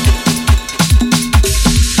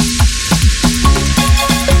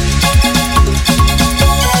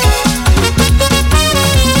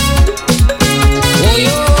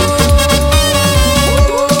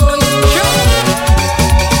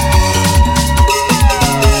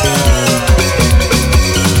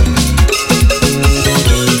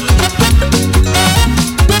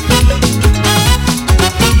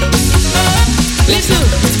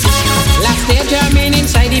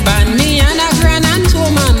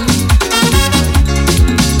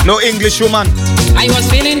 No English woman. I was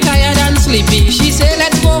feeling tired and sleepy. She said,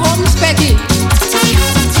 let's go home, Specky.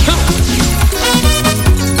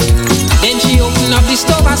 Then she opened up the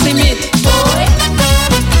stove as a meat.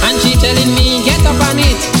 And she telling me, get up on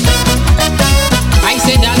it. I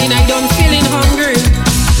said, darling, I don't feeling hungry.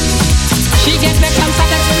 She get back and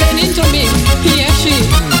started explaining to me. Yes, she.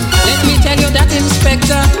 Let me tell you that,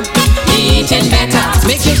 Inspector. Eating better.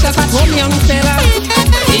 Make yourself at home, young fella.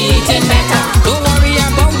 Eating better. Don't worry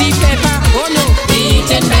about the pepper. Oh no.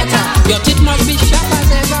 Eating better. Your teeth must be sharp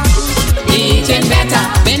as ever. Eating better.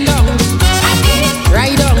 Bend down.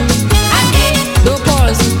 Right down. Don't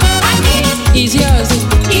pause. It's yours.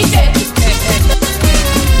 Eat it.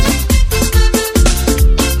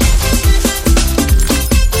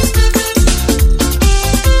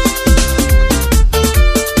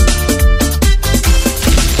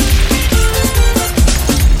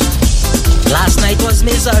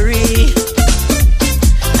 Misery.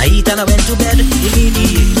 I eat and I went to bed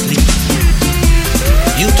immediately.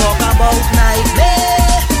 You talk about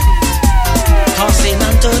nightmare, tossing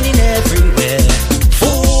and turning everywhere.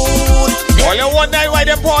 Food. All you one night why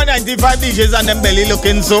them pour 95 DJs and them belly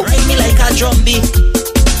looking so. Ride me like a drumbeat.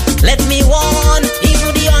 Let me warn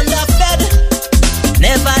even the underfed.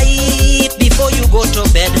 Never eat before you go to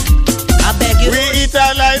bed. I beg you. We eat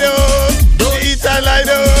and lie down. Don't eat and lie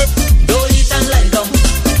down. Don't eat and lie down.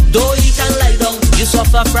 Don't eat and lie down. You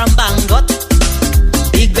suffer from bangot,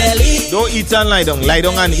 big belly. Don't eat and lie down. Lie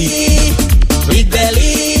down and eat. Big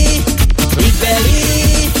belly, big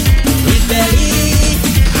belly, big belly,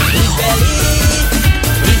 big belly,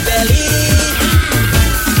 big belly.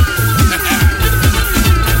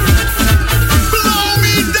 Blow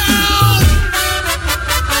me down.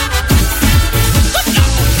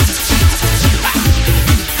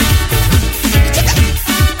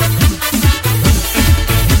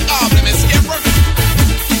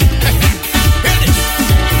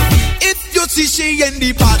 She in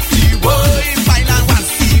the party, boy, fine and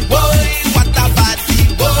wassy, boy, what a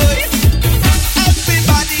body, boy.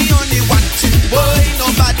 Everybody only watching, boy,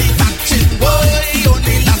 nobody touching, boy,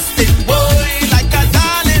 only lasting, boy, like a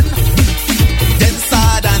darling. Then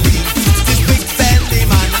suddenly, this big belly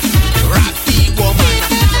man, rappy woman,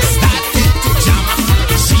 started to jam.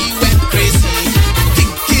 She went crazy,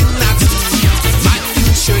 thinking that man,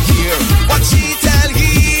 you should hear what she tell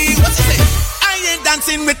he. What she say? I ain't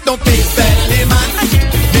dancing with no big belly.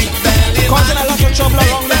 Causing a lot of trouble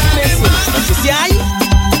around the place. But you see,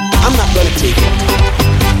 I'm not gonna take it.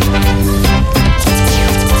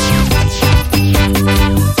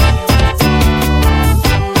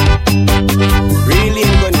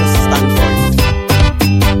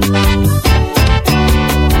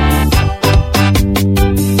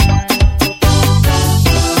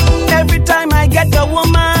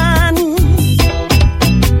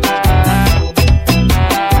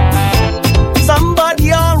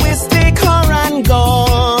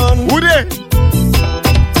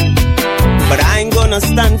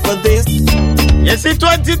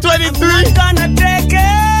 2023. I'm gonna take it.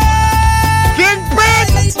 Kingpin.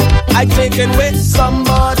 I take it with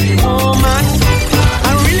somebody, oh man.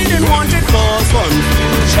 I really didn't want it cause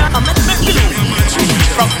confusion. I'm at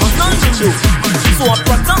from 192. So I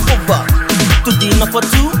brought them over to dinner for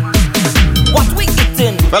two. What we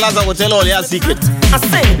eating? Fellas, I will tell all your secret. I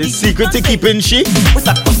say the secret to keeping she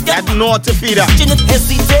that know how to feed her. She didn't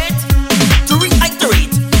hesitate to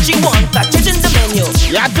reiterate. She want a change in the menu.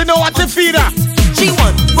 You have to know what to feed her. She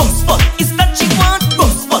want roast fuck. Is that she want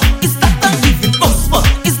roast fuck? Is that the giving roast fuck?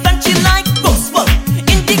 Is that she like roast fuck?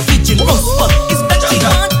 In the kitchen roast fuck. Is that she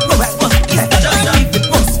want roast fuck? Is that the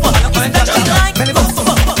giving roast fuck? Is that she like roast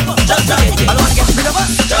fuck? I don't get rid of her.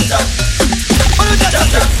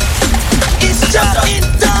 It's just in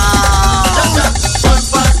down. Run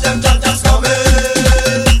fast, them just coming.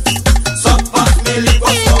 Suck fast, me lick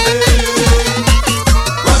what's coming.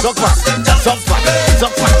 Suck fast, suck fast,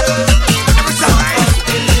 suck fast. Every time.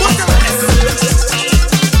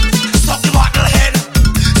 Suck the bottle head.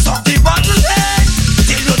 Suck the bottle head.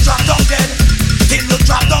 Till you drop down dead. Till you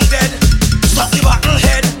drop down dead. Suck the bottle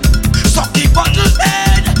head. Suck the bottle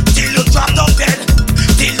head. Till you drop down dead.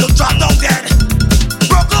 Till you drop down dead.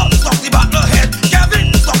 Broke up, suck the bottle head.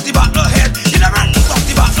 Kevin, suck the bottle head. In a run, suck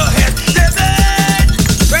the bottle head. David.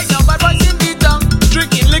 Right now, bad boys in the town.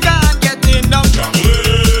 Drinking liquor and getting down.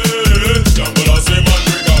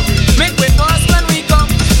 Make way for us when we come.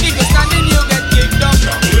 If you standing, you get kicked down.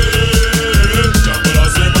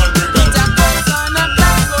 With a coconut, a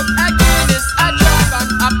plywood, a Guinness, a dragon,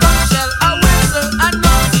 a bombshell, a whistle, a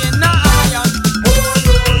noggin, a iron.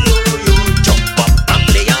 Jump up and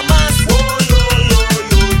play a mass.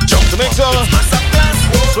 To make sure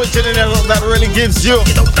switching in that really gives you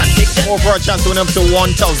more for a chance to win up to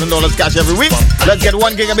 $1,000 cash every week. Let's get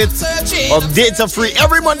 1 gigabit of data free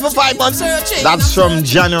every month for 5 months. That's from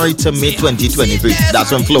January to May 2023. That's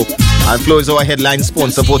from Flow. And Flow is our headline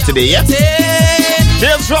sponsor for today, yeah?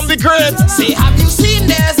 Tales from the crate. Say, have you seen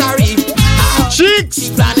there's a reef? Cheeks.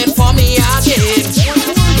 Planning for me again.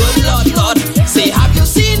 Good Lord, Lord. Say, have you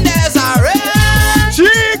seen there's a reef?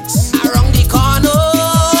 Cheeks. Around the corner,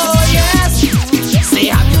 yes. Say,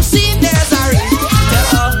 have you seen there's a reef? Tell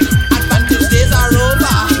her, advantage days are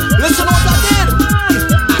over. Listen what I did.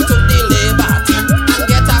 I took the liberty and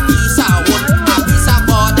get a piece of wood, a piece of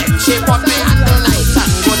board, and shape up my handle nice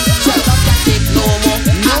and good. Shut up, that take no more.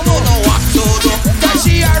 I don't know what to do. Cause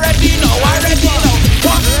she already know. 1,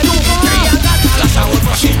 2, 3, I got a lash out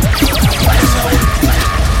for she.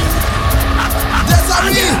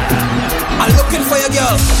 Desiree, I'm looking for your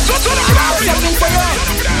girl. I'm searching for you.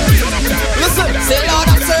 Listen, say Lord,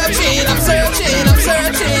 I'm searching, I'm searching, I'm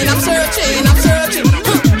searching, I'm searching, I'm searching.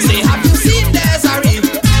 Say, have you seen Desiree?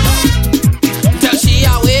 Tell she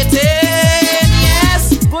are waiting, yes.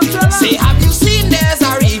 Say, have you seen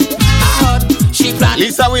Desiree? I heard she planning.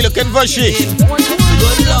 Lisa, we looking for she.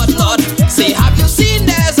 Good Lord, Lord. Say, have you seen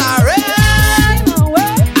Desiree?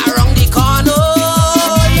 Around the corner,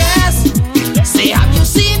 yes. Say, have you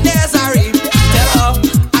seen Desiree? Tell her,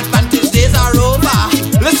 advantage days are over.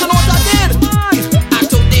 Listen what I did. I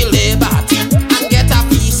took the liberty and get a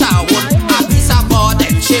piece of wood, a piece of board,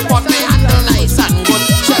 and shape out my handle nice and good.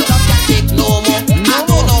 Shut up, can't take no more. I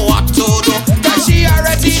don't know what to do. Cause she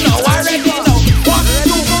already know, already know. 1,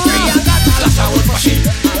 2, 3, I got a lash of wood for she.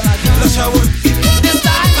 Lash of wood. This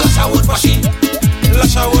time, lash of wood for she.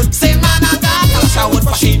 Lash of wood. Say, man, I got a lash of wood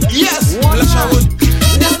for she. Yes, lash of wood.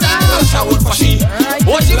 This time, lash of wood for she.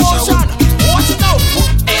 Watch the motion, watch it now.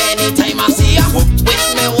 Anytime I see her, with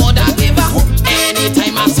me would I give her.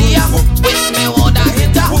 Anytime I see her, with me would I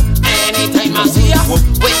hit her. Anytime I see her,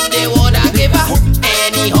 with the would I give her.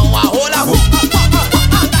 Anyhow I hold her.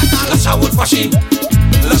 Lash of wood for she.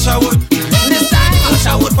 Lash of wood. This time, lash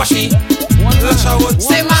of wood for she. Lash of wood.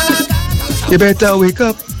 Say, man, I got. You better wake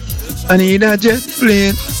up. I need a jet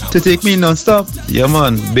plane to take me non-stop. Yeah,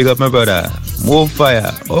 man. Big up my brother. More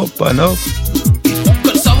fire. Up and up.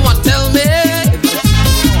 Could someone tell me?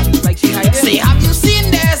 Say, have you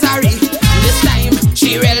seen Desiree? This time,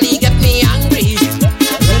 she really get me angry.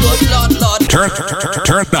 Good Lord, Lord.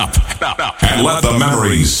 Turn up and let the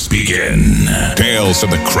memories begin. Tales from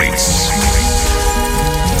the crates.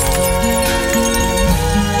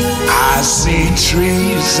 I see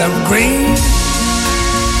trees of green,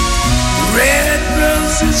 red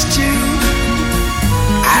roses too.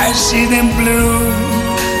 I see them bloom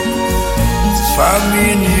for me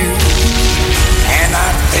and you. And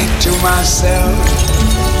I think to myself,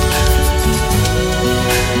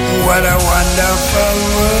 what a wonderful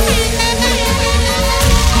world.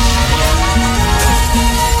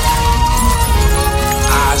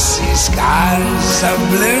 I see skies of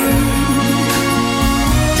blue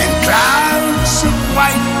and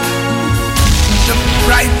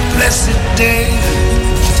bright, blessed day,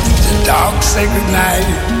 the dog say goodnight,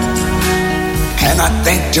 and I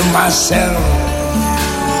think to myself,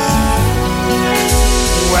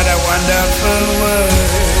 what a wonderful world.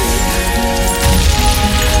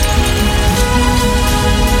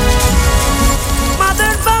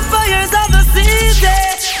 Modern vampires of the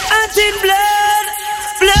season, and in blood,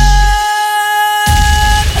 blood.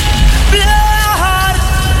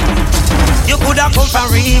 You coulda come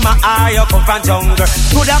from Rima, or you come from jungle.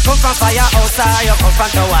 Coulda come from firehouse, or you come from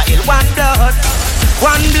Tower Hill. One blood,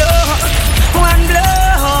 one blood, one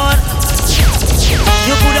blood.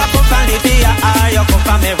 You coulda come from Libya, or you come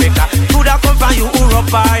from America. Coulda come from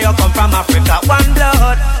Europe, or you come from Africa. One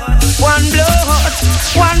blood, one blood,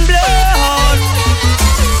 one blood.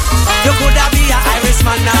 You coulda be a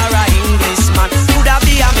Irishman or a Englishman. Coulda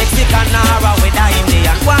be a Mexican or a with a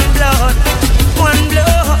Indian. One blood, one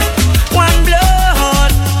blood, one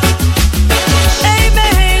blood. Hey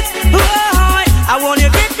mate, boy, I want you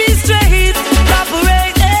to get me straight.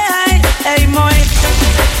 Cooperate, hey mate,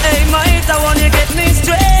 I want you to get me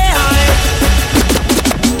straight.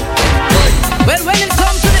 Well, when it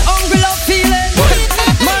comes to the hungry love feeling,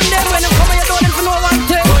 man, then when you come and you don't even know one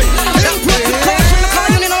thing. Then put the caution, the car,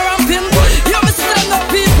 you need no ramping. You miss stand up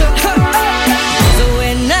people. So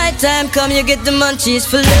when night time come, you get the munchies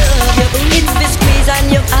for love. It's for squeeze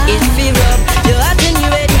and your eyes for rub. You're hot and you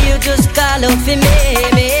ready, you just call out for me.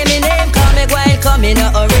 Me name, call me Gwine, come in a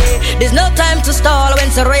hurry. There's no time to stall when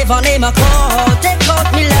it's a rave on name a call. Take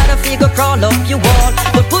out me ladder, figure crawl up your wall.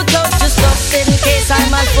 But put out your stuff in case I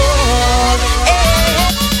might fall.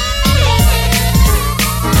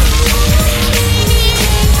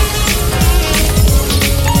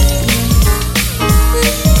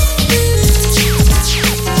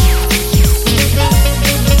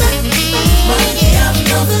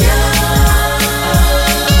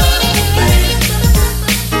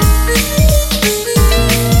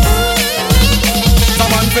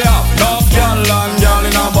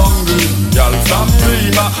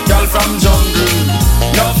 Girl from jungle,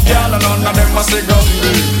 enough girl and none of them must say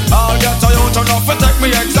gumby. All get Toyota enough to take me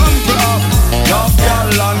example of. Enough girl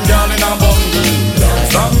and girl in a bungle. Girl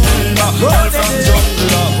from Lima, girl from jungle.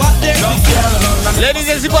 Enough girl and none of them. Ladies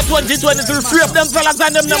and gentlemen, 2023, free up them fellas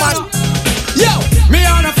and them man. Yo, me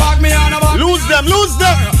on a fog, me on a bug. Lose them.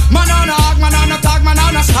 Man on a hog, man on a tag, man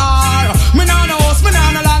on a star. Me on a house, me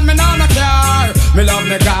on a land, me on a car. Me love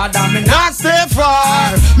me God and me not stay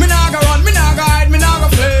far. Me not go run, me not go hide, me not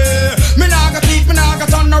go play. Me not go thief, me not go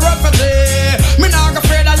turn no refugee. Me not go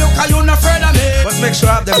afraid of you, cause you not afraid of me. Let's make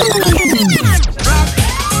sure I have them.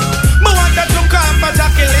 Me want to come for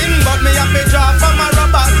Jacqueline, but me have to drop for my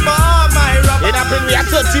robots, for my robots. It happened me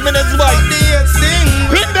at 30 minutes, boy.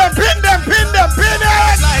 Pin them.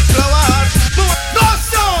 Like flowers. Go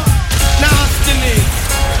so nastily.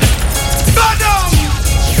 Go down.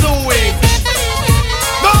 So weak.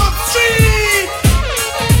 Go street.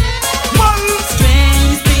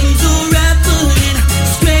 Strange things will happen.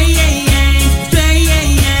 Strange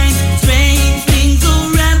things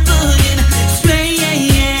will happen.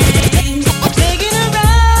 Strange. Taking a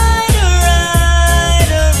ride.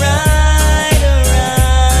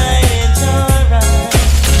 It's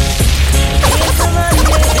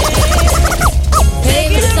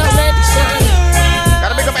alright.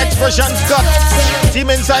 Gotta make up Expression Scott. Team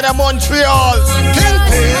inside of Montreal.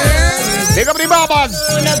 Pick up the barbers.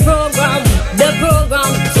 The program.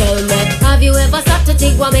 Tell me, have you ever sat to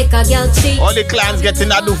think what make a girl cheat? All the clans getting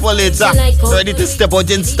that do for later. Ready to step out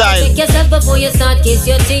in style. Check yourself before you start kiss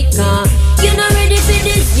your teeth. You're not ready for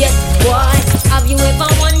this yet, boy. Have you ever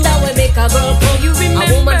wondered what make a girl come? You remember?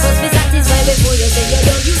 A woman must be satisfied before you say you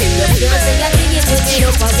don't. You remember? You say that thing is just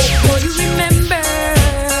enough for it. Oh, you remember?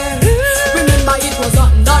 Remember it was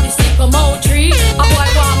under the sycamore tree. A boy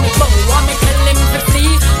want me bow, want me tell him to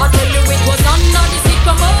flee. I tell you it was under the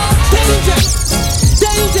sycamore tree.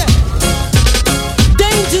 Danger.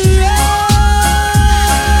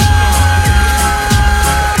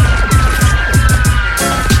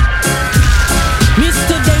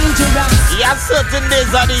 Mr. Dangerous. Yeah, certain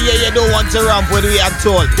days of the year you don't want to ramp with we at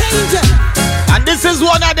all. Danger. And this is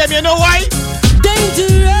one of them, you know why?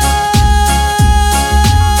 Dangerous.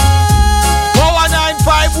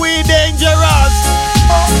 4195, we dangerous.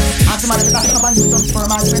 Tell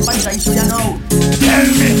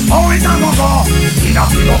me how it a go. In a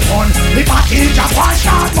big fun. If a teacher one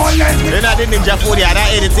shot bullet. They're not the Ninja 40, I don't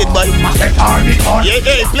edit it, but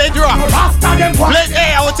yeah, play drop.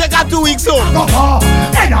 Hey, I will take out 2 weeks soon.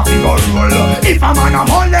 And a big roll. If a man a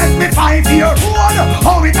molest me 5-year-old,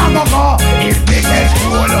 how it a go? If me get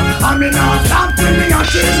cold, I mean not stop till me a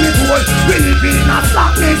change me cold. We live in a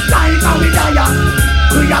slackness life and we die.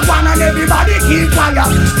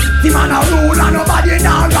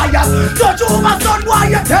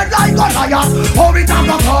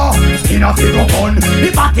 enough to go on.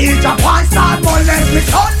 If I teach a boy start molest me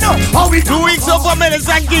son, how we 2 weeks of a minute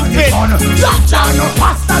and Kingpin. Just no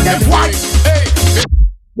faster than white. Hey,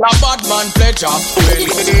 the bad man pleasure.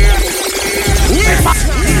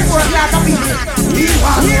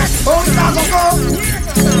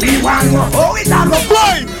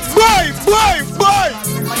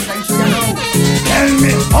 Tell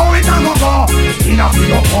me how it a go go. Enough to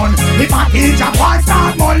go on. If I teach a boy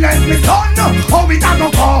start molest me son, how it a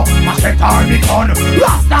go go? My set all me gun.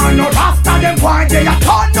 Rasta no rasta, them boy they a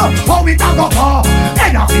ton. How it a go go?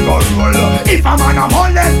 Enough to go roll. If a man a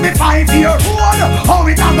molest me 5-year-old, how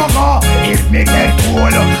it a go go? If me get cool,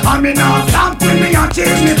 I me not stop till me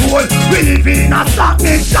achieve me goal. We live in a slack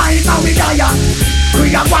next time and we die.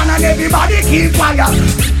 We a one and everybody keep quiet.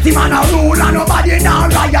 The man a rule and nobody now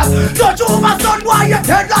riot. Judge over son, why you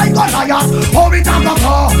dead like Goliath? How it a go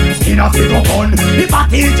go? Enough to go on. If I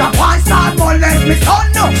teach a boy start molest me son,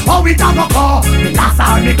 how it a go go? Me last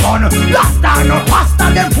all me gun. Last time no pasta,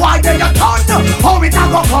 them boy they a ton. How it a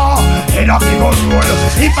go go? Enough to go roll.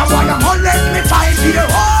 If a boy a molest me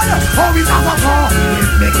 5-year-old, how it a go go?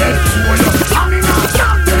 If me get cool, I me not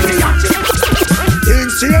stop till me a chill.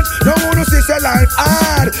 Things change, no one who sees your life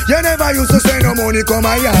hard. You never used to say no money come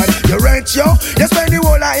my yard. You rent yo, you spend the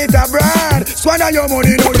whole of it abroad. Squander your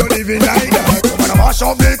money, now you living like that. When I mash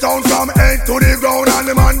up the town from head to the ground and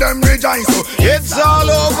the man them rejoice. So it's all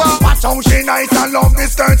over. Watch how she nice and love the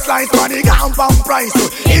skirt slice. Money gone from price. So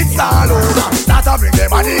it's all over. Start to bring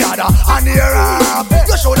them on the other and the rap.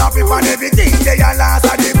 You should have been on everything they are last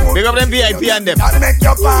at the moon. Big up them VIP and them. I'll make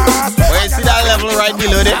your pass. Where you see that level right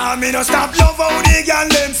below there? Me no stop love how the girl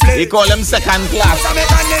them flip. They call them second class.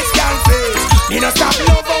 Me no stop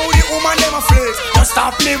love how the woman them a flip. No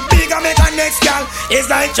stop live big and make a next girl. It's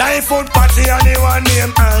like giant food party and the one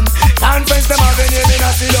name and conference them have a name in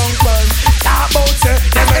a long fun. Talk about say,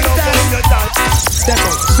 them a love how you talk.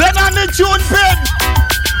 Send on the tune pin.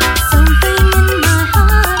 Something in my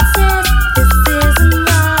heart says this isn't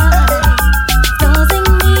right. Causing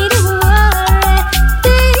me to worry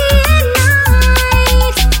day and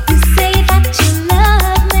night. You say that you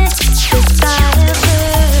love me despite of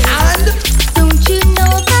it. And don't you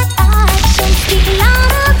know that actions speak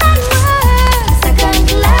louder than words? Second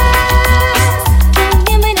class, don't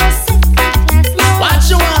give me no second class love. What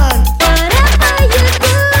you want? Whatever you're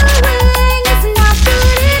doing is not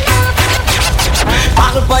good enough.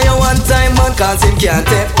 Battle for you one time man, cause him can't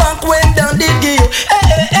take back when down the give. Hey,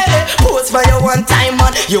 hey, hey, pose for you one time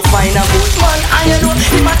man. You find a good man and you know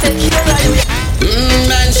he might take care of you.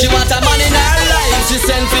 Man, she want a man in her life. She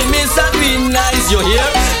sent for Mr. Green Nice, you hear?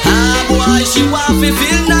 Ah, boy, she want to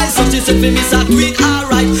feel nice. So she sent for Mr. Tweet,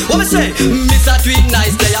 alright. What me say? Mr. Tweet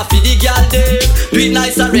Nice, they are for the girl day. Tweet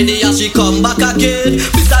Nice already and she come back again.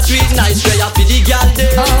 Mr. Tweet Nice, they are for the girl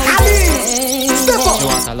day. Step up. She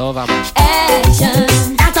want a lover man. Action,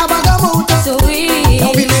 That's a bag of mood. sweet.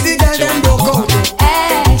 Now we made the girl them broke out.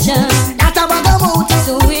 Action, That's a bag of mood.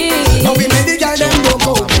 sweet. Now we made the girl them broke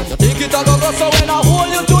out. You think it a go so when I hold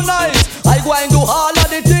you tonight, I go and do all of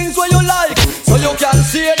the things where you like. So you can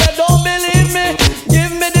see they don't believe me.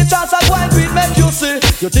 Give me the chance, I go and do it, make you see.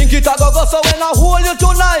 You think it a go so when I hold you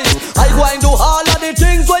tonight, I go and do all of the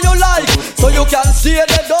things where you like. So you can see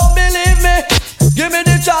they don't believe me. Give me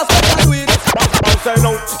the chance, I can do it. Say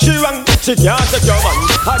no, she wrong, she can't take your man.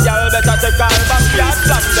 A girl better take her back, can't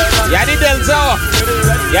stand them. Yanni Delta.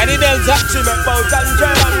 Yanni Delta. She make bout and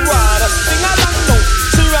gel and water. Sing along now,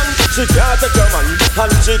 she wrong, she can't take your man.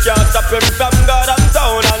 And she can't stop him from God and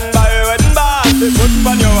town. And by when bar, they put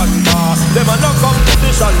on your one bar. Them a no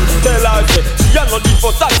competition, tell her say she a no the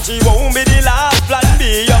first and she won't be the last. Plan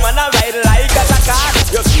B, your man a ride like a car.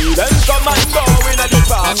 You see them come and go in a the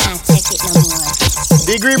bar.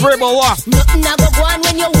 Degree Brebo, what? Nothing a go on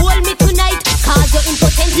when you hold me tonight. Cause you're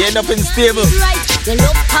impotent. You end up in stable. Right. You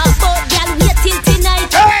love talk about girl, wait till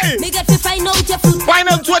tonight. Hey! Me get to find out your fruit.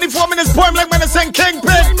 Final 24 minutes poem like man sing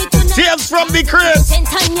Kingpin. Tales from the crib. 10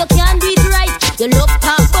 times you can't do it right. You love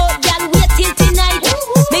talk about girl, wait till tonight.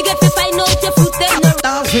 Me get to find out your fruit. Then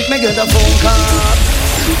Last week me get a phone call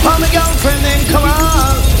from my girlfriend in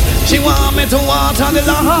Koran. She want me to water the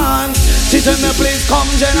lawn. She tell me please come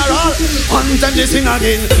general. One time she sing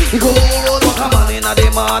again. Good walk a man in the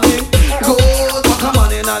morning. Good walk a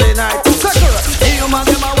man in the night. You man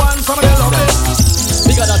them a want some of the love it.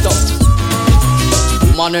 Bigger that up.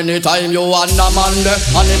 Man, anytime you want a man there,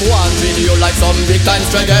 and him want video like some big time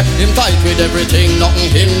reggae. Him tight with everything,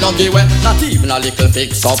 nothing him no give away. Not even a little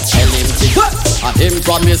fix up, tell him sick. And him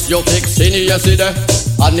promise you fixing yesterday,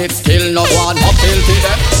 and it still not one up till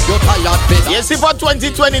today. You tired, Peter? Yes, if for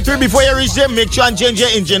 2023 before you reach them, make sure and change your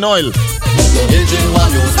engine oil. engine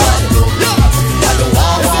one you spoil.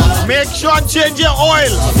 Make sure and change your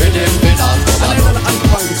oil.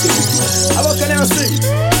 How can I sing?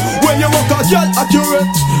 When you walk a girl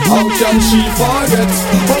accurate, how can she forget?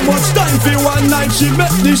 How much time for one night she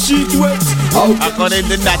make the sheet wet? According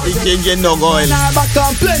to that, they change your no oil. Back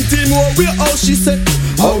on plenty more where how she said.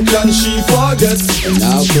 How can she forget?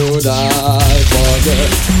 Now could I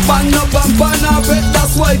forget? Pan up and pan up it,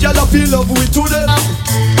 that's why y'all feel love with today.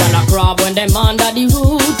 Y'all a crab when them under the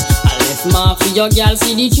root. I left mark for your girl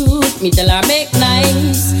see the truth. Me tell her make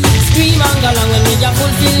nice. Scream and go along when me just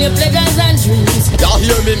fulfill your pleasures and dreams. Ya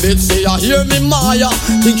hear me Mitzi, ya hear me Maya.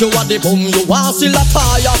 Think you are the bum, you are still a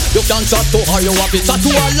tire. You can't chat to her, you have it to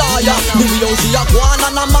a liar. The way you see a guan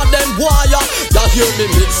and a madam wire. Ya hear me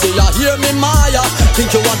Mitzi, ya hear me Maya.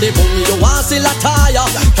 Think you are the bum, you are still a tire.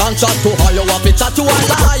 Can't chat to her, you have it to a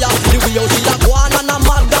liar. The way you see a guan and a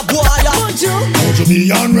madam wire. Don't you be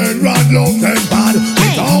on red rod, love them bad.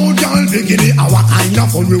 Without y'all bikini, our kind of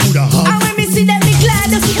fun we woulda had. And when me see them, me glad.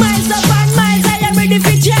 Miles up and miles, I am ready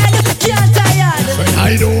for trial. Can't tired. When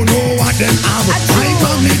I don't know what them have, I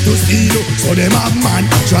come need to steal, so them have man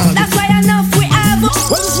control. That's why enough we have.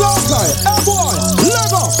 When it's wrong time, hey boy,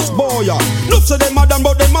 level, boy, yeah. Nuff say them a done,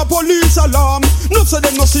 but them a police alarm. Nuff say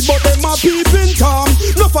them no see, but them a peeping Tom.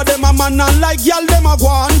 Nuff of them a man and like y'all them a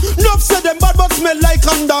gwan. Nuff say them bad but smell like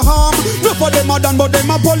underarm. Nuff of them a done, but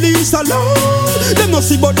them a police alarm. Them no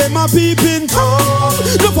see, but them a peeping Tom.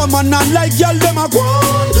 Nuff a man and like y'all them a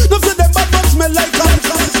gwan. Nuff say them bad but smell like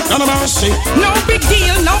underarm. No mercy. No big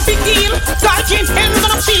deal, no big deal. God James hands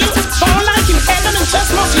on a shield. Fall like in head and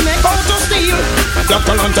chest muscle neck out to steel. Black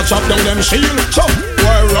talent to chop down them shield. So,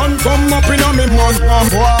 why run from up in a me mud?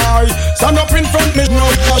 Why? Stand up in front me no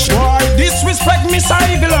gosh. Why? Disrespect me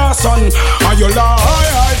Civil son. Are you lie?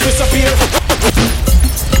 I disappear.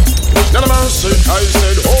 No mercy. I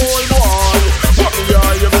said, oh boy. What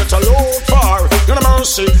are you better look for? No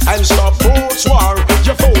mercy. And stop boots war.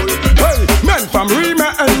 You fool. Hey, men from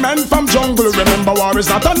Rima and men from jungle. Remember war is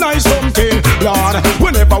not a nice something, Lord.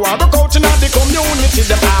 Whenever war broke out in the community,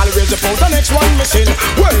 them always report the next one missing.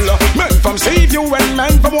 Well, men from Seaview and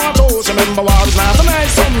men from Waterhouse. Remember war is not a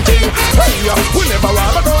nice something. Hey, whenever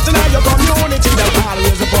war broke out in your community, them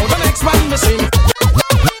always report the next one missing.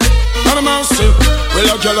 No mercy. Well,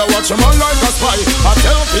 a girl watch them all like a spy. I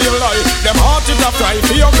tell feel lie. Them heart is a fry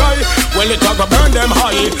for your guy. Well, it a go burn them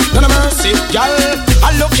high. No mercy, girl.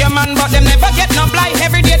 I look your man, but them never get no blight.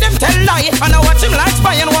 Every day them tell lie. And I watch him like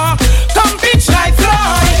spy and walk. Come bitch like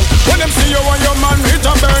fly. When them see you and your man, it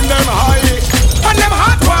a burn them high. And them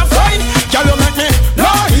heart want fly. Girl, you make me no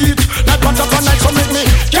heat. Like butter for night, so make me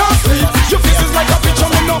can't sleep. Your face is like a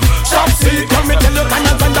picture, me no stop see. Tell me tell you time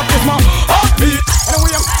and time that is my heartbeat.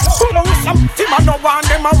 Anyway, some team I no want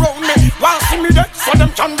them around me. Want see me dead so them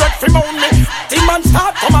can get free moan me. Team man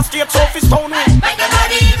start from a state so fi stone me. Make the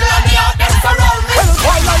money evil and me out them surround me. Well,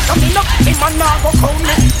 why like a me no team man now go crown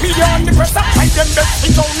me. Media on the press up find them best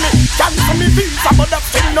fi own me. Cancel me visa but that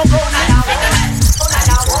still no grow me.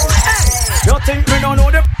 You think me don't know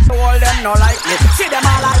the all them no like me. See them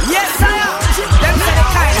all like yes I am. Them say the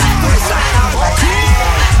kind of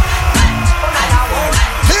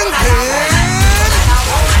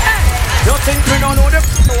you think me don't know the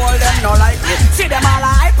all them no like me. See them all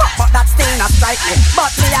hype up, but that still not strike me.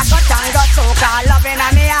 But me a got and got so called loving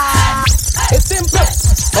and me heart. It's simple,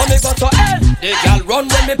 when me go to hell, the girl run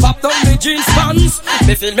when me pop down me jeans pants.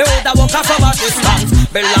 Me feel me woulda walk off from a distance.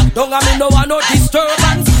 Me lock down and me no want no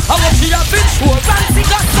disturbance. I want she a bitch who fancy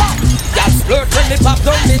got some. Girl flirt when me pop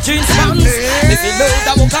down me jeans pants. Me feel me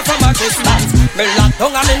woulda walk off from a distance. Me lock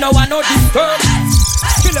down and me no want no disturbance.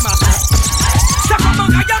 Kill him out.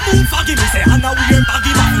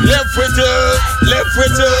 Left with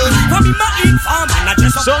you.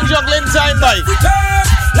 Song juggling time, boy.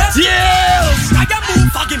 Yes.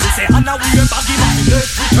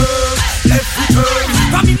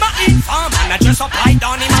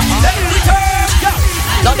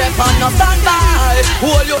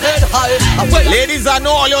 Ladies, I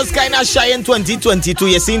know all yours kind of shy in 2022.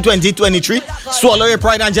 You see in 2023. Swallow your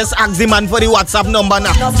pride and just ask the man for the WhatsApp number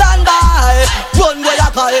now. Stand by, run where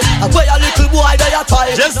you cry, where your little boy there you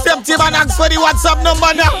try. Just step to him and ask for the WhatsApp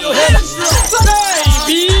number now.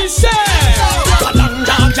 Baby, say,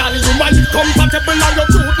 Kalanda, girl, you man compatible on your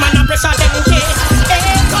truth, man, and pressure them K.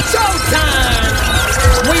 Hey, cut out time.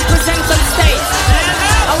 We present on stage,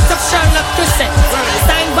 out of Sherlock Crescent,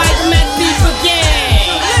 signed by the Mad People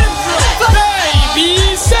Gang.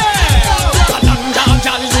 Baby, say, Kalanda,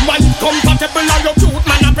 girl, you man compatible on your truth,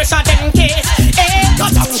 man, and pressure them K. Hey,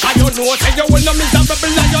 cut out, you know, say you will not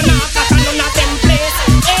miserable and you're not, cause I know not them place.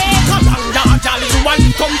 Hey, Kalanda, girl, you man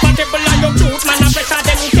compatible on your truth.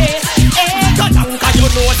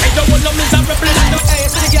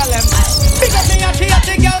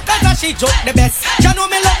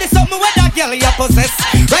 all you possess.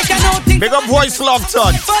 Right now, think Big up voice locked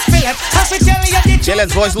on. Yeah,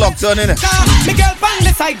 let's voice locked on, innit?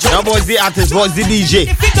 Now boys the artist, boys the DJ.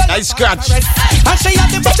 Nice scratch.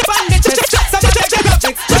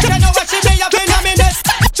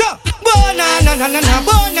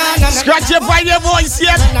 Scratch your find your voice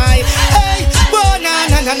yet. Oh na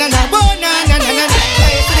na na na na na. Oh na na na na na na.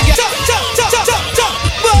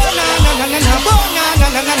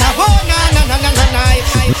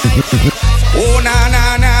 Oh na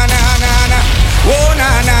na na na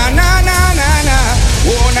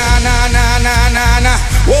na na.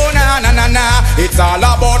 Oh na na na na. It's all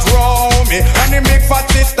about Romy and the big fat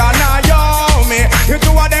sister Naomi. You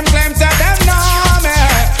two of them claims that them know me.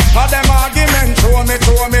 All them argument throw me.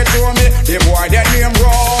 The boy their name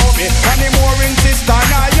Romy and the mooring sister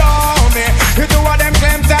Naomi. You two of them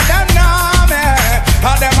claims that them know me.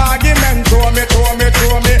 All them argument throw me.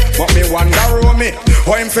 But me wonder Romy,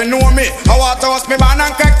 how him fi know me? How I toast me man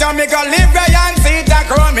and crack down me go live right and see it and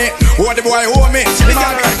grow me. Who the boy hold me? The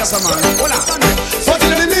girl right that's a man. Hold on. So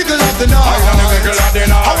till the middle of the night. I am the middle of the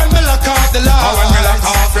night. How when me lock off the light. How when me lock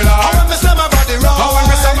off the light. How when me say my body wrong. How when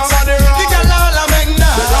me say my body wrong. The girl all I make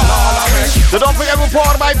now. So don't forget we're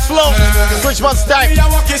powered by Flow. Switch must time.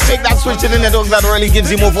 Take that switch in the dog that really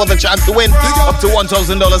gives you more for the chance to win. Up to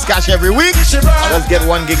 $1,000 cash every week. Let's get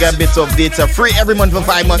 1 gigabit of data free every month for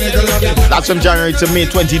 5 months. That's from January to May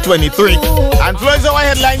 2023. And Flow is our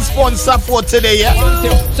headline sponsor for today, yeah?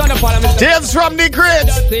 Tales from the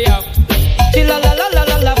Crates.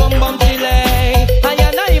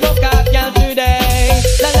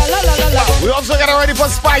 We also got ready for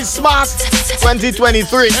Spice Mass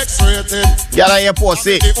 2023. Got a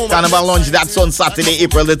pussy. Carnival launch that's on Saturday,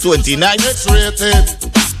 April the 29th.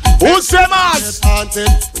 Who say Mass?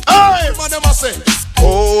 Hey!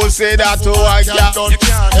 Oh, say that to I can't done.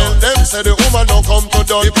 And them say the woman don't come to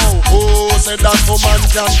done. Oh, say that woman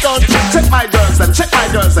can't done. Check my girls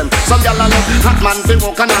them. Some gyal a look hot man fi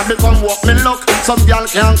walk and I become walk me look. Some gyal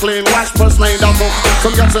can't clean, wash first night a book.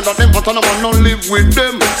 Some gyal say that them hot and I want no live with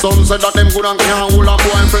them. Some say that them good and can't hold a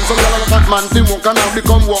boyfriend. Some gyal a look hot man fi walk and I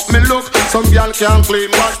become walk me look. Some gyal can't clean,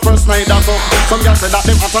 wash first night a book. Some gyal say that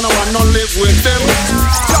them hot and I want no live with them.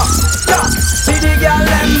 See the gyal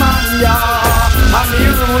them man ya. I'm the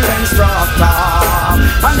rule instructor.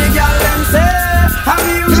 And the girl them say I'm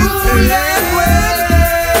the rule way.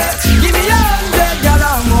 Give me 100 gal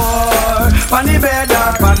or more. On the bed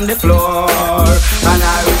or on the floor. And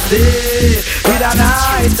I will stay with a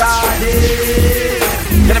night all day.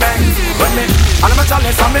 Get it back with me. And I'm a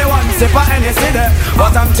chalice and me one sip of anything there.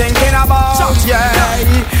 What I'm thinking about,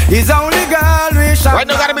 yeah, is only girl we shall. Right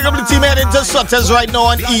now, gotta make up the team heading to Sutters right now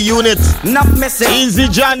on E-Unit. Not missing. Easy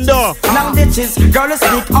Jando. Now ditches, girls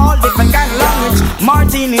speak all different kind of language.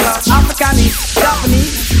 Martinis, Africanese,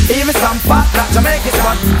 Japanese, even some fat like Jamaican,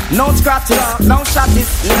 but no scratches, no shotties,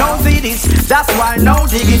 no ZDs. That's why no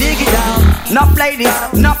diggy down. No ladies,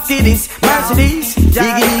 no kiddies, Mercedes,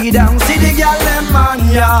 diggy down. See the girl them man,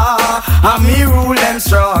 yeah, I'm me rule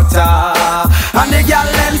instructor. And the girl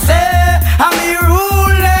them say, I'm me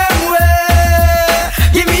rule them way.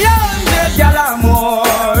 Give me 100 gal or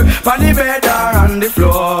more, on the bed or on the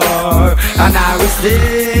floor. And I will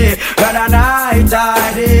stay, but a night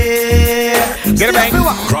I day. Get it back.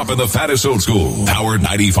 Dropping the fattest old school. Power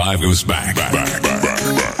 95 goes back.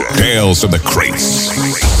 Tales from the Crates.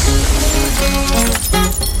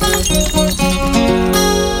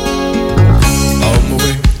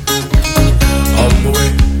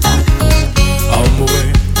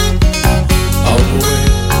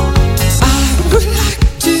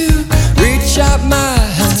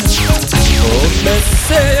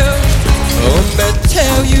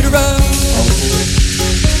 Tell you to run.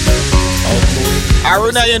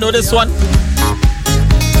 Aruna, you know this one?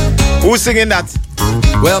 Who's singing that?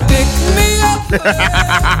 Well, pick me up,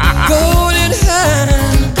 golden hand.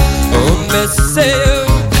 Oh, me say,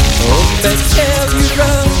 tell you to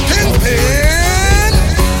run.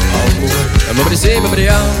 I'm over to say, well,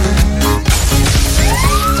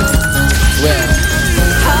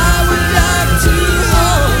 I would like to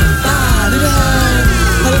hold my little hand.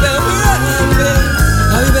 How about run,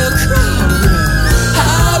 how about cry? I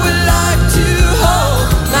would like to hold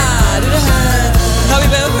my little hand. How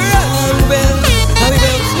about run, how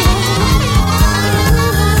about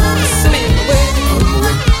send me away,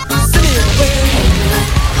 send me away,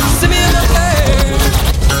 send me on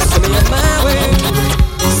my way,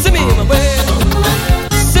 send me on my way,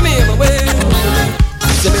 send me on my way, send me on my way,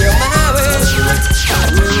 send me on my way.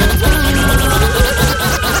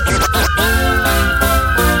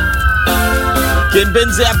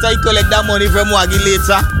 Kingpin say after he collect that money from Waggy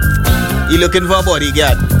later, he looking for a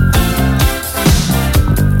bodyguard.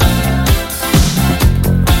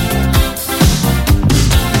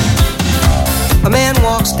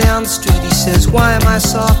 walks down the street, he says, why am I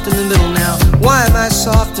soft in the middle now? Why am I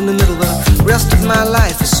soft in the middle? The rest of my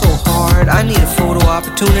life is so hard. I need a photo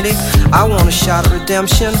opportunity. I want a shot of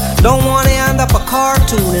redemption. Don't want to end up a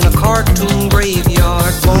cartoon in a cartoon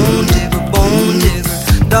graveyard. Bone digger,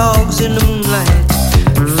 dogs in the moonlight.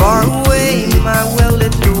 Far away, my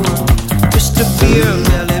well-lit door. Mr. Beer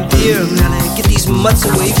Melon, get these mutts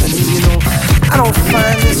away from me, you know. I don't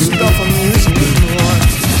find this stuff amusing anymore.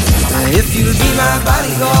 If you'll be my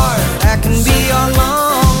bodyguard, I can be your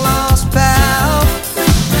long-lost pal.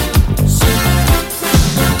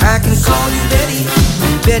 I can call you Betty.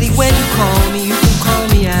 Betty, when you call me, you can call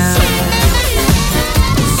me out.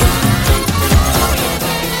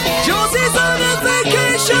 Josie's on a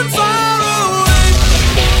vacation far away.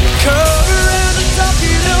 Curve around and talk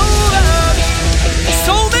it over.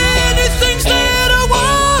 So many things that I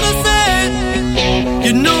wanna say.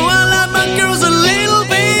 You know I like my girls a little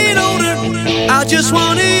bit older. I just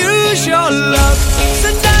wanna use your love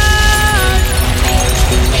tonight.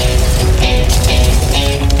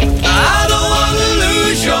 I don't wanna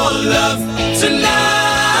lose your love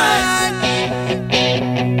tonight.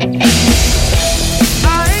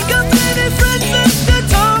 I ain't got many friends left to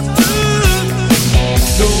talk to.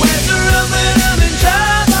 So answer up when I'm in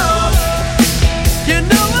trouble. You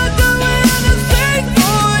know I'd do anything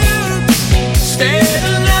for you. Stay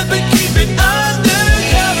alive but keep it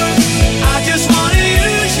undercover. I just wanna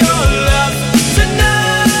use your love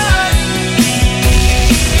tonight.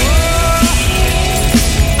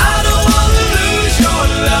 I don't wanna lose your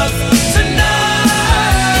love tonight.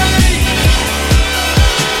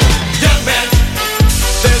 Young man,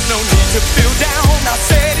 there's no need to feel down. I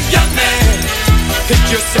said, young man, pick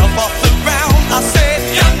yourself off the ground. I said,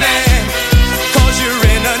 young man, 'cause you're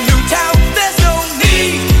in a new town. There's no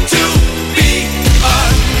need to be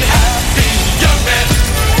unhappy. Young man,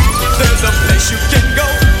 there's a place you can go.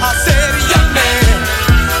 I said, young man,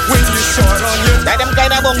 when you're short on your Like them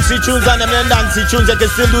kind of bouncy tunes and them dancey tunes, you can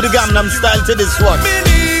still do the Gangnam Style to this one.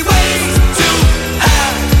 many ways to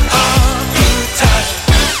have a good time.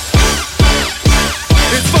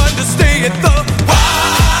 It's fun to stay at the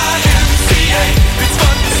YMCA. It's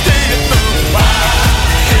fun to stay at the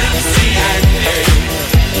YMCA.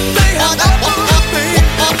 They have everything.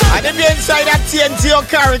 And if you're inside that TNT or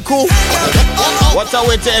Carriacou, what a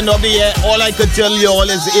way to end up the year. All I could tell you all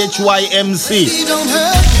is HYMC. Don't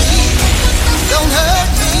hurt me, don't hurt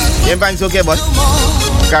me. You find it's okay, but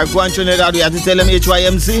Carriacou and Trinidad, we have to tell them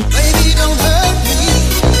HYMC. Baby, don't hurt me,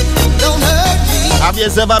 don't hurt me. Have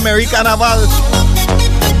yourself a Merry Carnival.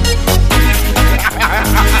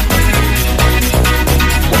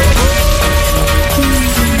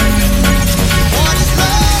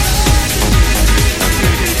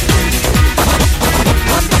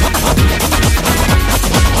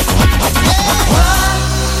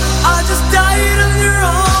 I just died in your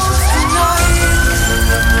arms tonight.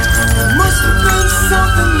 Must have been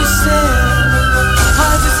something you said. I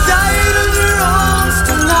just died in your arms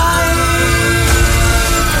tonight.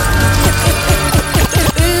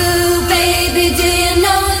 Ooh, baby, do you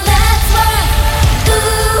know that's what?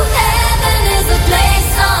 Ooh, heaven is a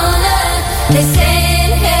place on earth. They say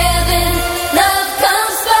in heaven, love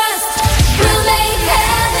comes first. We'll make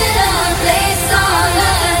heaven our place on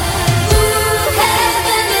earth. Ooh,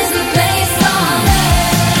 heaven is a place on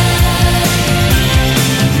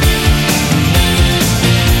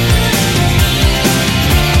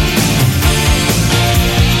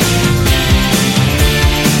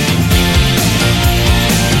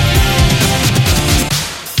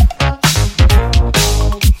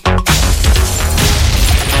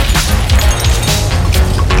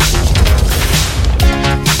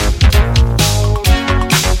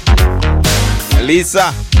Lisa,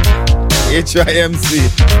 HYMC.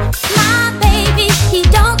 My baby, he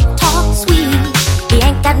don't talk sweet. He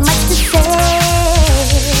ain't got much to say.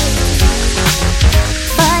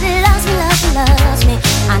 But he loves me, loves me, loves me.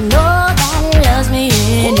 I know that he loves me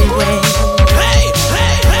anyway.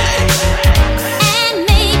 And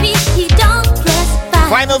maybe he don't dress fine.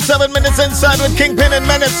 Final 7 minutes inside with Kingpin and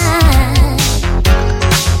Menace.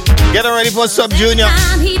 Get ready for Sub Junior.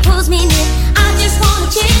 Time he pulls me near, I just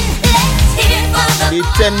wanna chill. Let's hear for the The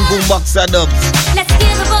 10 boombox dubs. Let's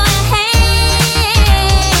give a boy a hand.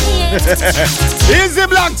 Easy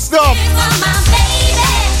black stuff. For my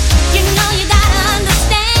baby, you know you gotta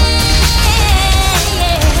understand.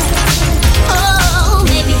 Oh,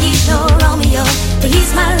 maybe he's no Romeo, but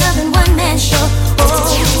he's my loving one-man show. Oh, oh,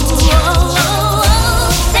 oh, oh.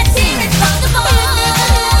 Let's hear it for the boy.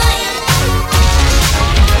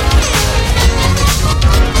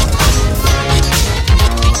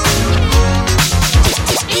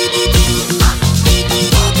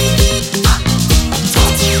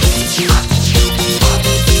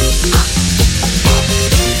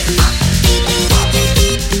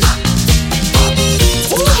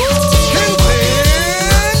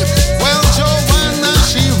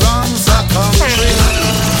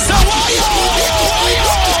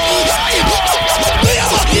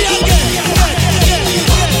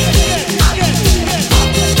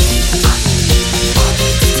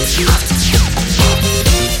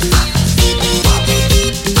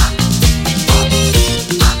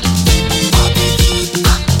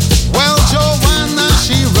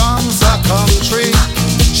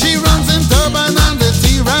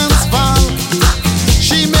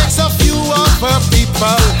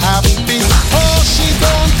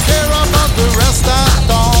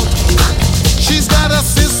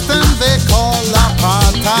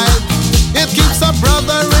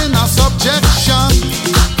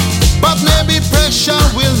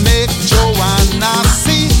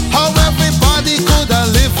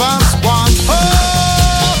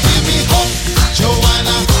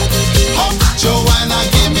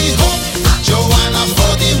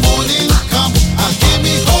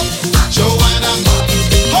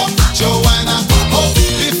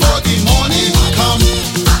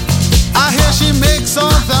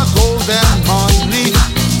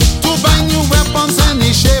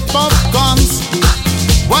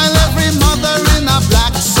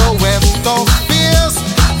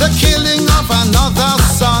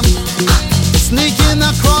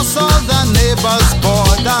 across all the neighbors'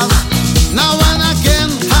 borders. Now and again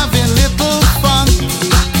having little fun.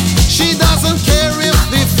 She doesn't care if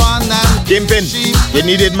the fun and Kingpin, you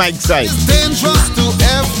needed Mike side. is dangerous to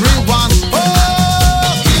everyone. Oh,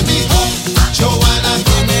 give me hope, Joanna,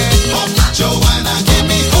 give me hope, Joanna, give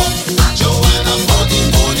me hope, Joanna, for the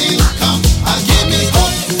morning come. Give me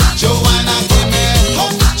hope, Joanna, give me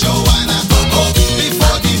hope, Joanna, hope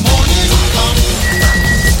before the morning come.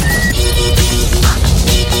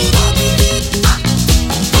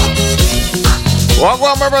 Walk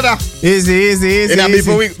on, my brother. Easy. Now,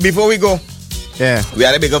 before we go, yeah, we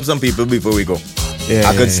had to big up some people before we go. Yeah,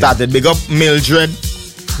 I could start it. Big up Mildred,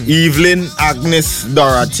 Evelyn, Agnes,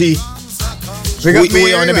 Dorothy. Big up Who Mary.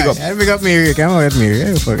 you wanna big up? Yeah, big up Mary. Can't forget Mary.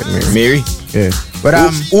 I forget Mary. Mary. Yeah. But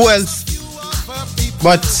who else?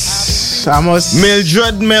 But I must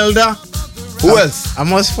Mildred, Melda. Who else? I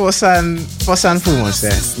must first and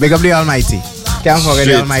foremost. Big up the Almighty. Can't forget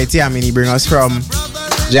the Almighty. I mean, he bring us from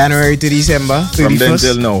January to December. From then 31st.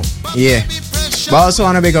 till now. Yeah. But I also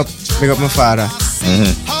want to big up my father.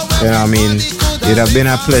 Mm-hmm. You know what I mean? It'd have been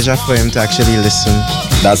a pleasure for him to actually listen.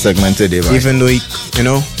 That segment today, man. Even though he,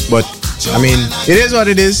 but I mean, it is what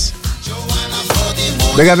it is.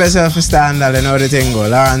 Big up yourself for Standal and all the thing go.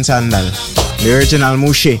 Lawrence Sandal. The original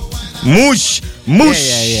Mushe. Mush.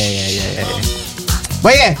 Yeah.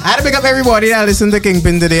 But yeah, I had to pick up everybody that listened to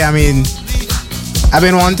Kingpin today. I mean, I've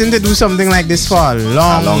been wanting to do something like this for a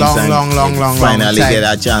long time. Finally get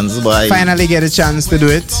a chance, boy. Finally get a chance to do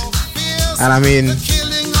it. And I mean,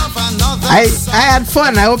 I had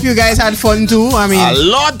fun. I hope you guys had fun too. I mean, a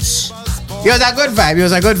lot. It was a good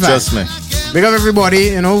vibe. Trust me. Big up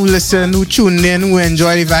everybody, who listened, who tuned in, who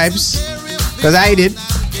enjoyed the vibes. Because I did.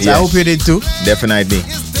 So I hope you did too. Definitely.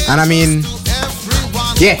 And I mean,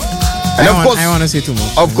 yeah. And of course, I want to say too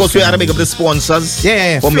much. Of course, we had to make up the sponsors.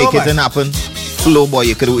 Yeah. For make it happen. Flow Boy,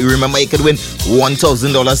 you could win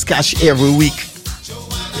 $1,000 cash every week.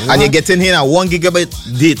 And you're getting here now 1 GB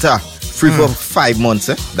data free for 5 months.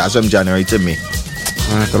 That's from January to May.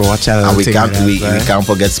 I could watch a and we can't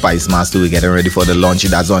forget Spice Master. We're getting ready for the launch.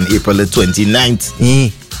 That's on April the 29th.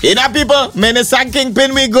 Hey now, people, Menace and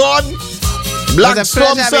Kingpin, we gone. Black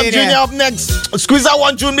Storm Sub Junior up next. Squeeze out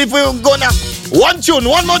one tune before we go now. One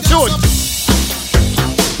more tune.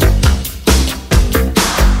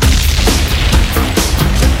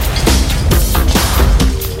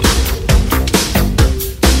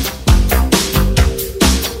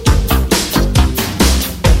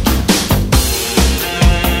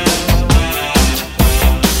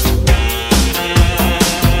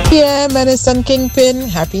 Yeah, Menace and Kingpin.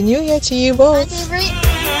 Happy New Year to you both.